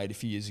that we made a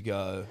few years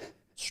ago,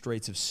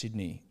 Streets of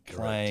Sydney,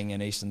 playing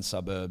an eastern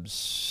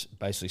suburbs,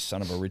 basically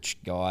son of a rich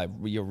guy.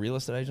 Were you a real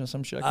estate agent or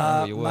some shit? I can't remember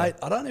where you were. Mate,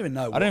 I don't even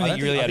know. I don't think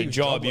you really I had a think he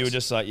was job. You were jobless.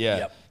 just like,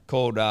 Yep.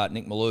 called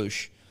Nick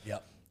Malouche.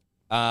 Yep.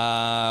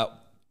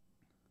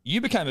 You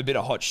became a bit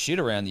of hot shit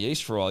around the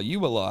East for a while. You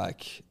were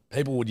like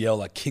People would yell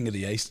like King of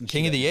the East and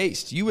King shit. of the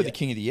East. You were the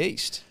King of the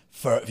East.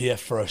 For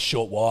a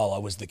short while I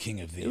was the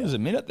King of the There was a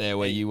minute there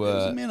where you There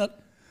was were. a minute.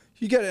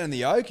 You go down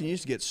the Oak and you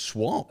used to get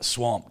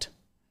swamped.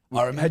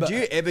 I remember. Had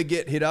you ever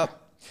get hit up?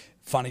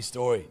 Funny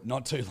story.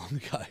 Not too long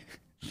ago.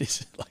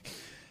 This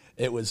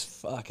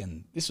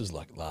was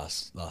like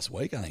last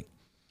week, I think.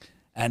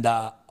 And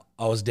I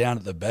was down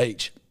at the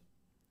beach,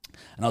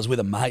 and I was with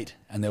a mate,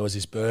 and there was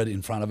this bird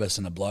in front of us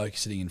and a bloke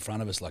sitting in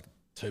front of us, like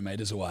 2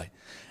 meters away.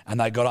 And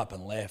they got up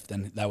and left,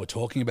 and they were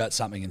talking about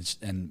something,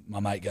 and my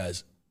mate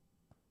goes,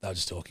 "They were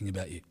just talking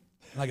about you."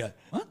 And I go,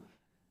 "What?"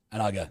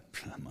 And I go,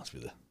 "That must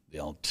be the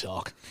old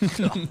talk."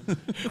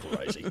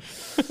 Crazy.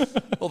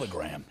 Or the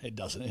gram. It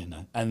doesn't, you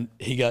know. And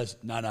he goes,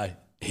 no.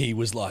 He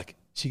was like,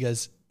 she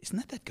goes,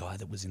 "Isn't that guy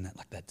that was in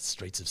that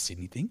Streets of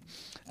Sydney thing?"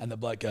 And the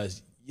bloke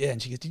goes, "Yeah."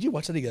 And she goes, "Did you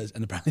watch that?" He goes,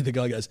 and apparently the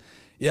guy goes,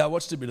 "Yeah, I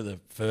watched a bit of the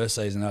first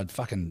season. I'd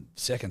fucking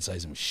second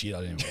season was shit.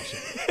 I didn't even watch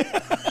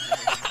it."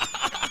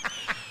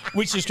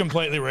 Which is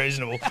completely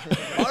reasonable.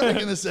 I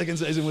reckon the second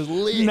season was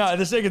lit. No,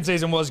 the second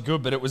season was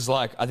good, but it was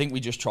like I think we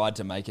just tried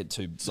to make it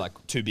too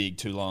big,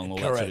 too long, all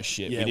that sort of Correct.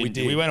 shit. Yeah, we we didn't.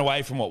 did. We went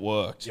away from what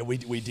worked. Yeah, we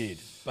did.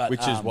 But,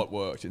 Which is what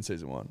worked in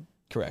season 1.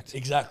 Correct.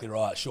 Exactly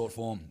right, short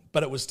form.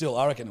 But it was still,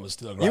 I reckon it was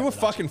still a great You were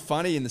production. fucking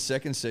funny in the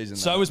second season.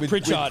 So though, was with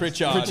Pritchard.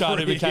 Pritchard.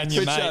 Who became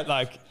your mate. Pritchard.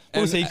 Like,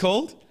 what was he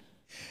called?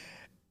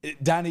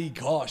 Danny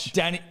Kosh.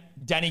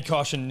 Danny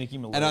Kosh and Nicky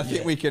Malloy. And I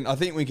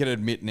think we can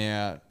admit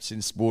now,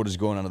 since water's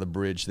gone under the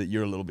bridge, that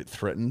you're a little bit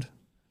threatened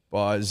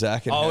by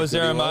Zach. And how was good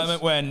there he a was.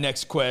 moment when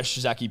next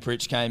question Zachy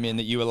Pritch came in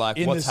that you were like,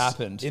 what's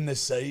happened? In the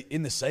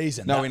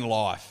season. No, That- in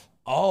life.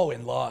 Oh,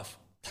 in life.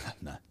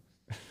 No.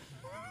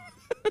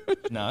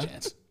 No?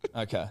 Chance.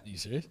 Okay. Are you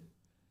serious?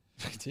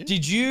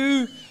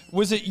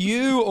 Was it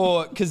you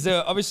or, because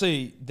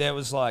obviously there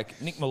was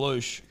like Nick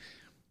Malouche,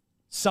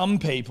 some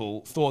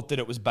people thought that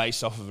it was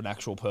based off of an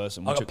actual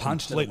person, I which got it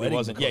punched at a completely wedding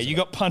wasn't. because Yeah, of you it.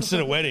 got punched at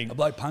a wedding. A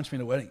bloke punched me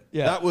in a wedding.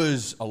 Yeah. That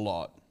was a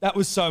lot. That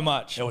was so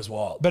much. It was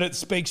wild. But it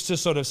speaks to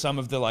sort of some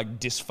of the like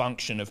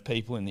dysfunction of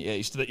people in the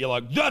East that you're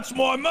like, that's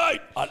my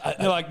mate.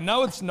 You're like,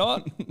 no, it's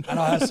not. And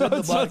I said to the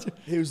It's not. bloke,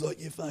 he was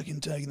like, "You're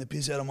fucking taking the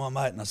piss out of my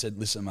mate." And I said,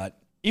 "Listen, mate,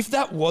 If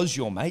that was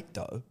your mate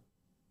though,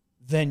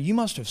 then you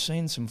must have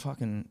seen some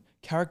fucking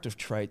character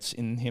traits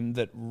in him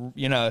that,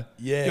 you know,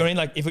 Yeah. You know what I mean?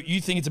 Like, if you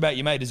think it's about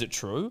your mate, is it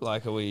true?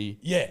 Like, are we...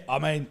 yeah, I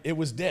mean, it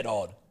was dead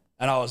odd."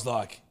 And I was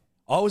like,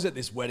 I was at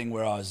this wedding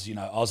where I was a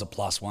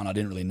 +1. I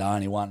didn't really know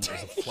anyone. It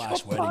was a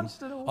flash wedding.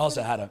 I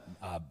also had a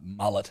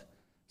mullet.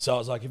 So I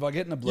was like, if I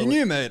get in a blue... You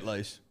knew me at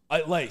least.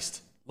 At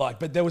least. Like,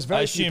 but there was I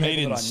very few assume he people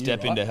didn't that I knew,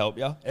 step in right? to help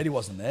you. Eddie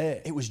wasn't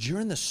there. It was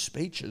during the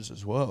speeches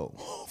as well.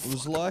 It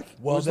was like,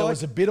 Well, there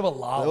was a bit of a they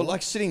lull. were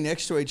like sitting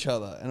next to each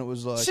other, and it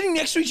was like, Sitting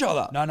next to each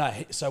other. No.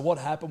 So what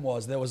happened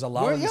was there was a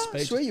lull where in the you?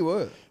 speech. Swear you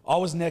were. I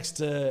was next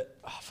to,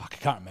 I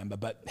can't remember,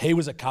 but he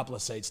was a couple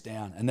of seats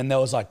down. And then there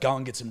was like, go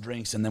and get some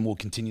drinks and then we'll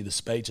continue the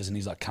speeches. And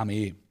he's like, come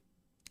here.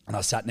 And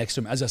I sat next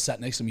to him. As I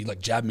sat next to him, he like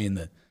jabbed me in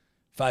the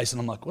face.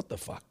 And I'm like, what the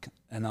fuck?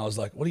 And I was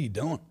like, what are you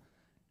doing?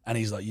 And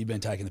he's like, you've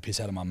been taking the piss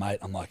out of my mate.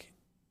 I'm like,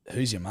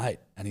 who's your mate?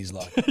 And he's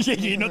like, Yeah,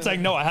 you're not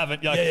saying, no, I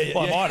haven't. You're like,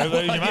 well, I might have.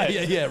 Who's your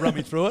mate? yeah, run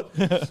me through it.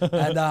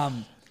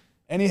 And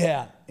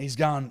anyhow, he's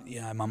going,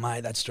 my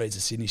mate, that street's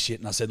a Sydney shit.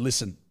 And I said,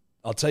 listen,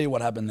 I'll tell you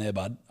what happened there,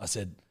 bud. I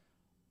said,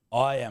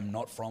 I am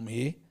not from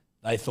here.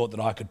 They thought that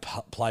I could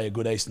play a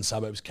good Eastern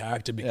Suburbs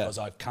character because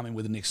I've come in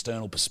with an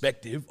external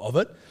perspective of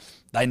it.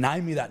 They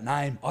named me that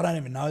name. I don't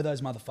even know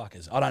those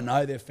motherfuckers. I don't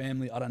know their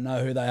family. I don't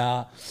know who they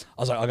are.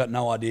 I was like, I got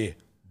no idea.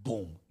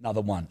 Boom, another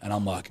one. And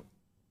I'm like,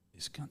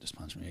 this cunt just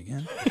punched me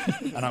again.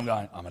 And I'm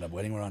going, I'm at a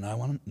wedding where I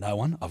know no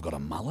one. I've got a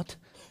mullet.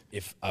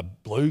 If a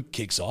blue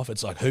kicks off,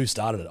 it's like, who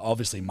started it?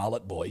 Obviously,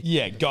 mullet boy.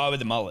 Yeah, guy with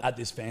the mullet. At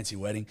this fancy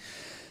wedding.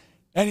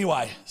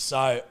 Anyway,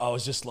 so I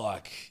was just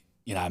like,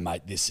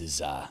 mate, this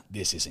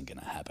isn't going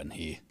to happen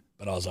here.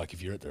 But I was like,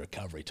 if you're at the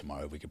recovery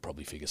tomorrow, we could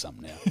probably figure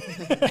something out.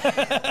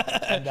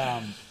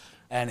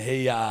 and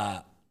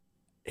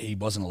he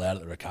wasn't allowed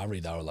at the recovery.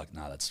 They were like,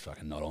 no, that's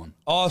fucking not on.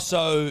 Oh,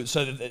 so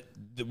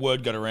the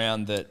word got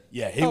around that.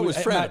 Yeah, it was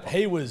frowned upon.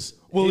 He was.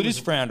 Well, he it was,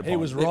 is frowned upon. He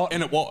was rotten.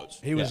 And it was.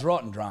 He was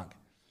rotten drunk.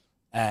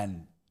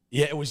 And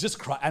yeah, it was just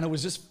and it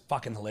was just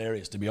fucking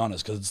hilarious, to be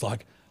honest, because it's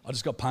like, I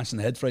just got punched in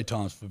the head 3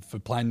 times for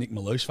playing Nick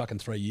Malouche fucking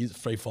 5 years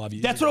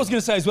That's what I was going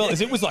to say as well,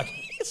 is it was like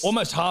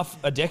almost half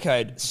a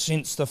decade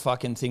since the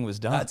fucking thing was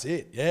done. That's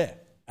it, yeah.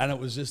 And it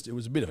was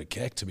a bit of a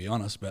keck, to be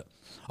honest, but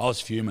I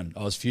was fuming.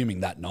 I was fuming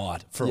that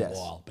night for a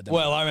while. But then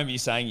Well, I remember you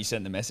saying you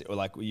sent the message, or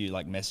like, were you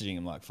like messaging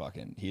him like,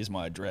 fucking, here's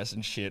my address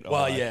and shit? Or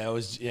well, like, I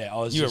was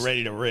you were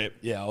ready to rip.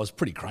 Yeah, I was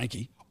pretty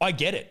cranky. I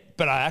get it,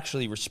 but I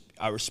actually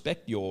I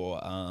respect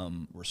your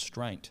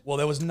restraint. Well,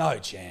 there was no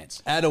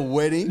chance. At a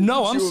wedding?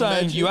 No, I'm Could you saying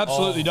imagine? you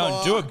absolutely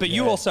don't do it, but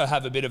you yeah. also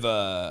have a bit of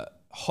a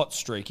hot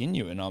streak in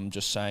you, and I'm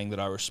just saying that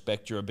I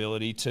respect your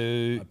ability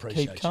to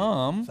appreciate keep you.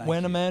 calm Thank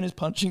when you. a man is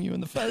punching you in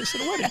the face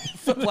at a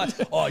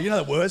wedding. Oh, you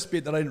know the worst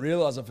bit that I didn't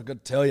realise, I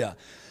forgot to tell you?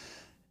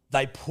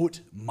 They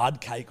put mud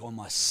cake on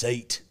my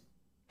seat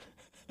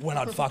when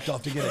I'd fucked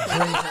off to get a drink.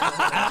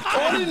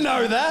 I didn't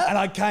know that. And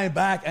I came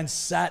back and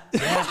sat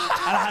down, and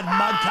I had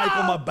mud cake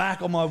on my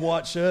back on my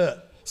white shirt.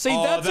 See,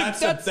 Oh,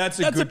 that's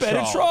a good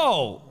better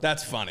troll.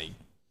 That's funny.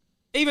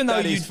 Even though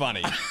That you is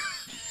funny.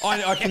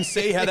 I can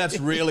see how that's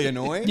really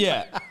annoying.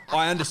 Yeah.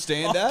 I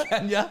understand that.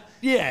 And yeah,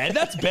 Yeah,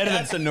 that's better than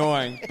That's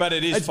annoying, but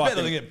it is It's fucking.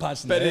 better than getting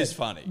punched in but the it head. is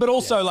funny. But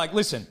also, like,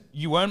 listen,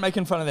 you weren't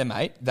making fun of their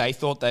mate. They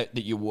thought that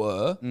you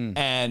were.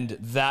 And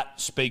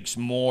that speaks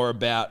more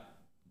about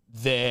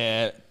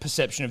their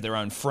perception of their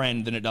own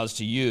friend than it does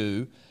to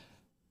you.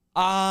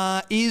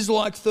 Is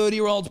like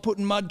 30-year-olds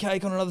putting mud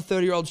cake on another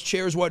 30-year-old's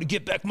chair as a way to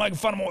get back making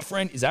fun of my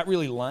friend. Is that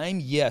really lame?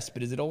 Yes.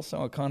 But is it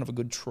also a kind of a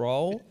good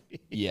troll?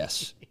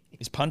 Yes.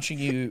 Is punching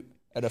you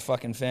at a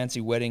fucking fancy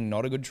wedding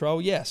not a good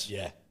troll? Yes.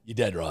 yeah, you're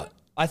dead right.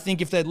 I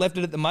think if they'd left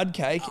it at the mud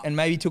cake and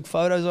maybe took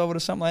photos of it or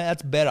something like that,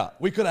 that's better.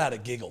 We could have had a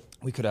giggle.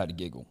 We could have had a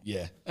giggle.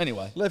 Yeah.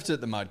 Anyway, Left it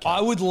at the mud. I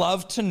would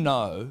love to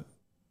know.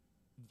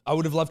 I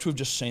would have loved to have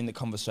just seen the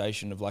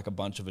conversation of like a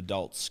bunch of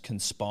adults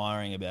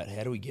conspiring about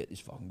how do we get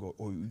this fucking guy?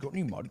 Oh, you got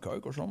any mud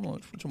coke or something?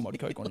 Let's put some mud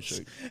coke on his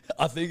suit.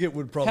 I think it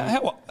would probably.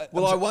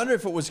 Well, I wonder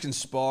if it was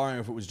conspiring,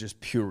 if it was just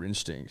pure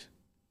instinct.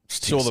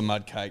 Saw the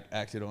mud cake,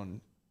 acted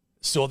on.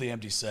 saw the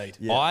empty seat.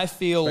 Yeah. I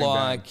feel Bang, bang,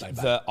 like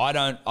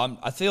bang, bang.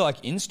 I feel like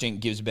instinct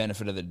gives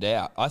benefit of the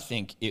doubt. I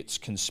think it's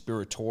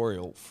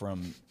conspiratorial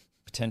from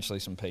potentially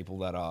some people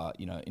that are,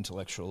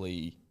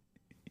 intellectually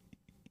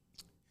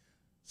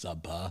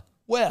Subpar.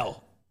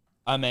 well.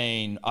 I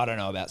mean, I don't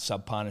know about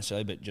subpar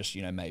necessarily, but just,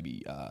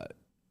 maybe.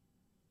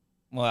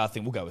 Well, I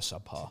think we'll go with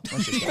subpar.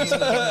 Let's just go with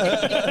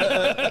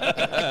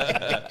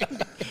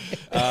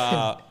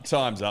subpar.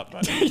 Time's up,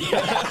 buddy.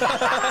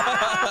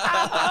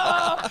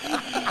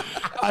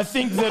 I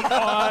think that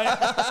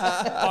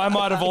I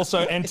might have also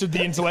entered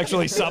the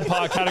intellectually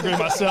subpar category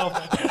myself.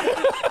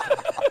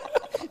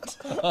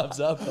 Time's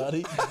up,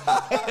 buddy.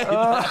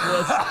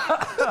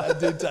 That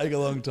did take a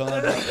long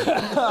time.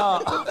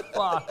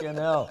 Fucking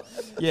hell.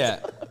 Yeah.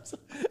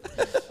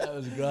 That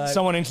was great.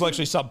 Someone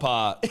intellectually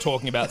subpar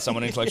talking about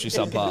someone intellectually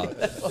subpar.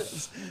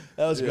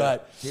 That was great.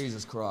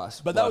 Jesus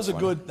Christ. But that was a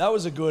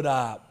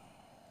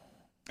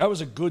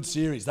good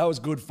series. That was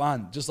good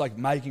fun. Just like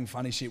making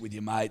funny shit with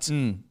your mates.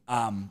 And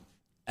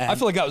I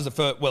feel like that was the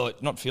first,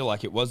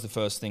 it was the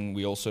first thing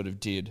we all sort of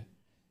did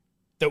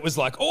that was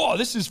like, oh,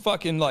 this is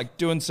fucking like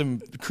doing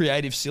some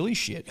creative silly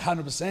shit.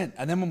 100%.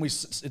 And then when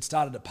it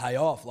started to pay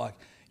off, like,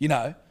 we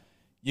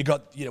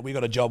got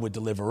a job with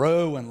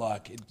Deliveroo, and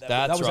like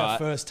that was our right.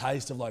 first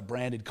taste of like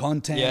branded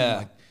content.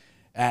 Yeah.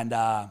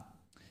 That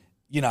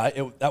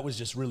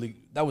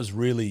was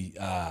really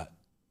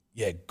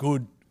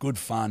good good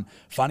fun.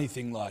 Funny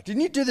thing, like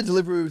Didn't you do the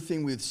delivery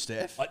thing with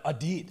Steph? I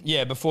did.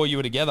 Yeah, before you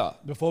were together.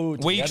 Before we were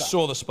We together.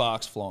 saw the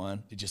sparks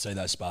flying. Did you see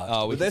those sparks?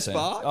 Oh, we Were there could see 'em.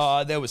 sparks?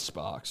 Oh, there was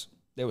sparks.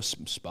 There was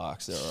some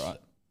sparks. They're all right.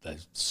 There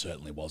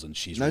certainly wasn't.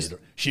 No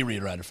She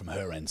reiterated from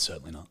her end,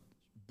 certainly not.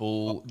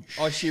 Bull.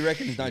 Oh, she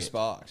reckons no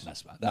sparks. No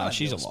sparks. No,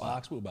 she's there a were liar.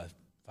 sparks. We were both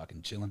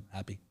fucking chilling,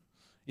 happy.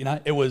 You know,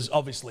 it was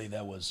obviously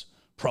there was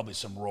probably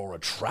some raw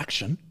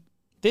attraction.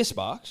 They're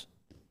sparks.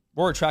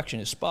 Raw attraction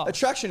is sparks.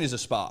 Attraction is a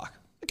spark,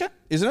 Okay.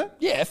 isn't it?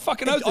 Yeah,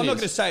 fucking I'm oath not it going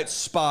to is. say it's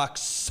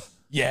sparks.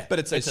 Yeah, But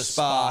it's a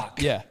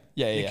spark. Yeah,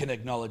 yeah, You yeah. can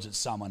acknowledge it's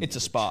someone. It's a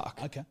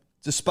spark. Okay.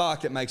 It's a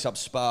spark that makes up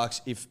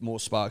sparks if more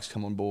sparks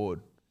come on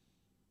board.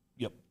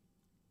 Yep.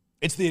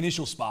 It's the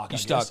initial spark. You I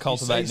start guess.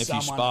 cultivating see a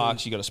few someone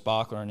sparks, who- you got a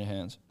sparkler on your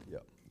hands,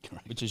 Yep.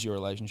 which is your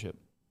relationship.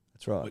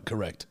 That's right.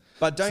 Correct.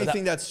 But don't So you that-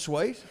 think that's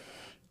sweet?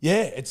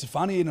 Yeah, it's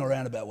funny in a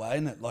roundabout way,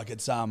 isn't it? Like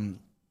it's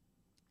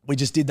we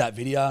just did that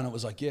video and it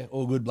was like, yeah,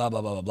 all good, blah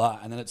blah blah blah blah,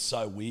 and then it's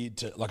so weird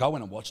to like. I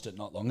went and watched it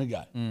not long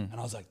ago, and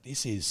I was like,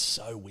 this is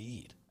so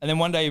weird, And then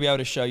one day you'll be able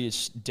to show your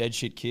dead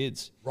shit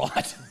kids.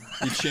 right?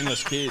 You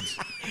chinless kids.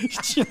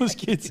 Chinless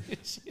kids.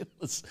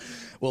 Shitless.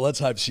 Well, let's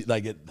hope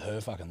they get her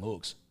fucking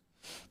looks,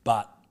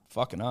 but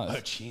Fucking her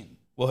oath. chin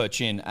Well, her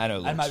chin and her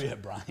looks. and maybe her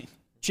brain,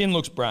 Chin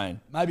looks brain.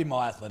 maybe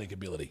my athletic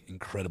ability,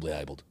 incredibly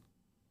abled,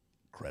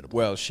 incredible.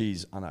 Well,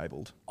 she's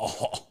unabled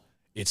Oh,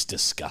 it's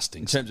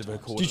disgusting. in terms of her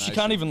Dude, coordination. she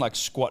can't even like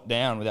squat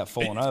down without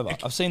falling over.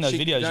 I've seen those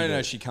videos. No, you no,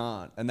 do. she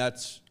can't, and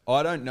that's.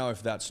 I don't know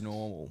if that's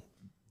normal.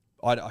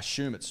 I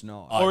assume it's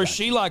not. Or is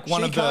she like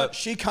one she of can't, the?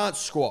 She can't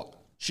squat.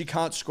 She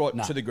can't squat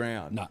No. to the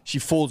ground. No. She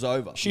falls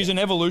over. She's an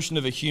evolution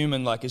of a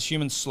human. Like as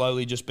humans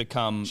slowly just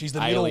become She's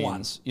the middle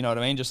aliens. one. You know what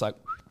I mean? Just like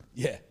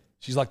Yeah,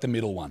 she's like the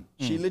middle one.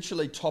 She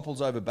literally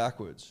topples over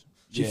backwards.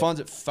 She Yeah. finds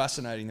it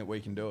fascinating that we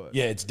can do it.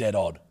 Yeah, it's dead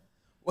odd.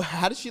 Well,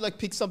 how does she like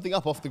pick something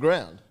up off the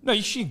ground? no,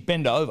 she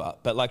bend over,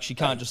 but like she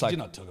can't just Did like. you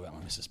not talk about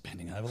my missus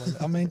bending over? Like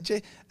that? I mean,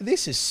 gee,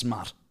 this is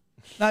smut.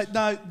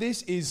 No,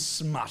 this is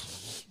smut.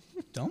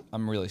 Dom?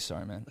 I'm really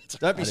sorry, man.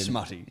 Don't be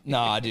smutty. No,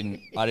 I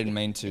didn't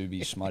mean to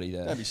be smutty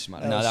there. Don't be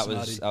smutty. No, That that was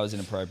was smutty.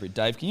 inappropriate.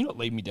 Dave, can you not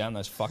lead me down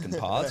those fucking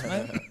paths,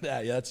 man?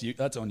 Yeah, that's you.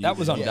 That's on you. That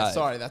was on Dave. Yeah, Dave.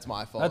 sorry, that's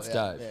my fault. That's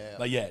yeah, Dave. yeah.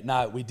 But yeah,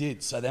 no, we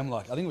did. So then,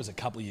 like, I think it was a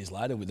couple of years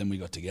later. Then we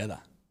got together.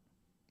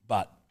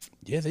 But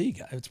yeah, there you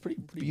go. It's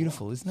pretty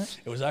Beautiful, isn't it?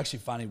 It was actually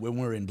funny when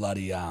we were in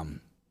bloody we're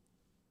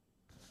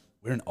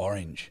in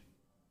Orange.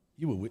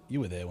 You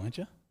were there, weren't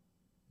you?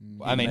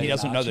 I mean, he me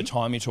doesn't and know the Archie?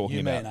 time you're talking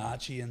You, me, about. and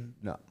Archie, and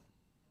No.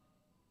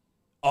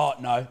 oh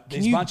no,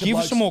 there's you a bunch of give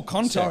blokes- some more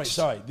context?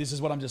 Sorry. This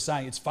is what I'm just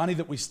saying. It's funny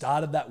that we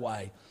started that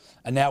way,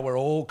 and now we're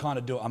all kind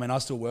of doing. I mean, I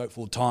still work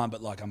full time,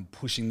 but like I'm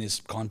pushing this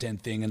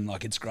content thing, and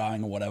like it's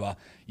growing or whatever.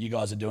 You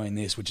guys are doing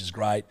this, which is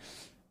great.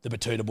 The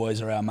Batuta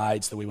boys are our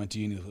mates that we went to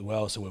uni with as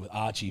well, so we're with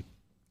Archie.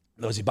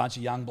 There was a bunch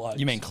of young blokes.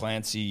 You mean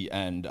Clancy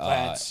and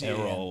Clancy and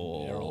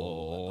Errol?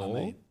 Errol, I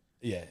mean,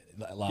 yeah.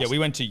 Yeah, we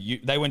went to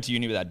they went to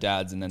uni with our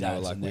dads, and then they were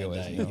Dads like, and we their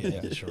always day.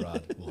 knew. Yeah,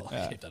 charade.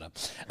 We'll keep that up.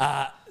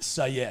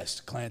 So yes,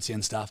 Clancy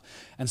and stuff.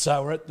 And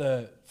so we're at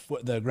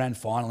the grand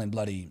final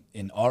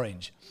in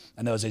Orange,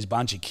 and there was these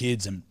bunch of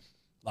kids and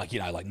like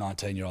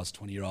 19-year-olds,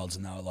 20-year-olds,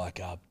 and they were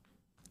like,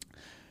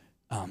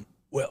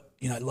 well,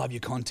 love your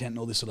content and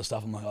all this sort of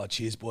stuff. I'm like, oh,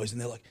 cheers, boys. And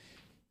they're like,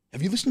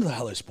 have you listened to the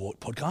Hello Sport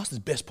podcast? It's the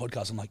best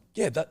podcast. I'm like,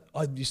 yeah,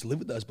 I used to live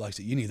with those blokes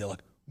at uni. They're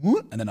like,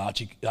 what? And then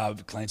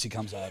Clancy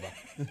comes over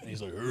and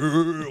he's like, hey,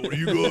 what are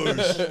you guys?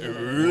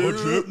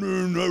 What's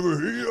happening over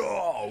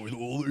here with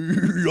all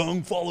the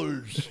young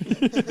fellas?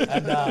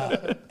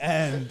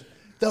 And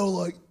they were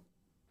like,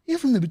 you're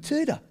from the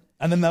Batuta.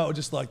 And then they were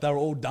just like, they were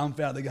all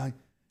dumbfounded. They're going,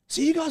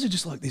 so you guys are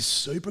just like this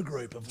super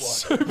group of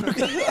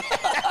like.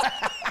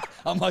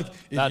 I'm like,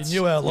 if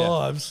you knew our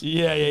lives.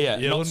 Yeah.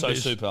 you Not wouldn't so be-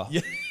 super.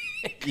 Yeah,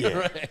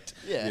 correct.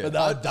 Yeah. But they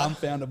were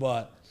dumbfounded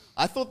by it.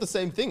 I thought the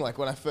same thing. Like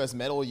when I first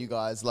met all you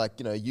guys, like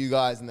you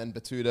guys, and then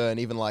Batuta, and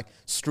even like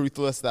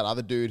Struthless, that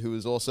other dude who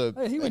was also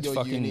Hey, he at went your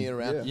fucking- uni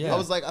around. yeah. I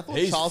was like, I thought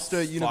He's Charles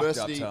Sturt fucked up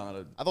University,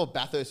 talented. I thought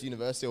Bathurst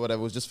University or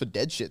whatever was just for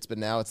dead shits, but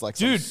now it's like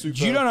some Dude, super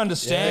you don't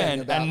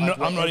understand, about, and like,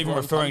 where I'm not even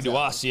everyone referring comes to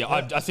out. us. Yeah,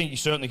 I think you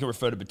certainly can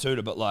refer to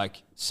Batuta, but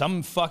like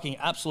some fucking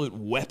absolute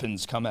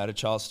weapons come out of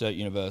Charles Sturt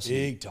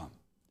University. Big time.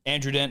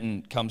 Andrew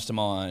Denton comes to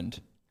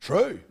mind.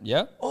 True.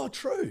 Yeah, Oh,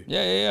 true.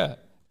 yeah.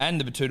 And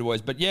the Batuta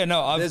boys, but yeah,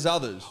 no, There's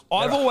others.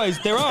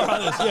 there are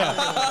others,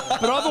 yeah.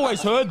 But I've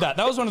always heard that.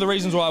 That was one of the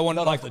reasons why I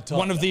wanted, like, off the top,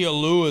 one of the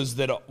allures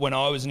that when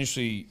I was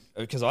initially,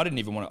 because I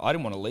didn't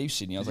want to leave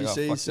Sydney. I was Did you like,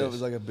 see oh, fuck yourself this.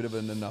 as like a bit of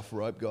an enough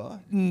rope guy?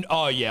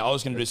 Oh yeah, I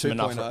was going to do some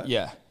enough.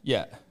 2.0?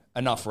 Yeah,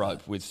 enough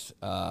rope with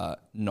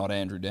not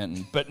Andrew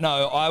Denton, but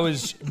no,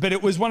 But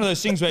it was one of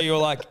those things where you're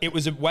like, it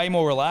was way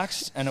more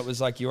relaxed, and it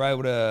was like you're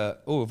able to.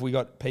 Oh, have we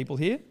got people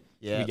here?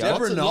 Yeah, Here we go.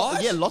 Deborah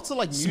Knight? lots of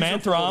like news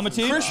Samantha reporters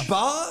and Armitage. stuff. Chris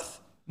Barth?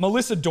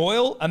 Melissa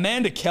Doyle,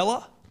 Amanda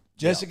Keller,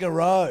 Jessica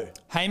Rowe.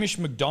 Hamish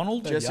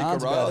McDonald. Jessica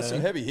yarns Rowe. about That's her.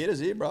 some heavy hitters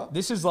here, bro.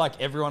 This is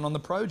like everyone on the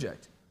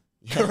project.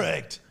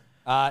 Correct.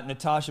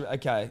 Natasha.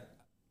 Okay,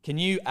 can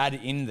you add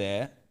in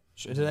there?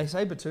 Did they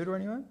say Batuta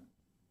anyway?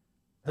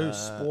 Who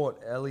sport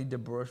Ellie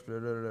DeBrush?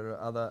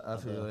 Other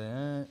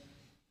affiliate.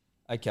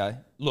 Okay.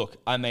 Look,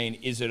 I mean,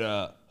 is it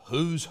a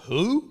who's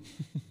who?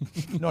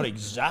 Not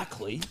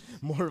exactly.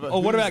 More of a. Oh,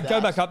 what who's about go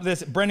that? back up?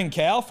 There's Brendan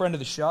Cowell, friend of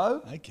the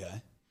show.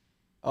 Okay.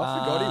 I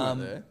forgot he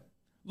went there.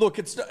 Look,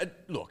 it's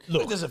look.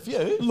 There's a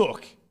few.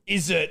 Look,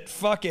 is it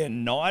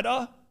fucking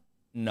NIDA?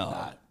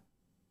 No.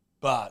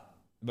 But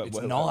But it's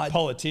we're not.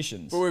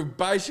 politicians. But we've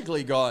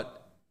basically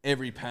got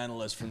every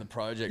panelist from the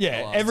project. for the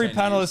Yeah, last every 10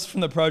 panelist years.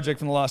 from the project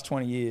from the last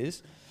 20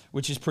 years,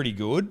 which is pretty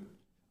good.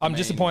 I'm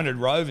disappointed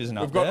Rove isn't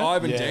up We've got there.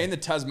 Ivan Yeah. Dean, the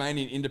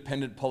Tasmanian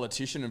independent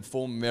politician and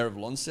former mayor of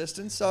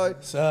Launceston. So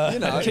you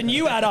know, Can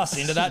you add us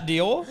into that,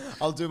 Dior?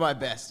 I'll do my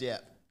best. Yeah.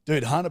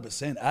 Dude,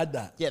 100%. Add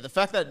that. Yeah. The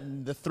fact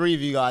that the three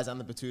of you guys and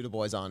the Batuta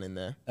boys aren't in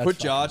there. put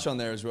Jarch on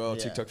there as well.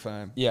 Yeah. TikTok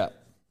fame Yeah.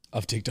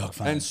 Of TikTok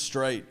fame. and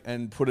Street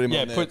and put him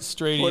Yeah, on there. put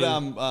Street Put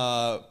in.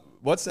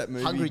 what's that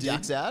movie? Hungry he did?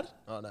 Jack's ad?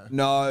 Oh no.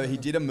 No, he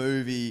did a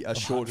movie, a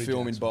short Hungry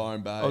film Jack's in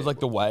Byron Bay. I was like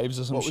the waves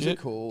or some what was shit.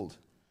 it called?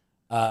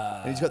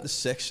 And he's got the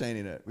sex scene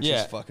in it, which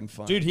Yeah. is fucking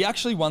fun. Dude, he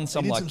actually won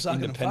some did like some sucking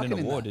and independent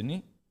fucking in award, that. didn't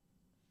he?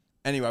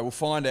 Anyway, we'll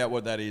find out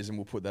what that is and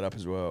we'll put that up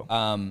as well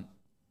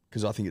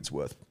because I think it's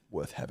worth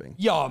having.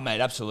 Yeah, mate,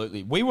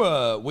 absolutely. We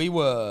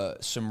were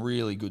some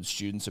really good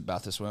students at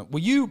Bathurst, weren't we?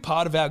 Were you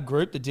part of our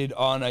group that did?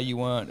 Oh no, you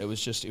weren't. It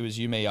was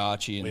you, me,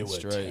 Archie, and we were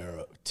Street.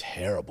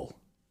 terrible.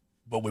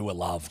 But we were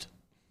loved.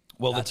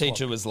 Well, the That's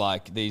teacher what- was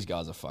like, "These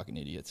guys are fucking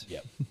idiots." Yeah.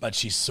 But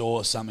she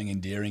saw something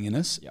endearing in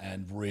us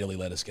and really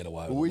let us get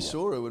away with Well, we it.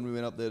 saw her when we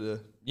went up there to.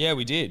 Yeah,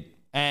 we did.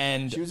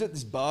 And She was at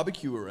this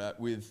barbecue we were at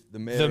with the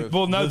mayor. the, of,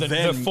 well, no, the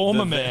then- former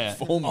the mayor,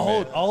 Former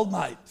Old, mayor. old mate.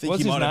 I think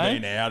What's he his might have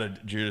name? been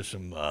outed due to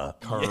some.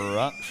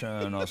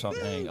 corruption or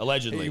something,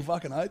 allegedly. You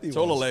fucking oath he It's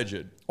all was.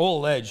 alleged. All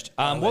alleged.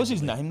 What was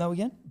his name though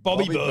again?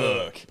 Bobby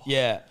Burke.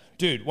 Yeah,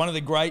 dude, one of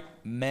the great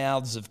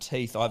mouths of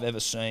teeth I've ever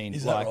seen.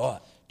 Is that right?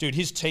 Dude,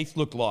 his teeth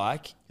looked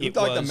like He it looked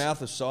like was the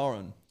mouth of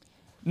Sauron.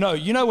 No,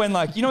 you know when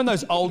in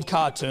those old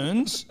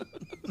cartoons.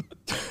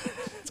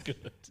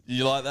 Did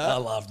you like that? I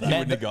love that. You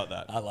wouldn't have got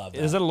that. I love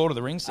that. Is that a Lord of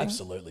the Rings thing?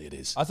 Absolutely it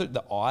is. I thought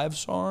the Eye of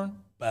Sauron.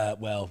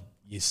 Well,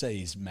 you see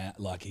his mouth,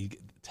 like he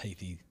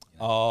teethy.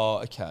 Oh,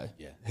 okay.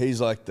 Yeah. He's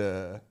like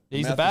the.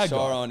 He's mouth the bad of guy.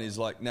 Sauron is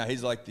like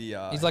he's like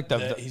the. He's like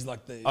the He's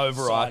like the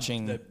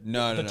overarching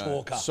no,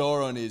 talker.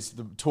 Sauron is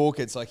the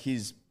talker. It's like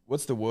his.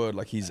 What's the word?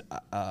 Like his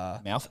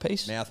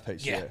mouthpiece.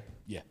 mouthpiece. Yeah. Yeah.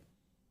 Yeah.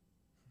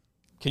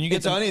 Can you get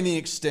It's only in the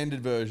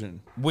extended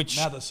version. which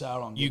Mouth of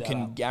Sauron. you get that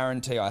can up.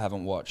 guarantee I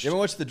haven't watched? You ever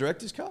watched the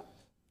director's cut?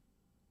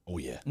 Oh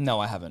yeah. No,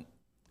 I haven't.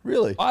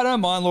 Really? I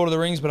don't mind Lord of the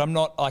Rings, but I'm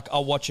not like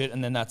I'll watch it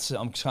and then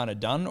I'm kind of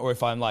done. Or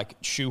if I'm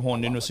like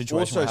shoehorned into a situation,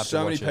 where Also, I have so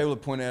to many watch people it.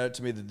 have pointed out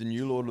to me that the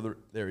new Lord of the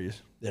there he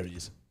is. There he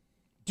is.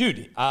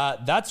 Dude,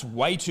 that's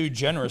way too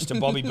generous to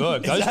Bobby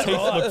Burke. Those that teeth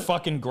right? look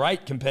fucking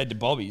great compared to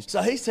Bobby's.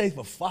 So his teeth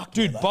were fucked.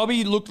 Dude, were they?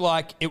 Bobby looked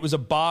like it was a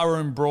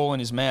barroom brawl in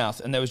his mouth,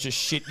 and there was just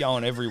shit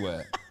going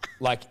everywhere,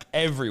 like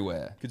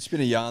everywhere. Could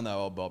spin a yarn though,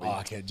 old Bobby. Oh,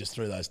 okay, just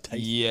through those teeth.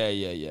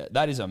 Yeah.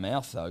 That is a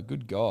mouth though.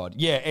 Good God.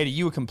 Yeah, Eddie,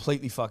 you were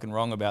completely fucking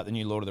wrong about the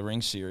new Lord of the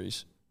Rings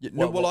series. Yeah,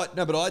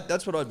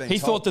 that's what I've been He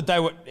told.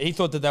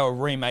 thought that they were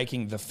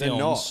remaking the They're films.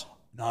 not.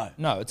 No.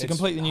 No, it's a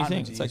completely new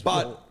thing. hundreds It's of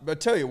like, years But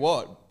tell you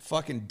what,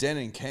 fucking Den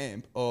and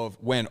Camp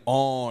went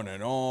on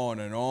and on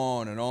and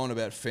on and on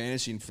about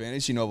fantasy and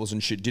fantasy novels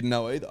and shit. Didn't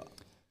know either.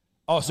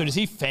 oh, so does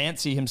he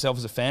fancy himself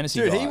as a fantasy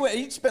Dude, guy?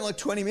 he spent like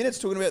 20 minutes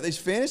talking about these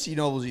fantasy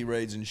novels he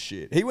reads and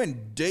shit. He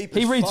went deep.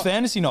 He as reads fuck.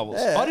 fantasy novels.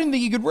 Yeah. I didn't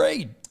think he could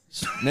read.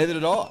 Neither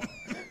did I.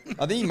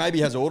 I think he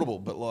maybe has Audible,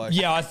 but like,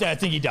 Yeah, I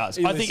think he does.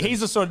 I think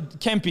he's the sort of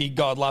Kempy,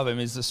 God love him,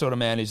 is the sort of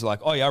man who's like,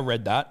 oh yeah, I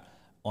read that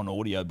on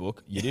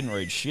audiobook. You didn't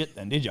read shit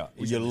then, did you?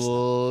 you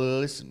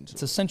listened.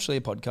 It's essentially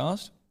a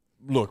podcast.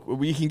 Look,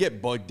 we can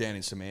get bogged down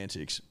in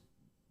semantics.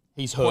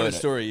 He's Point heard of the it.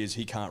 story is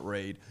he can't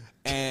read,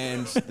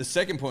 and the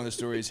second point of the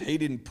story is he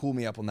didn't pull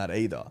me up on that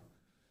either.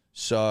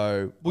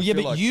 So, Well, I yeah,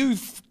 feel but like you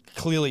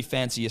clearly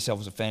fancy yourself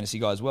as a fantasy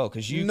guy as well,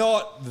 because you.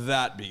 not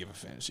that big of a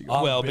fantasy guy.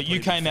 I'm well, a but you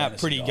pretty came out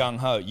fantasy pretty guy. gung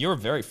ho. You're a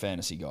very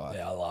fantasy guy.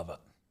 Yeah, I love it.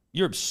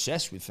 You're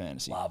obsessed with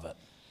fantasy. Love it.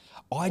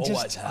 I Always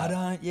just, I have.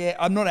 don't, yeah,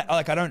 I'm not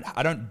like,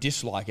 I don't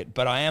dislike it,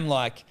 but I am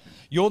like,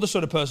 you're the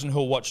sort of person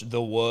who'll watch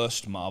the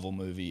worst Marvel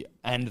movie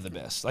and the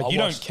best. Like, I'll you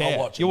watch- don't care.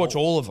 I'll watch You them watch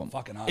all. all of them,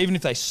 Fucking oath. even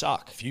if they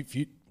suck.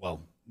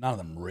 Well, none of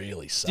them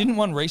really suck. Didn't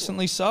one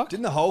recently suck?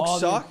 Didn't the Hulk Oh,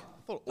 suck?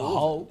 the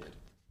Hulk?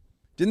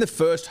 Didn't the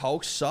first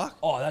Hulk suck?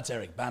 Oh, that's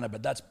Eric Banner,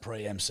 but that's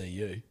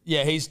pre-MCU.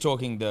 Yeah, he's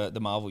talking the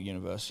Marvel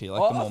universe here.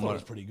 Like I the more thought it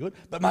was pretty good.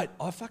 But, mate,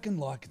 I fucking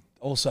like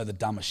also the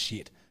dumbest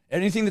shit.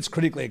 Anything that's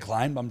critically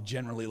acclaimed, I'm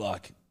generally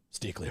like,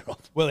 steer clear of.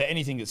 well,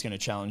 anything that's going to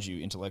challenge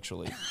you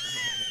intellectually.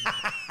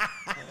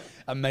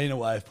 A meaner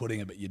way of putting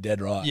it, but you're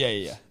dead right.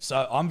 Yeah.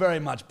 So I'm very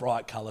much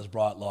bright colours,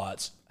 bright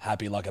lights,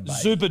 happy like a baby.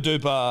 Super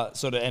duper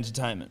sort of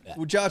entertainment.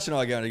 Well, Jarch and I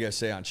are going to go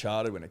see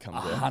Uncharted when it comes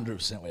out.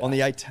 100% we On are. the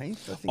 18th, I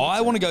think. I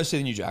it's want to out. go see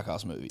the new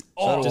Jackass movie.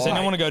 Oh, Does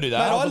anyone want to go do that?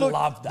 Mate, I Look,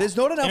 love that. There's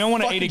not enough. Anyone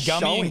want to eat a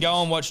fucking gummy and go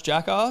showings. and watch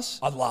Jackass?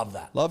 I'd love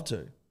that. Love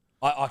to.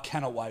 I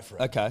cannot wait for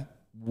it. Okay.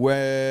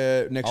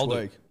 Where next I'll do.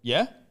 week?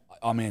 Yeah?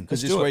 I'm in.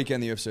 Because this do it.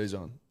 weekend the UFC's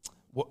on.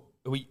 What,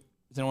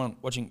 is anyone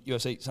watching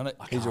UFC Sunday?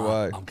 He's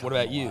away. I'm What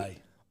about coming you? away.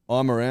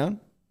 I'm around,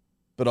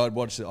 But I'd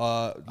watch it.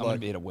 I'm going to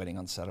be at a wedding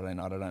on Saturday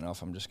night. I don't know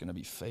if I'm just going to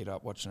be feet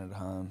up watching it at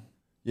home.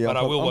 Yeah, but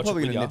I will watch I'm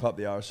probably it going with to you. nip up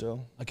the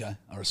RSL. Okay,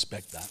 I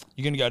respect that.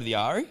 You're going to go to the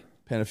Ari?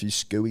 Pen a few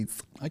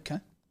skewies. Okay.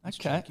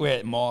 Okay. We're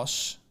at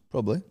Moss.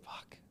 Probably.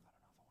 Fuck. I don't know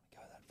if I want to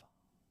go that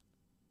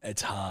far.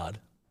 It's hard.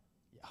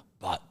 Yeah.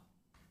 But not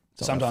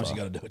sometimes that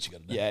you far. got to do what you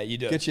got to do. Yeah, you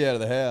do. Get you out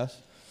of the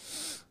house.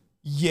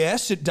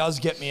 Yes, it does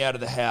get me out of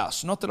the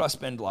house. Not that I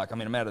spend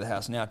I'm out of the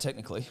house now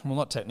technically. Well,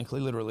 not technically,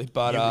 literally.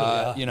 But, You really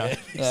are. you know. Yeah,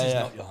 this is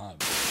not your home.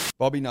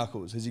 Bobby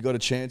Knuckles, has he got a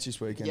chance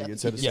this weekend Yeah,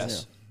 against Edison?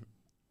 Yes.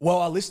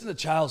 Well, I listened to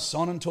Charles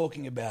Sonnen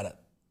talking about it.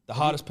 The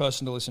hardest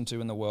person to listen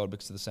to in the world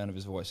because of the sound of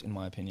his voice, in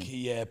my opinion.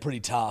 Yeah,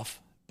 pretty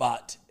tough.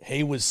 But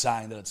he was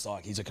saying that it's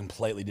like he's a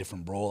completely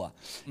different brawler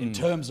in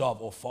terms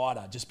of, or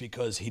fighter, just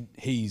because he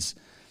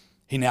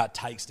now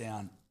takes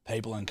down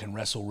people and can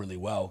wrestle really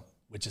well,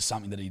 which is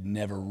something that he'd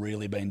never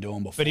really been doing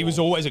before. But he was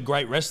always a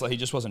great wrestler. He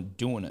just wasn't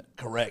doing it.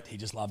 Correct. He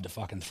just loved to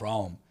fucking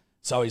throw him.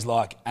 So he's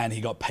like, and he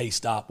got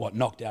pieced up,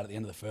 knocked out at the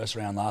end of the first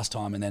round last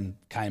time, and then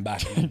came back.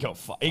 He got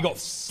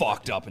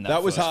fucked up in that.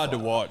 That was first hard to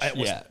fight. watch. It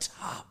was Yeah.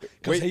 tough.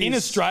 'Cause In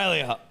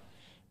Australia.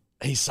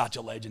 he's such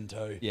a legend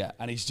too. Yeah.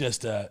 And he's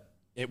just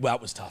it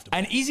was tough to watch.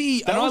 And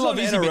Izzy, That and I was love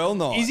on Izzy, NRL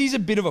but night. Izzy's a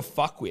bit of a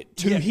fuckwit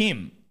to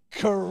him.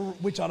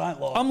 Which I don't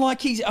like.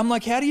 I'm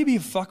like, how do you be a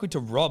fuckwit to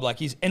Rob? Like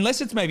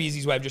unless it's maybe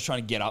Izzy's way of just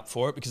trying to get up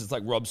for it because it's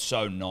like Rob's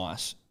so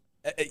nice.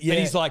 Yeah. But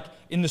he's like,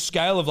 in the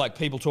scale of like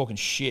people talking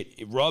shit,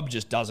 Rob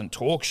just doesn't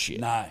talk shit.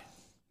 No. I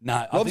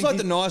Rob's think like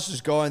the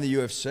nicest guy in the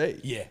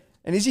UFC. Yeah.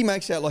 And Izzy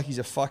makes out like he's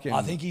a fucking...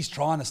 I think he's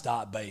trying to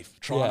start beef,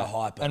 trying to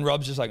hype it. And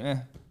Rob's just like, eh.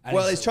 And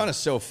Well, he's trying to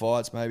sell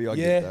fights, maybe. I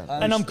get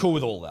that. And I'm cool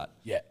with all that.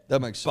 Yeah. That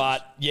makes sense.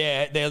 But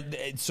yeah,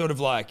 it's sort of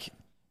like,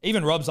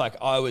 even Rob's like,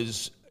 I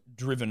was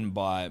driven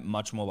by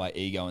much more by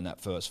ego in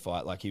that first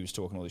fight. Like he was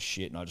talking all this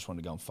shit and I just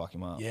wanted to go and fuck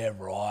him up. Yeah,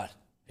 right.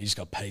 He just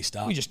got pieced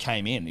up. He just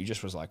came in. He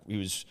just was like, it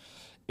was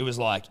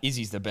like,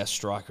 Izzy's the best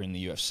striker in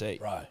the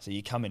UFC. Right. So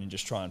you come in and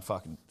just try and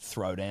fucking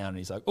throw down and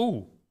he's like,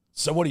 ooh.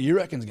 So what do you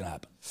reckon's going to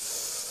happen?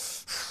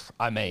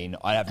 I mean,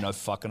 I have no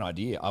fucking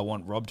idea. I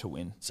want Rob to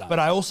win. Same. But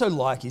I also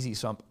like Izzy.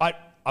 So I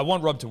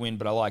want Rob to win,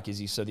 but I like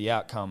Izzy. So the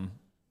outcome,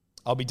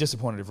 I'll be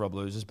disappointed if Rob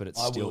loses, but it's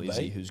I still will be.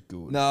 Izzy who's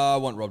good. No, I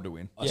want Rob to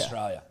win.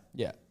 Australia.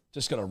 Yeah.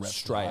 Just got to rep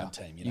Australia.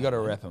 the home team. You got to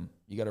rep him.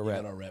 You got to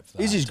rep. Got to rep for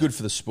that. Izzy's good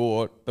for the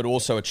sport, but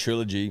also a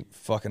trilogy.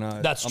 Fucking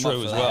oath. That's I'm true up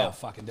for as that. well. Yeah,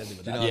 fucking deadly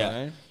with you that. know Yeah. what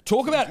I mean?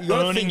 Talk about You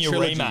gotta earning think your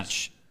trilogies.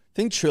 rematch.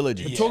 Think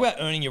trilogy. Talk about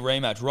earning your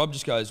rematch. Rob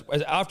just goes,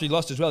 after he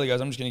lost as well, he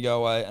goes, I'm just going to go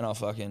away and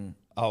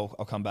I'll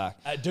come back.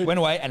 Dude. Went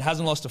away and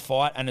hasn't lost a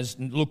fight and has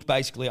looked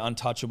basically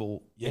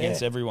untouchable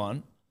against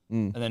everyone.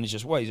 And then he's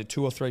just, he's at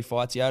 2 or 3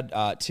 fights he had.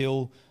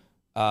 Till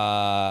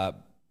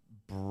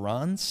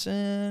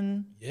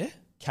Brunson, Yeah.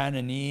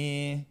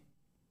 Cannonier,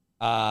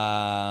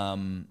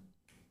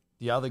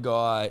 the other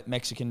guy,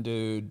 Mexican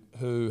dude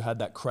who had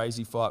that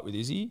crazy fight with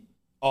Izzy.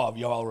 Oh,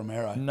 Yoel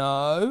Romero.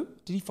 No.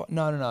 Did he fight?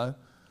 No.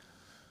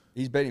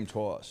 He's beat him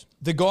twice.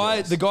 The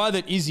guy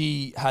that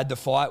Izzy had the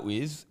fight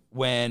with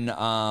when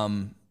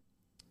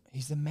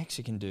he's the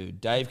Mexican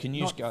dude. Dave, can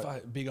you Not just go?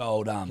 big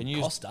old Can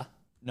you Costa.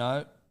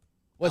 No.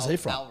 Where's he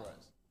from? Alvarez.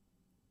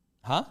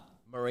 Huh?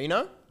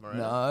 Marino?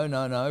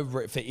 No.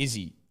 For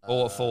Izzy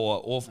or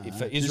for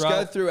Just Israel.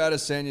 go through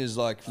Adesanya's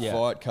Yeah.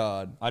 fight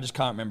card. I just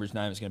can't remember his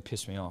name. It's going to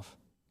piss me off.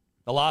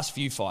 The last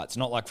few fights,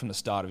 not like from the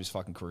start of his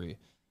fucking career.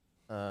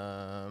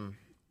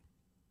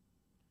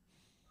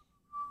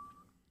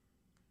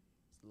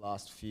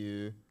 Last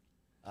few.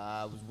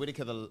 Was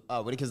Whitaker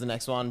Whitaker's the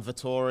next one.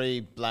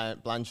 Vittori,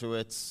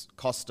 Blanchowitz,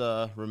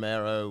 Costa,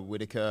 Romero,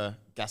 Whitaker,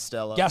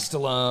 Gastelum.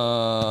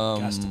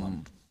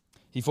 Gastelum.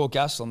 He fought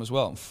Gastelum as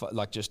well.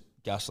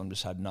 Gastelum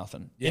just had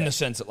nothing. In Yeah. the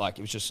sense that it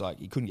was just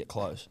he couldn't get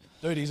close.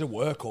 Dude, he's a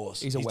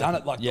workhorse. He's a done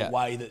weapon. it the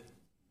way that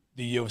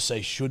the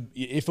UFC should.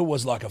 If it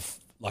was like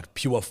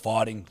pure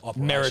fighting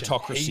operation,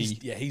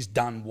 Meritocracy. He's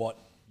done what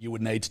you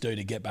would need to do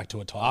to get back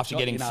to a title After shot,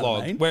 getting you know flogged.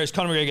 what I mean? Whereas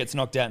Conor McGregor gets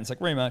knocked out and it's like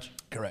rematch.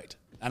 Correct.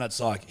 And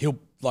it's like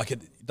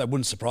that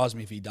wouldn't surprise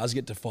me if he does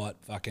get to fight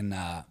fucking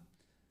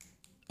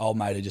old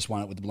mate who just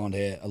won it with the blonde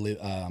hair.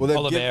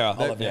 Oliveira.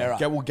 Oliveira.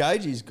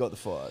 Gagey's got the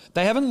fight.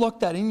 They haven't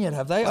locked that in yet,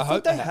 have they? I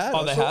thought they had.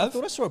 Oh, they I have?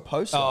 thought I saw a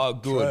poster. Oh,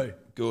 good. True.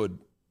 Good.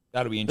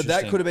 That'll be but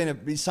interesting. that could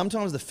have been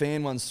sometimes the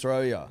fan ones throw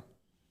you. You know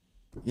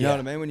Yeah. what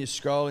I mean? When you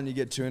scroll and you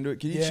get too into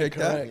it. Can you Yeah, check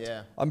correct. that?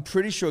 Yeah. I'm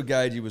pretty sure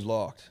Gagey was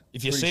locked.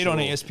 If you Pretty see it on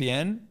sure.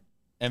 ESPN,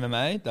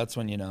 MMA, that's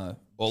when you know.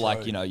 Or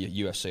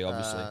your UFC,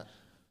 obviously.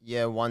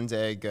 Yeah, one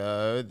day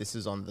ago. This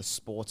is on the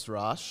Sports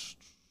Rush.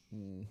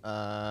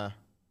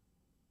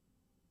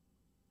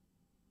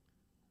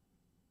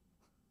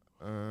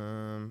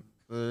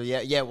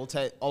 We'll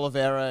take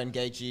Oliveira and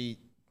Gaethje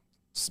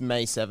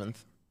May 7th.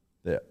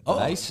 Yeah. Oh,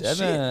 May shit. 7th.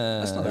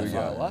 That's not There that we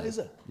far go. away, is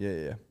it?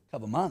 Yeah.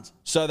 Couple of months.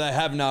 So they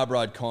have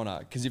Narbride Connor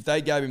because if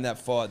they gave him that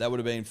fight, that would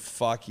have been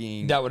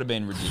fucking That would have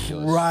been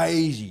ridiculous.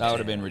 crazy. That would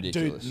have been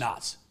ridiculous. Dude,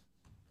 nuts.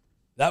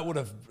 That would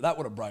have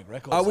broke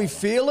records. Are we over.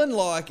 feeling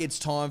like it's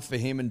time for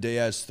him and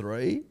Diaz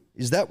 3?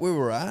 Is that where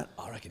we're at?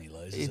 I reckon he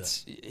loses.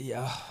 It's,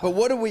 yeah. But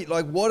what do we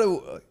like? What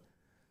do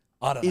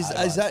I don't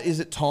know. Is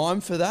it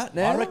time for that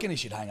now? I reckon he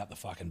should hang up the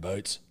fucking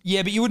boots.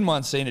 Yeah, but you wouldn't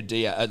mind seeing a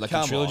Diaz, like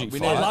Come a trilogy on, we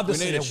fight. I'd love to we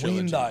see need a him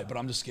win trilogy. though, but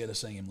I'm just scared of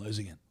seeing him lose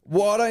again.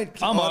 Well,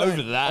 I'm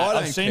over that.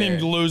 I've seen him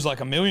lose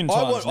like a million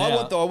times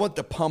now. I want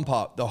the pump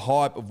up, the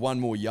hype of one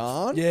more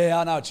yarn. Yeah,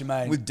 I know what you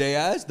mean. With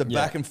Diaz, the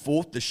back and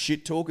forth, the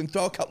shit talk, and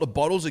throw a couple of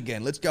bottles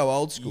again. Let's go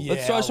old school. Yeah,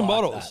 Let's throw I some like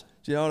bottles. that.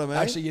 Do you know what I mean?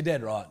 Actually, you're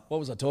dead right. What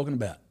was I talking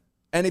about?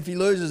 And if he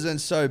loses, then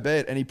so be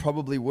it, and he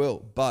probably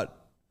will. But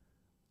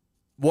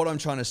what I'm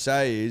trying to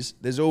say is,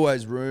 there's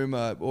always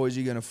rumour. Oh, is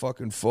he going to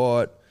fucking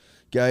fight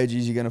Gage?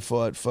 Is he going to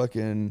fight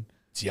fucking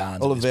It's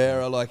yarns.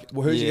 Oliveira? Like,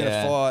 well, who's he going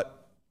Yeah. to fight?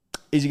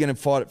 Is he going to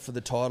fight it for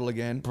the title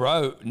again?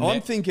 Bro,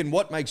 I'm thinking,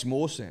 what makes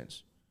more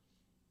sense?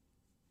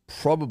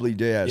 Probably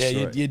Diaz.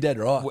 Yeah, three. you're dead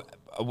right.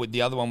 with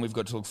the other one we've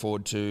got to look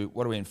forward to,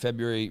 what are we in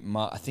February?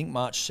 I think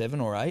March 7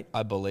 or 8,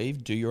 I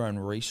believe. Do your own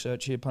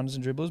research here, punters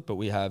and dribblers. But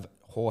we have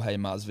Jorge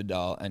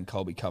Masvidal and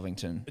Colby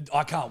Covington.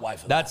 I can't wait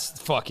for that.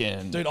 That's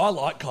fucking... Dude, I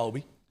like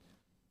Colby.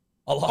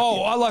 I like Oh,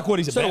 him. I like what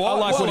he's about. I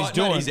like what he's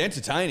doing. He's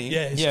entertaining.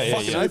 Yeah, he's yeah,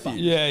 fucking yeah. open.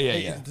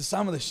 Yeah.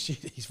 Some of the shit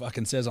he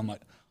fucking says, I'm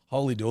like,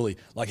 holy dooly.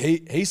 Like,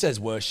 he says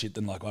worse shit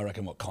than, like, I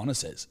reckon what Connor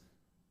says.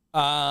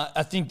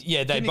 I think,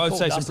 they Didn't he both call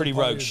say some Dustin pretty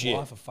Poirier's rogue shit.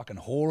 wife a fucking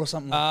whore or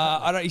something like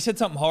that? I don't. He said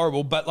something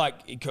horrible, but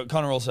like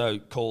Connor also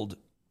called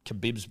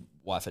Khabib's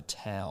wife a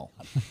towel.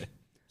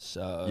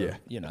 So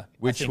Yeah. I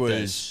Which think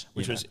was,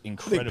 which you was know,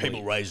 incredibly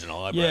People raised an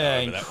eyebrow yeah,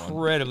 over that one.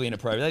 incredibly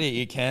inappropriate. They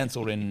get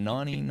cancelled in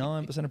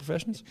 99% of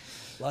professions.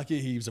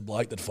 Lucky he was a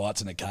bloke that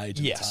fights in a cage.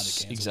 And Yes, it's hard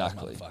to cancel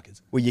exactly. those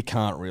motherfuckers. Well, you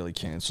can't really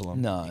cancel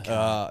him. No.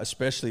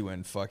 Especially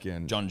when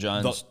fucking John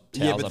Jones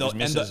yeah, towels but up his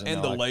missus and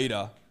they're the like,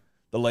 leader.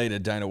 The leader,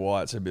 Dana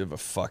White's a bit of a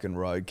fucking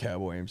rogue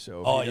cowboy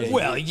himself. Oh, He yeah. doesn't-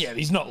 well, yeah,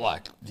 he's not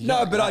like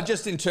No, but I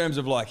just in terms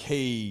of like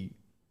he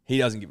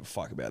doesn't give a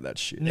fuck about that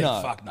shit.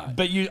 no, fuck no.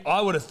 But I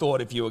would have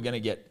thought if you were going to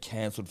get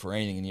cancelled for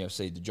anything in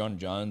UFC, the John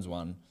Jones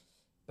one.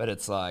 But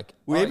it's like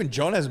Well, even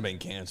John hasn't been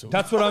cancelled.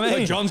 That's what I mean.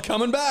 Like, John's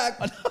coming back.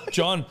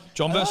 John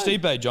versus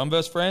Stipe, John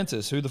versus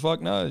Francis. Who the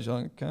fuck knows?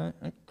 You're like,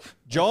 okay.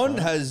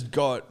 John's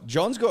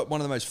got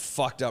one of the most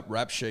fucked up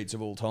rap sheets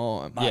of all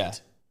time. Yeah.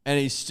 And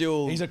he's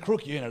still He's a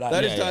crook unit, that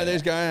ain't is he? going.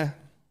 Going.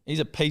 He's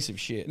a piece of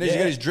shit. He's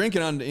got his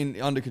drinking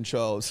under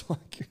control. It's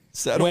like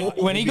is that all?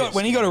 When he got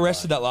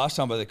arrested that last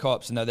time by the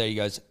cops, and there he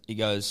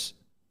goes.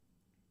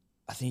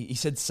 I think he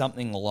said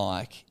something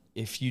like,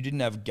 "If you didn't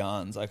have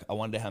guns, like I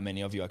wonder how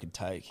many of you I could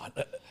take."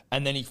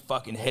 And then he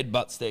fucking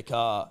headbutts their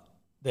car,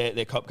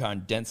 their cop car,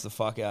 and dents the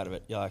fuck out of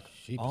it. You're like,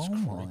 oh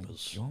my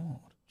god.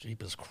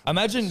 Jeepers Christ.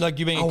 Imagine like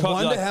you being I a cop.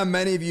 wonder like, how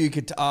many of you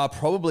could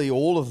probably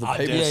all of the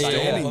people do.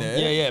 standing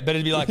there. Yeah. But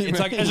it'd be like it's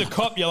like as a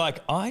cop, you're like,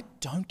 I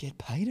don't get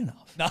paid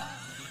enough. No.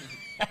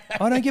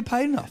 I don't get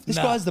paid enough. This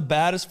guy's the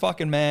baddest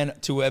fucking man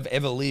to have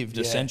ever lived,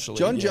 essentially.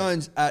 John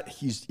Jones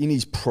in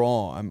his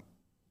prime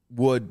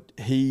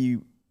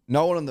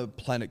no one on the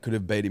planet could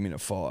have beat him in a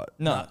fight.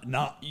 No.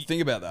 No.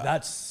 Think about that.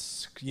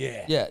 That's,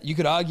 yeah. Yeah, you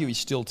could argue he's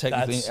still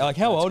technically That's- like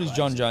how that's old is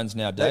John crazy. Jones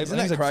now, Dave? Isn't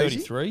I think that he's like crazy?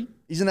 33.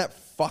 Isn't that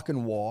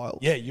fucking wild?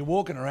 Yeah, you're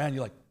walking around,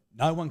 you're like,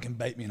 no one can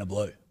beat me in a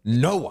blue.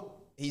 No one.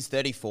 He's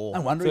 34.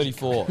 No wonder he's a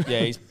 34. Yeah,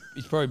 he's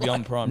probably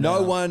beyond prime. No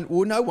now. one.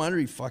 Well, no wonder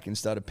he fucking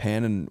started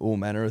panning all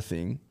manner of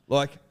thing.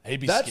 Like He'd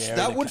be that's scary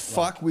that to would cut,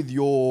 fuck with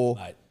your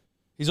Mate.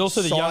 He's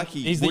also the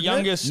psyche. he's the wouldn't it?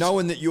 youngest.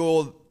 knowing that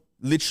you're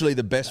literally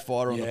the best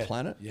fighter on the Yeah,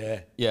 planet. Yeah.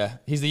 Yeah,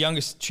 he's the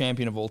youngest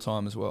champion of all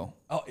time as well.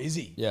 Oh, is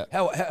he? Yeah.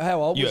 How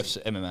old was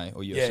UFC, MMA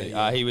or UFC.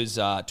 yeah. He was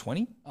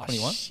 20,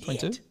 21, shit.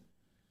 22.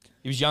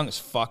 He was young as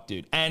fuck,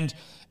 dude. And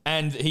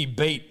he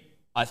beat,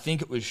 I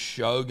think it was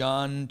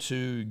Shogun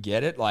to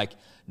get it. Like,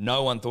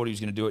 no one thought he was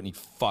going to do it, and he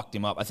fucked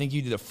him up. I think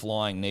he did a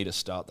flying knee to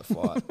start the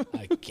fight.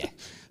 Okay.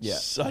 Yeah.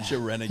 Such a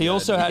renegade. He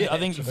also had, I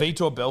think,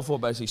 Vitor Belfort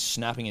basically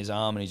snapping his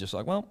arm, and he's just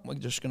like, well, we're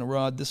just going to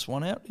ride this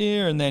one out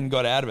here, and then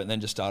got out of it, and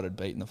then just started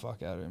beating the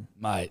fuck out of him.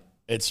 Mate,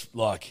 it's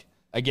like,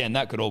 Again,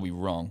 that could all be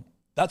wrong.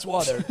 that's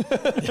why they're,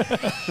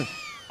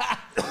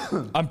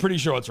 I'm pretty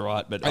sure it's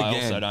right, but I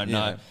Again, also don't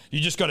yeah. know. You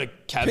just got to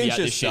Pinch caveat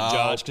this shit, yourself.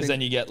 Jarch, because then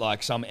you get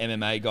like some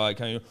MMA guy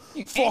coming,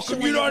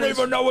 fucking, you don't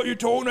even know what you're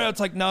talking about. It's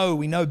like, no,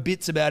 we know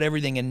bits about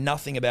everything and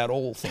nothing about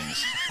all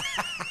things.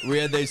 We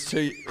had these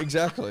two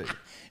exactly.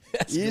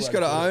 You just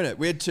got to own it.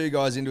 We had two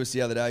guys into us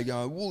the other day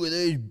going, "Look at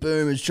these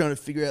boomers trying to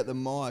figure out the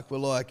mic." We're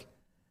like,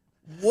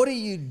 "What are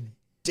you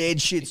dead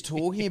shits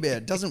talking about?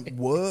 It doesn't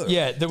work."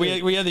 Yeah,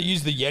 we had to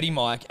use the Yeti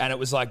mic, and it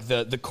was like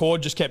the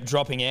cord just kept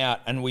dropping out,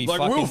 and we Like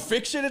fucking we'll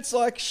fix it. It's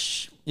like,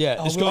 shh.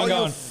 yeah, this we'll- guy you'll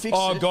going, fix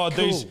oh it? god,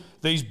 Cool.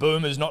 these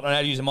boomers not knowing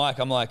how to use a mic.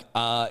 I'm like,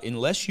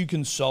 unless you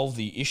can solve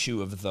the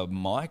issue of the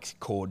mic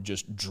cord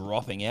just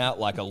dropping out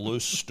like a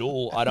loose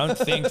stool, I don't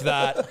think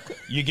that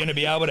you're going to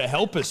be able to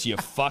help us, you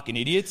fucking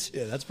idiots.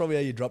 yeah, that's probably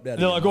how you dropped out.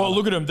 They're like, oh,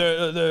 look at them.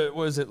 They're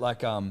what is it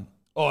like?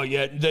 Oh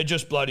yeah, they're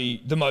just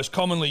bloody the most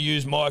commonly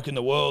used mic in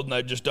the world, and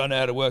they just don't know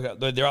how to work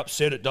it. They're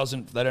upset it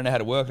doesn't. They don't know how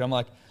to work it. I'm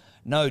like,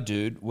 no,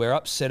 dude, we're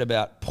upset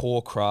about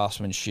poor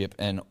craftsmanship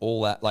and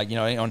all that. Like, you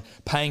know, on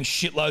paying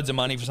shitloads of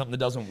money for something that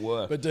doesn't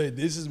work. But dude,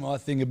 this is my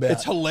thing about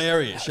It's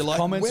hilarious. You're like,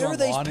 comments where are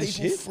these online and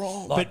people shit.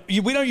 from? Like,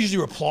 But we don't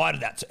usually reply to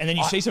that. And then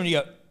you see somebody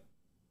go,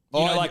 You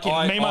know, like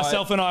me,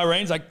 myself, and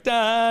Irene's like,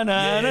 da,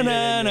 na, na,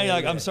 na, na. You're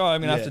like, I'm sorry,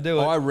 I'm going to have to do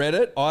it. I read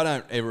it. I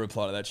don't ever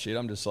reply to that shit.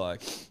 I'm just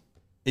like,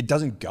 it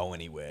doesn't go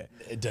anywhere.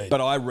 Dude.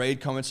 But I read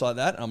comments like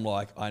that, and I'm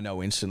like, I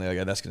know instantly. I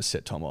go, that's going to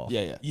set Tom off.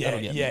 Yeah.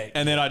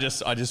 And then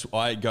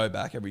I go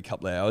back every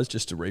couple of hours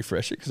just to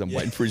refresh it because I'm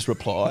waiting for his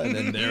reply, and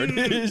then there it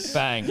is.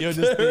 Bang. You're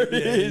just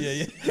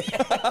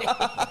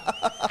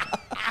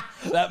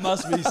That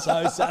must be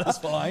so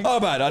satisfying. Oh,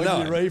 mate, I when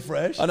know. You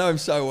refresh. I know him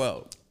so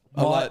well.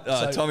 I'm like,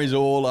 Tommy's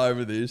all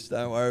over this.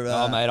 Don't worry about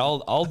Oh, that. mate,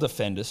 I'll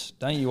defend us.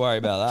 Don't you worry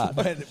about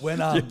that. When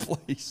Yeah,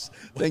 please.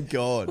 Thank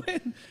God.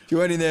 You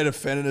weren't in there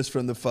defending us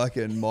from the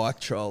fucking mic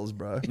trolls,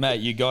 bro.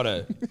 Mate, you got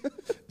to.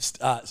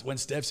 when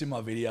Steph's in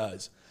my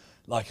videos,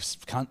 like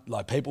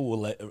people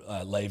will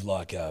leave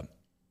like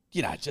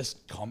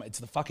just comment. It's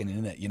the fucking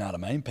internet, you know what I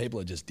mean? People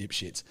are just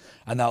dipshits,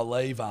 and they'll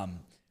leave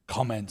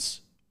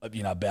comments,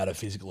 about her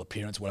physical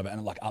appearance, whatever, and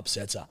it like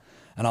upsets her.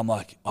 And I'm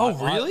like,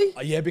 really?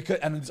 Yeah,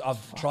 because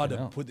I've tried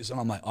to put this on.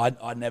 I'm like,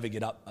 I never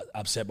get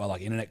upset by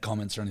like internet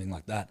comments or anything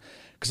like that,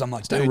 because I'm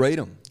like, Don't dude, read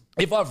them.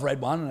 if I've read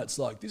one and it's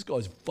like, this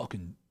guy's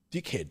fucking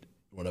dickhead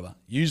or whatever,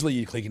 usually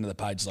you click into the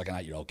page, it's like an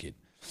 8-year-old kid.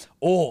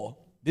 Or,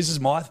 this is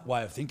my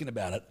way of thinking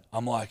about it,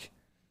 I'm like,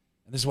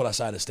 and this is what I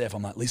say to Steph,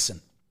 I'm like, listen,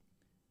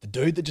 the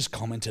dude that just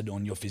commented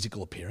on your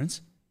physical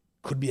appearance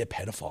could be a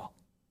pedophile.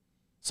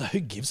 So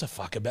who gives a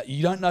fuck about you?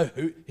 You don't know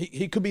who,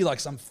 he could be like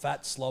some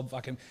fat slob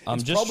fucking. I'm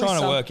it's just probably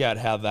trying to work out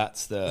how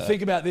that's the.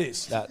 Think about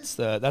this.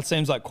 That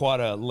seems like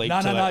quite a leap.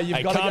 No, to no, it. you've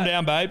Hey, gotta calm go-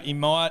 down, babe. He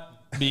might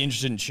be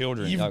interested in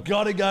children. You've Like,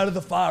 got to go to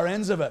the far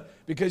ends of it,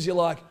 because you're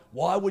like,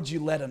 why would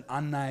you let an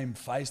unnamed,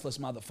 faceless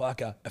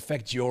motherfucker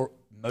affect your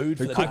mood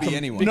for the could day? be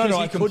anyone. Because No,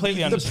 he I could completely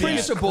be understand.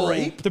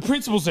 The the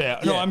principle's there.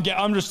 No,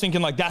 Yeah. I'm just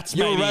thinking like that's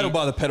You were maybe. rattled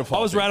by the pedophile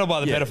I was thing. rattled by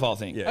the Yeah. pedophile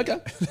thing. Yeah. Okay.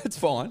 That's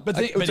fine. But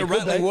It's he a could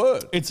rattling be.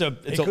 word. There's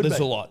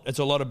be. a lot. It's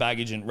a lot of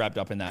baggage wrapped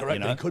up in that. Correct, You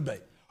know? but he could be.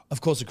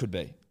 Of course, it could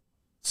be.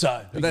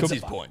 So That's could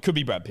his be, point. Could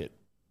be Brad Pitt.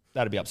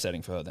 That'd be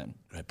upsetting for her then.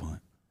 great point.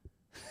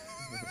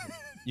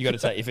 You got to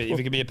say if it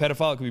could be a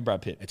pedophile, it could be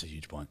Brad Pitt. It's a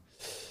huge point.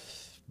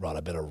 Right,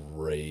 I better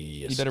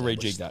You better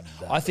rejig that.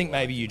 I think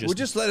maybe you just. We'll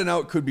just let her know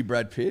it could be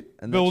Brad Pitt.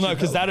 And Well, that no, should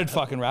because help. that'd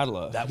fucking rattle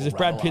her. That Because will if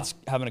Brad rattle Pitt's her.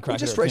 having a crack We'll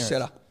just at her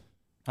reset her. appearance-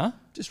 Huh?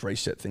 Just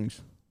reset things.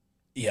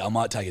 Yeah, I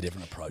might take a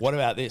different approach. What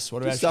about this?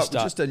 What about if you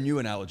Just a new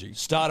analogy.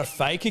 start a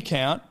fake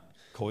account,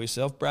 call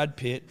yourself Brad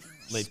Pitt,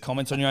 leave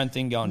comments on your own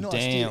thing going, Nice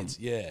damn. kids,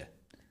 yeah.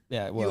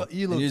 Yeah, well,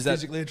 You look And use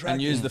physically that, attractive.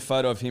 and use the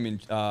photo of him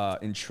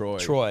in Troy.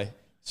 Troy.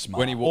 Smart.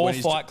 When he Or when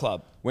he's- Fight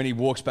Club. When he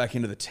walks back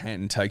into the tent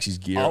and takes his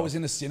gear I off. was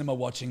in the cinema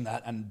watching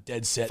that, and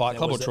dead set. Fight there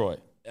Club was or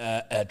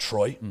Troy?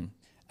 Troy.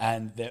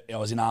 And I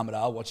was in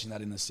Armidale watching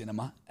that in the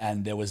cinema,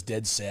 and there was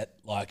dead set.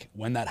 Like,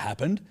 when that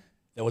happened,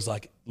 there was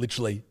like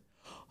literally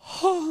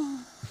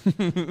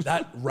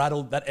that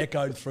rattled, that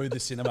echoed through the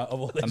cinema of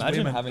all these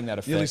Imagine women having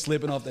that nearly effect.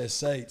 slipping off their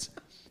seats.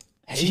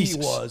 He Jesus.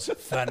 was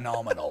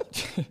phenomenal.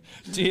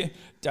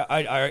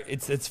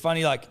 It's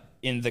funny, like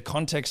in the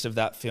context of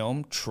that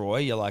film, Troy,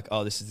 you're like,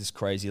 oh, this is this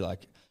crazy,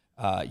 like,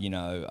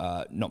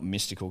 not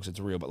mystical because it's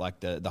real, but like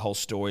the whole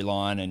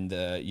storyline and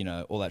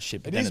the, all that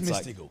shit. But It then is it's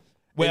mystical. like,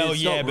 well,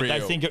 It's yeah, not but they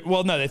real.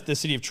 think the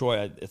city of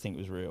Troy, I think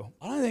was real.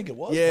 I don't think it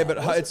was. Yeah, mate, but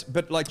was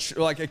it?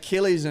 like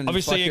Achilles and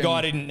Obviously, a fucking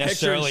guy didn't Hector and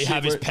necessarily shit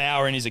have his were-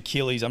 power in his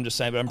Achilles. I'm just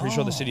saying, but I'm pretty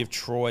sure the city of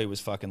Troy was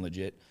fucking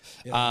legit.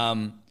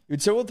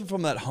 It's all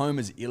from that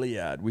Homer's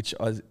Iliad, which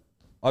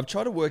I've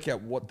tried to work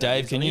out what. That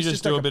Dave, is. can I think you it's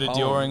just do like a bit of poem.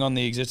 drawing on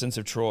the existence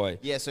of Troy?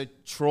 Yeah, so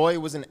Troy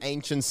was an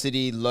ancient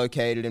city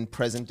located in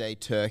present-day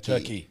Turkey.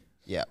 Turkey.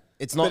 Yeah.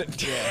 It's not...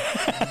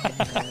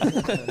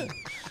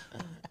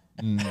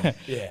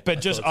 Yeah. But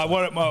just I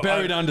want it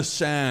Buried under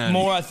sand.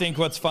 more. I think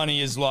what's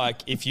funny is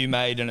like if you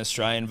made an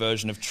Australian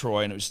version of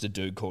Troy and it was just a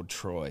dude called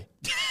Troy,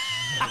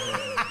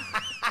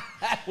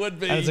 would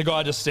be. and it's a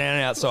guy just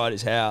standing outside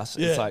his house.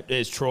 Yeah. It's like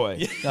there's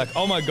Troy. Like,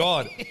 oh my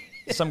god,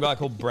 some guy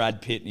called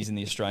Brad Pitt and he's in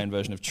the Australian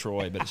version of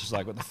Troy, but it's just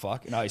like what the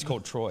fuck? No, he's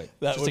called Troy.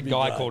 That It's just would a be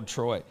guy great. called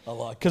Troy. I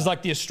like because that.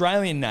 like the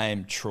Australian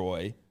name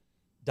Troy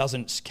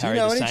doesn't carry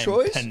know the any same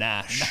Troys?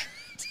 panache.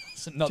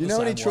 Not Do you the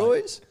know any same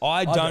way. Troys?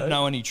 I don't do.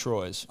 know any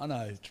Troys. I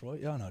know Troy.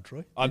 Yeah, I know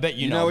Troy. I bet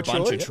you You know know a a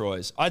bunch Troy? of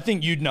Troys. I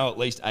think you'd know at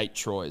least 8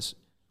 Troys.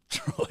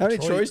 How many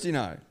Troys do you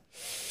know?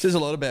 Says a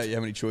lot about you. How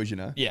many Troys you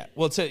know? Yeah,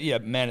 well,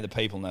 man of the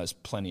people knows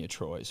plenty of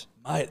Troys.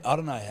 Mate, I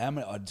don't know how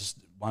many.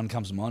 One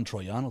comes to mind.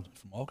 Troy Yarnold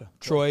from Walker.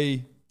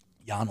 Troy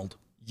Yarnold.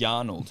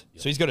 Yarnold.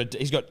 So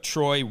he's got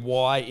Troy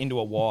Y into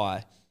a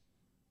Y,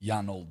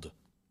 Yarnold.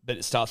 but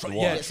it starts with a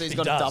Y. Yeah, Yeah, so he's he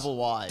got a does. double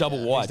Y. Double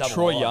yeah. Y. He's double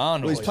Troy Y. Yarnold.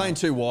 Well, he's playing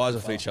two Ys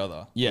off each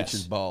other, Yes.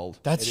 which is bold.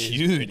 That's It is-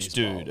 huge, it is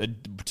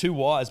dude. 2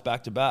 Ys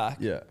back to back.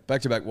 Yeah,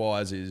 back-to-back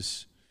Ys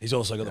is... He's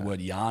also got the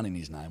word yarn in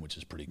his name, which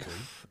is pretty cool.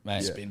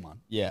 Mate. Spin one.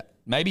 Yeah.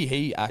 Maybe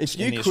he acts If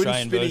in you the couldn't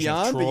Australian spin a version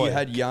yarn, of but Troy. you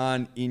had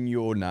yarn in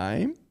your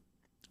name,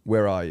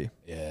 where are you?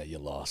 Yeah, you're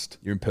lost.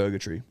 You're in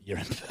purgatory. You're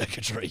in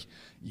purgatory.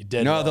 You're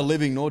dead. Neither right.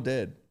 living nor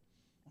dead.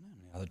 How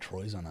many other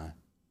Troys I know?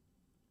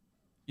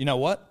 You know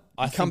what?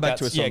 I come think back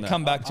to that's- us on yeah, that.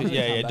 come back to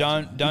yeah.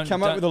 Don't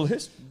Come up with a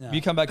list.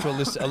 You come back to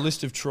a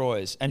list of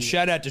Troys, and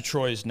shout out to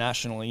Troys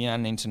nationally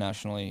and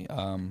internationally.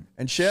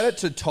 And shout out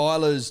to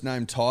Tyler's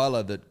name,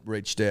 Tyler, that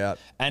reached out.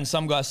 And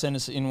some guy sent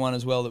us in one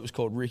as well that was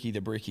called Ricky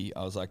the Bricky.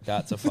 I was like,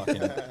 that's a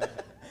fucking,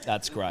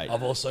 that's great.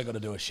 I've also got to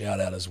do a shout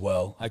out as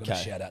well. I've got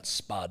to Okay. shout out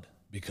Spud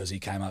because he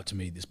came up to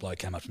me. This bloke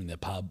came up to me in their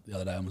pub the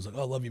other day and was like,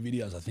 "Oh, I love your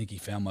videos. I think he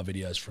found my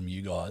videos from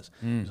you guys."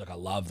 He's like, "I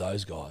love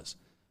those guys."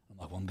 I'm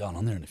like, "Well, I'm going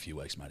on there in a few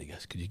weeks, mate." He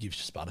goes, "Could you give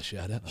Spud a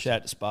shout out?" Shout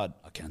out to Spud.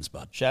 I can,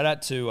 Spud. Shout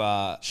out to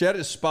Shout out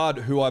to Spud,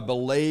 who I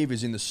believe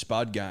is in the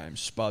Spud game.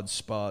 Spuds.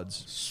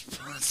 Spuds.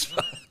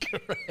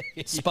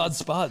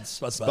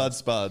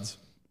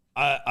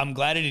 I'm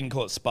glad he didn't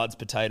call it Spud's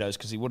Potatoes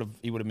because he would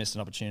have missed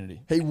an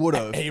opportunity. He would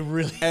have. He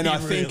really- And he I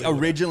think really would've.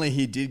 originally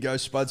he did go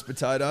Spuds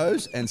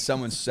Potatoes, and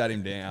someone sat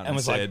him down and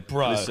was said, like,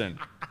 "Bro." listen,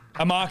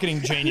 A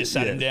marketing genius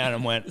sat him down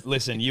and went,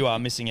 "Listen, you are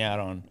missing out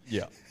on."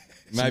 yeah.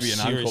 Maybe an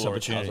serious uncle or a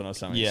opportunity. cousin or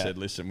something Yeah. said,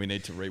 listen, we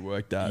need to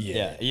rework that.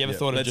 Yeah. You ever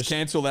thought of Let's just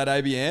cancel that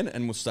ABN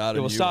and we'll start a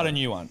new we'll start one. a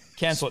new one.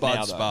 Cancel it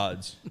now though.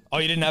 Spuds. Oh,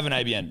 you didn't have an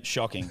ABN.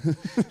 Shocking.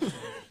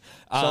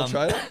 Sole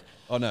trader?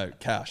 Oh, no,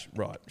 cash.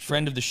 Right.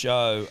 Friend of the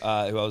show, who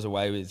I was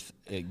away with,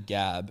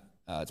 Gab.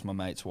 It's my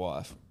mate's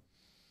wife.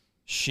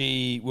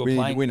 We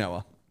We know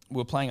her.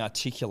 were playing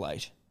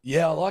Articulate.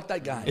 Yeah, I like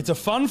that game. It's a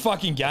fun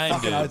fucking game,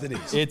 Fucking dude. oath it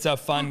is. It's a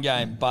fun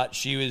game, but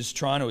she was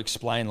trying to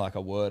explain like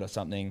a word or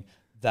something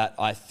that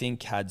I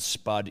think had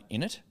Spud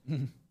in it,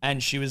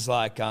 and she was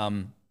like,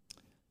 a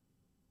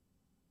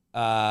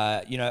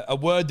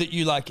word that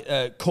you like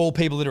call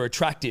people that are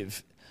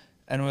attractive,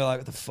 and we're like,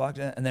 what the fuck?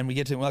 And then we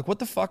get to it, we're like, what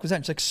the fuck was that?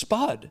 And she's like,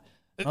 Spud.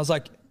 And I was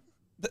like,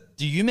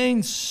 do you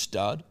mean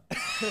stud?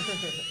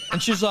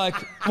 And she's like,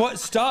 what,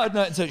 stud?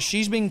 No, so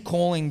she's been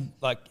calling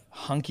like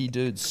hunky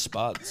dudes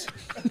spuds.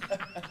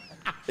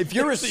 If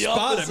you're a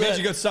spud, it means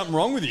you got something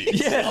wrong with you.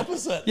 Yeah,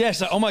 opposite. Yeah,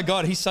 so oh my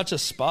god, he's such a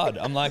spud.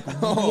 I'm like,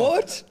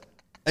 what?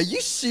 Are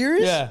you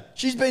serious? Yeah.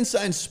 She's been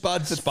saying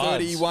spud for Spuds.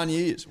 31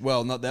 years.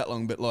 Well, not that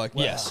long, but like,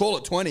 Yes. call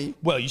it 20.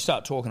 Well, you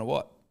start talking to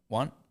what?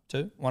 1,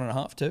 2,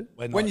 1.5, 2?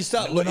 When you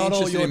start we're looking not all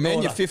interested your in men,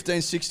 you're daughter.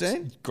 15,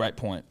 16? Great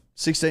point.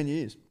 16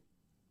 years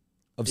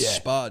of Yeah.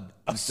 spud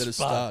instead of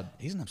stud.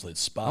 He's an absolute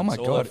spud. Oh my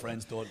So all her God.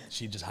 friends thought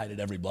she just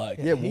hated every bloke.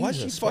 Yeah, why is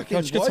she Jesus. fucking,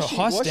 God, she gets why a is she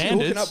high hooking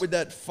standards. up with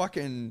that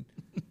fucking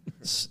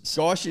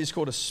guy she just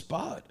called a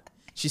spud?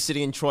 She's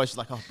sitting in Troy. She's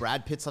like, oh,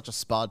 Brad Pitt's such a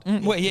spud.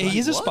 Well, yeah, he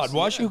is a What? spud.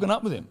 Why is she hooking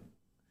up with him?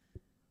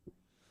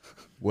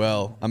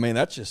 Well, I mean,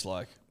 that's just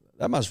like,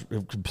 that must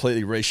have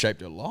completely reshaped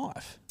her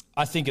life.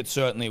 I think it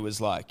certainly was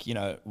like,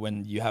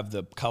 when you have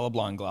the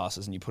colorblind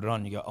glasses and you put it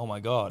on, you go, oh my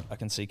God, I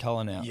can see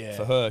color now. Yeah.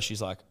 For her,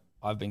 she's like,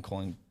 I've been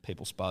calling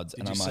people spuds.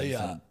 Did and you I might see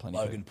have plenty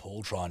of Logan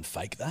Paul try and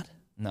fake that?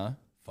 No.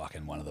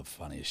 Fucking one of the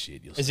funniest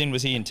shit you'll As see. in,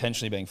 was he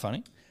intentionally being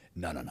funny?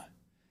 No.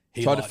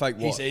 He Tried to fake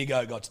what? His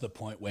ego got to the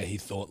point where he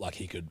thought like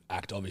he could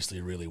act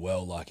obviously really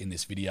well, like in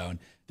this video. And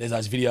there's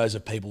those videos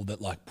of people that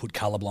like put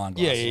colorblind glasses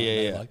on. And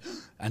they're yeah. like,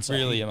 and so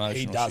Really he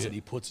emotional does shit. it. He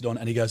puts it on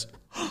and he goes,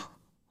 oh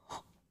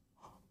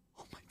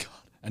my God.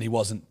 And he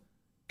wasn't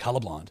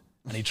colorblind.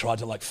 And he tried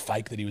to like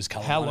fake that he was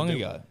colorblind. How long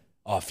ago?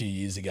 Oh, a few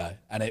years ago.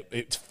 And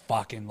it's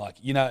fucking like,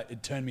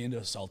 it turned me into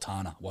a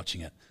sultana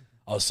watching it.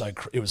 I was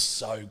it was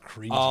so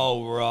cringy.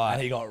 Oh, right.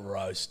 And he got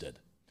roasted.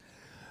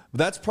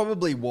 That's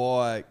probably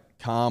why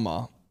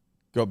Karma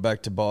got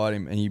back to bite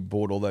him and he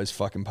bought all those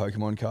fucking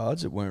Pokemon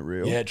cards that weren't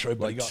real. Yeah, true.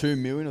 But he Like got 2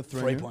 million or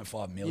 3 million?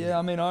 3.5 million. Yeah,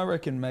 I mean, I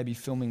reckon maybe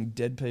filming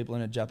dead people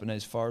in a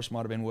Japanese forest might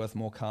have been worth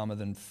more karma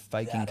than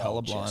faking That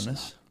old colorblindness.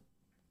 chestnut.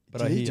 But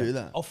Did I he hear do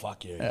that? Oh,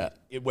 fuck yeah.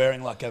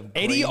 Wearing like a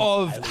Eddie green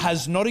Ov alien-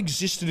 has not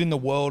existed in the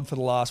world for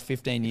the last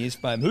 15 years,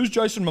 fam. Who's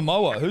Jason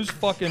Momoa? Who's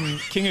fucking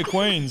King of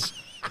Queens?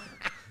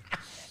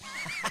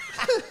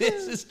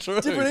 This is true.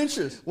 Different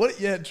interest. What?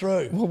 Yeah,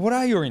 true. Well, what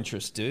are your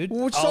interests, dude?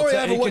 Well, I'll sorry, tell- I he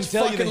haven't can watched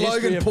tell you the fucking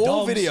history Logan of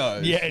Paul dogs. videos.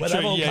 Yeah, Where true.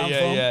 they've all come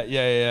from.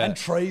 Yeah. And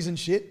trees and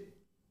shit.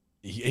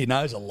 He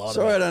knows a lot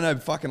Sorry, I about don't know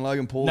fucking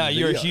Logan Paul. No,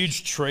 you're a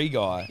huge tree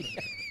guy.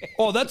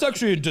 Oh, that's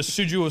actually a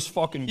deciduous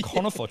fucking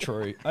conifer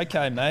tree.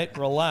 Okay, mate,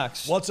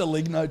 relax. What's a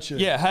lignotree?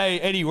 Yeah, hey,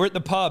 Eddie, we're at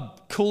the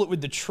pub. Cool it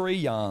with the tree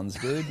yarns,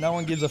 dude. No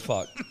one gives a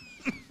fuck.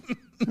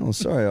 Oh,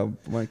 sorry, I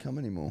won't come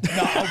anymore.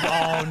 No,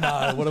 oh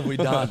no, what have we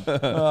done?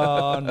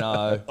 Oh,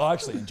 no. I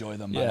actually enjoy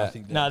them, mate. I Yeah.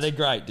 think No, they're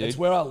great, dude. It's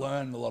where I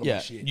learn a lot of my Yeah,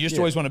 shit. you just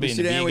always want to be We in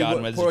sit the down, beer we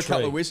garden where pour a there's a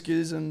couple of tree.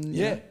 whiskies and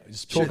Yeah.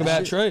 just Talk shit.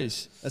 about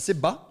trees. That's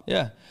it, buck.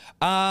 Yeah.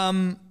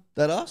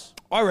 That us?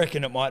 I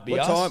reckon it might be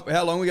What us. time?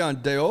 How long we going,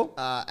 Dior?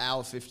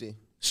 Hour 50.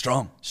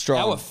 Strong.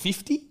 Strong. Hour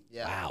 50?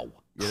 Yeah. Wow.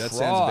 Yeah, that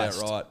sounds Christ.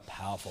 about right.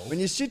 Powerful. When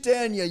you sit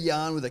down, you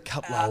yarn with a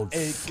couple of old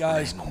It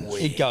goes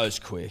quick. It goes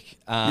quick.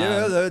 You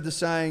ever heard the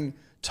saying,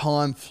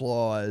 time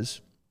flies?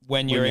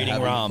 When you're you're eating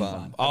having rum.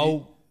 fun.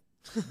 Oh,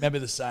 Remember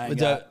the saying?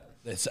 The-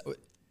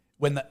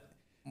 When the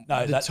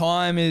no, the that,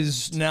 time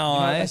is you know what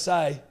now they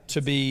say?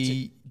 to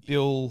be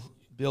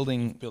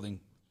building. Building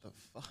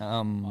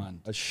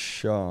Um, A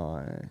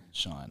shy.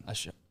 shine.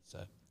 So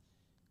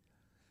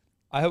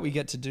I hope we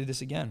get to do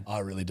this again. I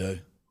really do.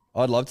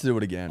 I'd love to do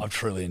it again. I've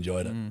truly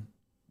enjoyed it.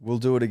 We'll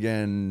do it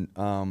again.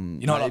 You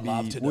know what I'd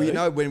love to Well, you do?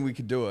 know when we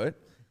could do it?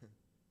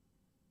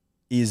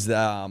 is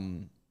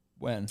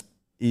When?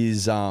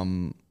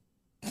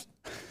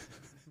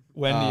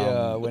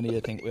 when do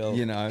you think we'll?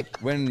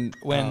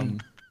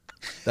 when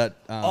that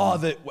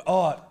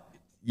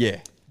yeah.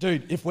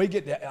 Dude, if we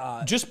get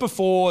that, Just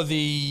before the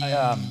you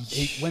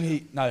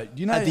know At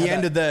the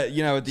end of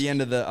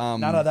the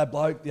no, that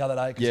bloke the other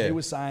day because Yeah. he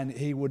was saying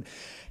he would.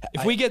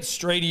 if we get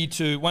Streety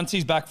to once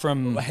he's back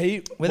from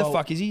where the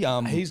fuck is he?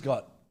 He's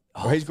got.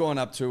 he's going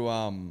up to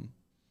him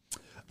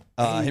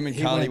and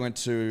he Carly went went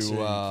to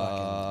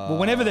well,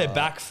 whenever they're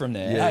back from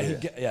there,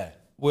 Yeah.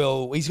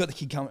 well, he's got the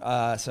kid coming.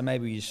 So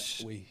maybe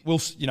we'll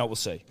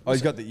see. oh,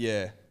 he's got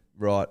the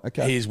right,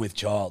 okay. He is with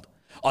child.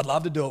 I'd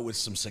love to do it with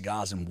some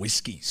cigars and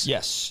whiskeys.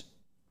 Yes,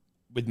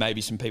 with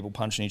maybe some people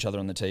punching each other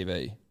on the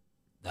TV,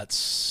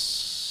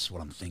 That's what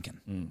I'm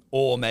thinking.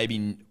 or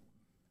maybe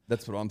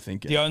That's what I'm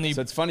thinking.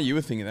 So it's funny you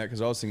were thinking that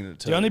because I was thinking it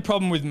too. the only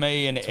problem with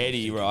me and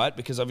Eddie, right?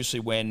 Because obviously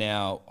we're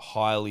now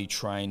highly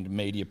trained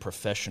media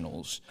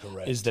professionals.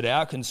 Correct. Is that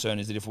our concern?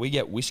 Is that if we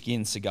get whiskey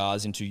and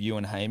cigars into you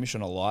and Hamish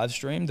on a live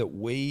stream, that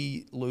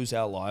we lose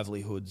our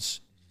livelihoods.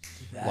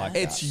 Like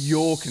it's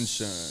your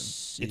concern.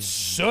 it's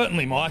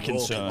certainly my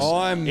concern.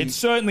 I'm- It's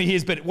certainly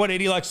his. But what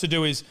Eddie likes to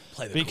do is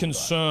Play the be cool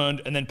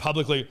concerned and then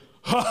publicly.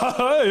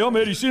 Hey, I'm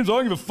Eddie Sims. I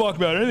don't give a fuck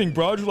about anything,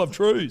 bro. I just love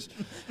trees.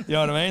 You know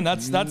what I mean?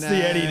 That's the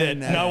Eddie that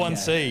no one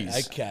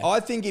sees. Okay. I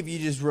think if you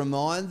just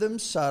remind them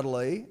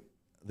subtly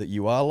that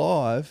you are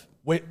live,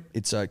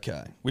 it's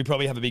okay. We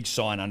probably have a big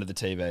sign under the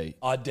TV.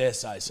 I dare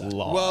say so.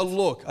 Live. Well,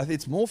 look, I think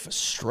it's more for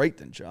street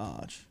than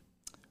Jarch.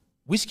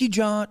 Whiskey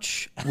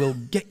Jarch will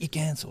get you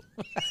cancelled.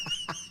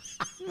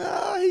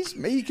 No,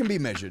 he can be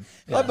measured.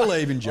 I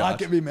believe in Jarch. I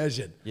can be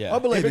measured. Yeah. I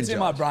believe If it's in in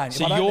my Jarch. brain.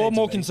 So if I don't you're need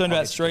more to be, concerned I'll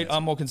about get street. cancelled.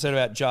 I'm more concerned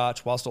about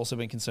Jarch, whilst also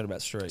being concerned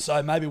about street.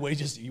 So maybe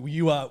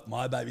you are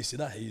my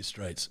babysitter. He is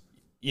streets.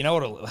 You know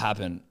what'll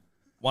happen?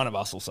 One of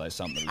us will say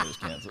something that is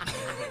cancelled.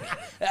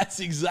 That's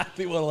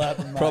exactly what'll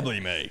happen. Mate. Probably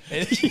me.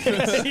 It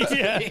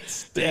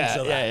stinks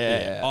of that.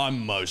 Yeah.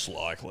 I'm most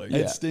likely.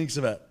 It stinks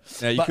of it.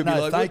 Now, you But could no,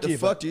 be like, thank what the you,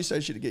 fuck? but Do you say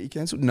shit to get you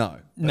cancelled? No.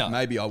 But No.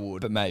 maybe I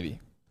would. But maybe.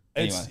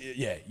 Anyway.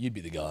 Yeah, you'd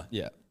be the guy.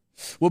 Yeah.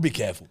 We'll be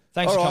careful.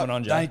 Thanks All for right, coming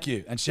on, Jay. Thank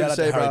you. And shout Good out to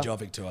to see you, Harry bro.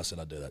 Jovic too. I said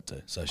I'd do that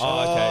too. So shout Oh,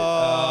 out.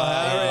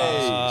 okay.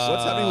 Harry.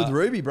 What's happening with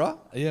Ruby, bro?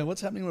 Yeah,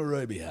 what's happening with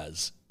Ruby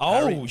has?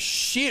 Oh,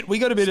 shit. We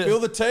got a bit Spill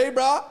of... the tea,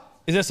 bro.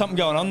 Is there something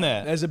going on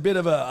there? There's a bit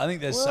of a. I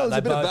think there's. Well, there's they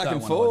a bit of both back don't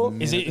and wanna forth.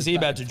 admit Is he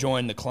about to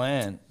join the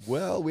clan?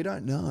 Well, we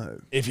don't know.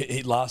 If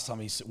he last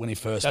time when he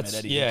first met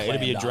Eddie, he it'd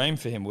be a clammed up. dream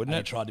for him, wouldn't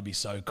And it? he tried to be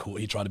so cool.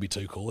 He tried to be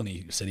too cool, and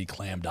he said he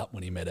clammed up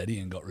when he met Eddie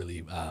and got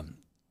really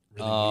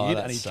Oh, weird.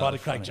 that's And he so tried to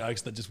crack funny.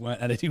 jokes that just weren't.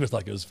 And he was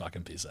like, it was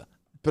fucking pisser.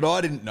 But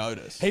I didn't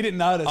notice. He didn't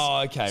notice.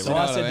 Oh, okay. So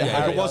right. I said to Yeah,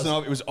 Harry, it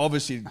wasn't.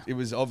 It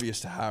was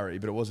obvious to Harry,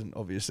 but it wasn't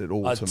obvious at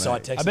all to me. so I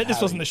texted I bet this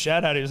Harry. wasn't the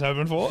shout out he was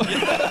hoping for.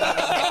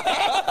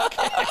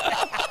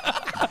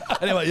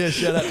 Anyway, yeah,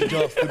 shout out to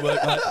Joff. Good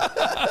work, mate.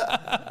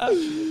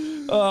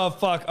 Oh,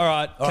 fuck. All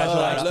right. Catch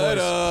you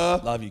later.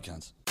 Boys. Love you,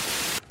 cunts.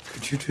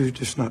 Could you two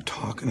just not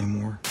talk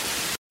anymore?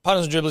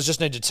 Punters and dribblers, just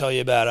need to tell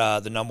you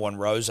about the number one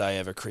rosé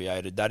ever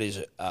created. That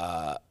is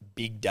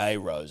Big Day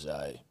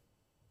Rosé.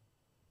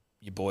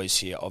 Your boys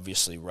here,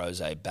 obviously,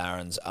 rosé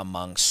barons,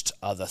 amongst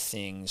other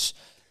things.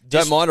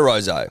 Don't mind a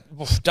rosé.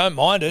 Don't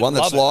mind it. One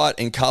that's Love it. light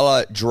in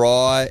colour,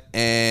 dry,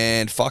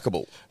 and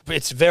fuckable. But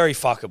it's very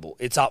fuckable.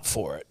 It's up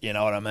for it. You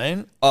know what I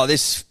mean? Oh,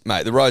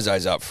 mate, the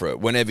rosé's up for it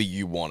whenever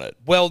you want it.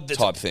 Well,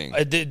 type thing.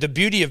 The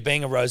beauty of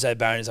being a rosé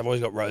baron is I've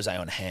always got rosé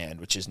on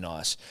hand, which is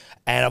nice.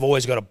 And I've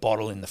always got a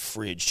bottle in the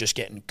fridge, just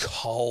getting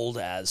cold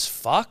as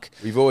fuck.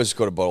 We've always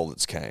got a bottle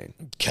that's keen.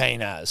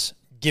 Keen as.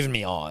 Giving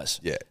me eyes.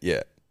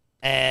 Yeah.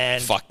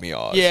 And Fuck me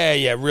eyes.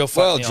 Yeah, real fuck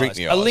Well, me drink eyes.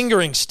 me A eyes.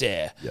 lingering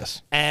stare.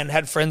 Yes. And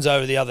had friends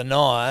over the other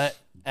night,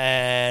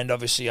 and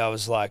obviously I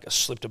was like, I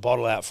slipped a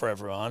bottle out for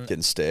everyone.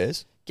 Getting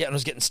stares. I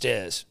was getting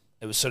stares.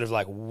 It was sort of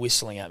like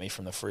whistling at me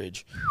from the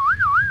fridge.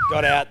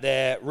 Got out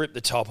there, ripped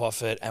the top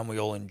off it, and we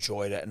all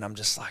enjoyed it. And I'm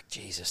just like,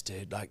 Jesus,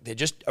 dude, like a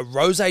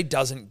rosé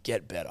doesn't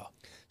get better.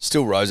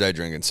 Still rosé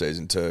drinking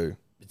season too.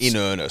 In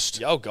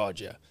earnest. Oh God,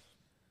 yeah.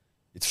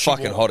 It's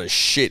fucking hot as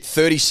shit.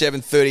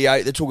 37,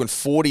 38. They're talking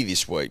 40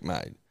 this week,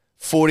 mate.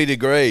 40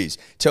 degrees.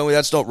 Tell me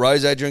that's not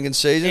rosé drinking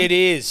season? It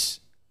is.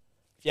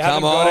 If you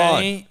Come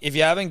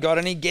haven't got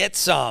any, get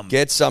some.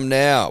 Get some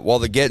now while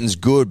the getting's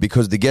good,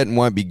 because the getting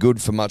won't be good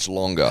for much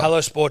longer.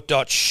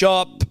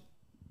 Hellosport.shop,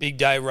 Big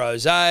Day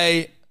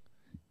Rosé.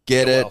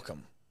 Get You're it.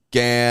 welcome.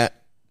 Get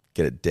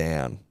it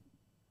down.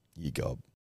 You gob.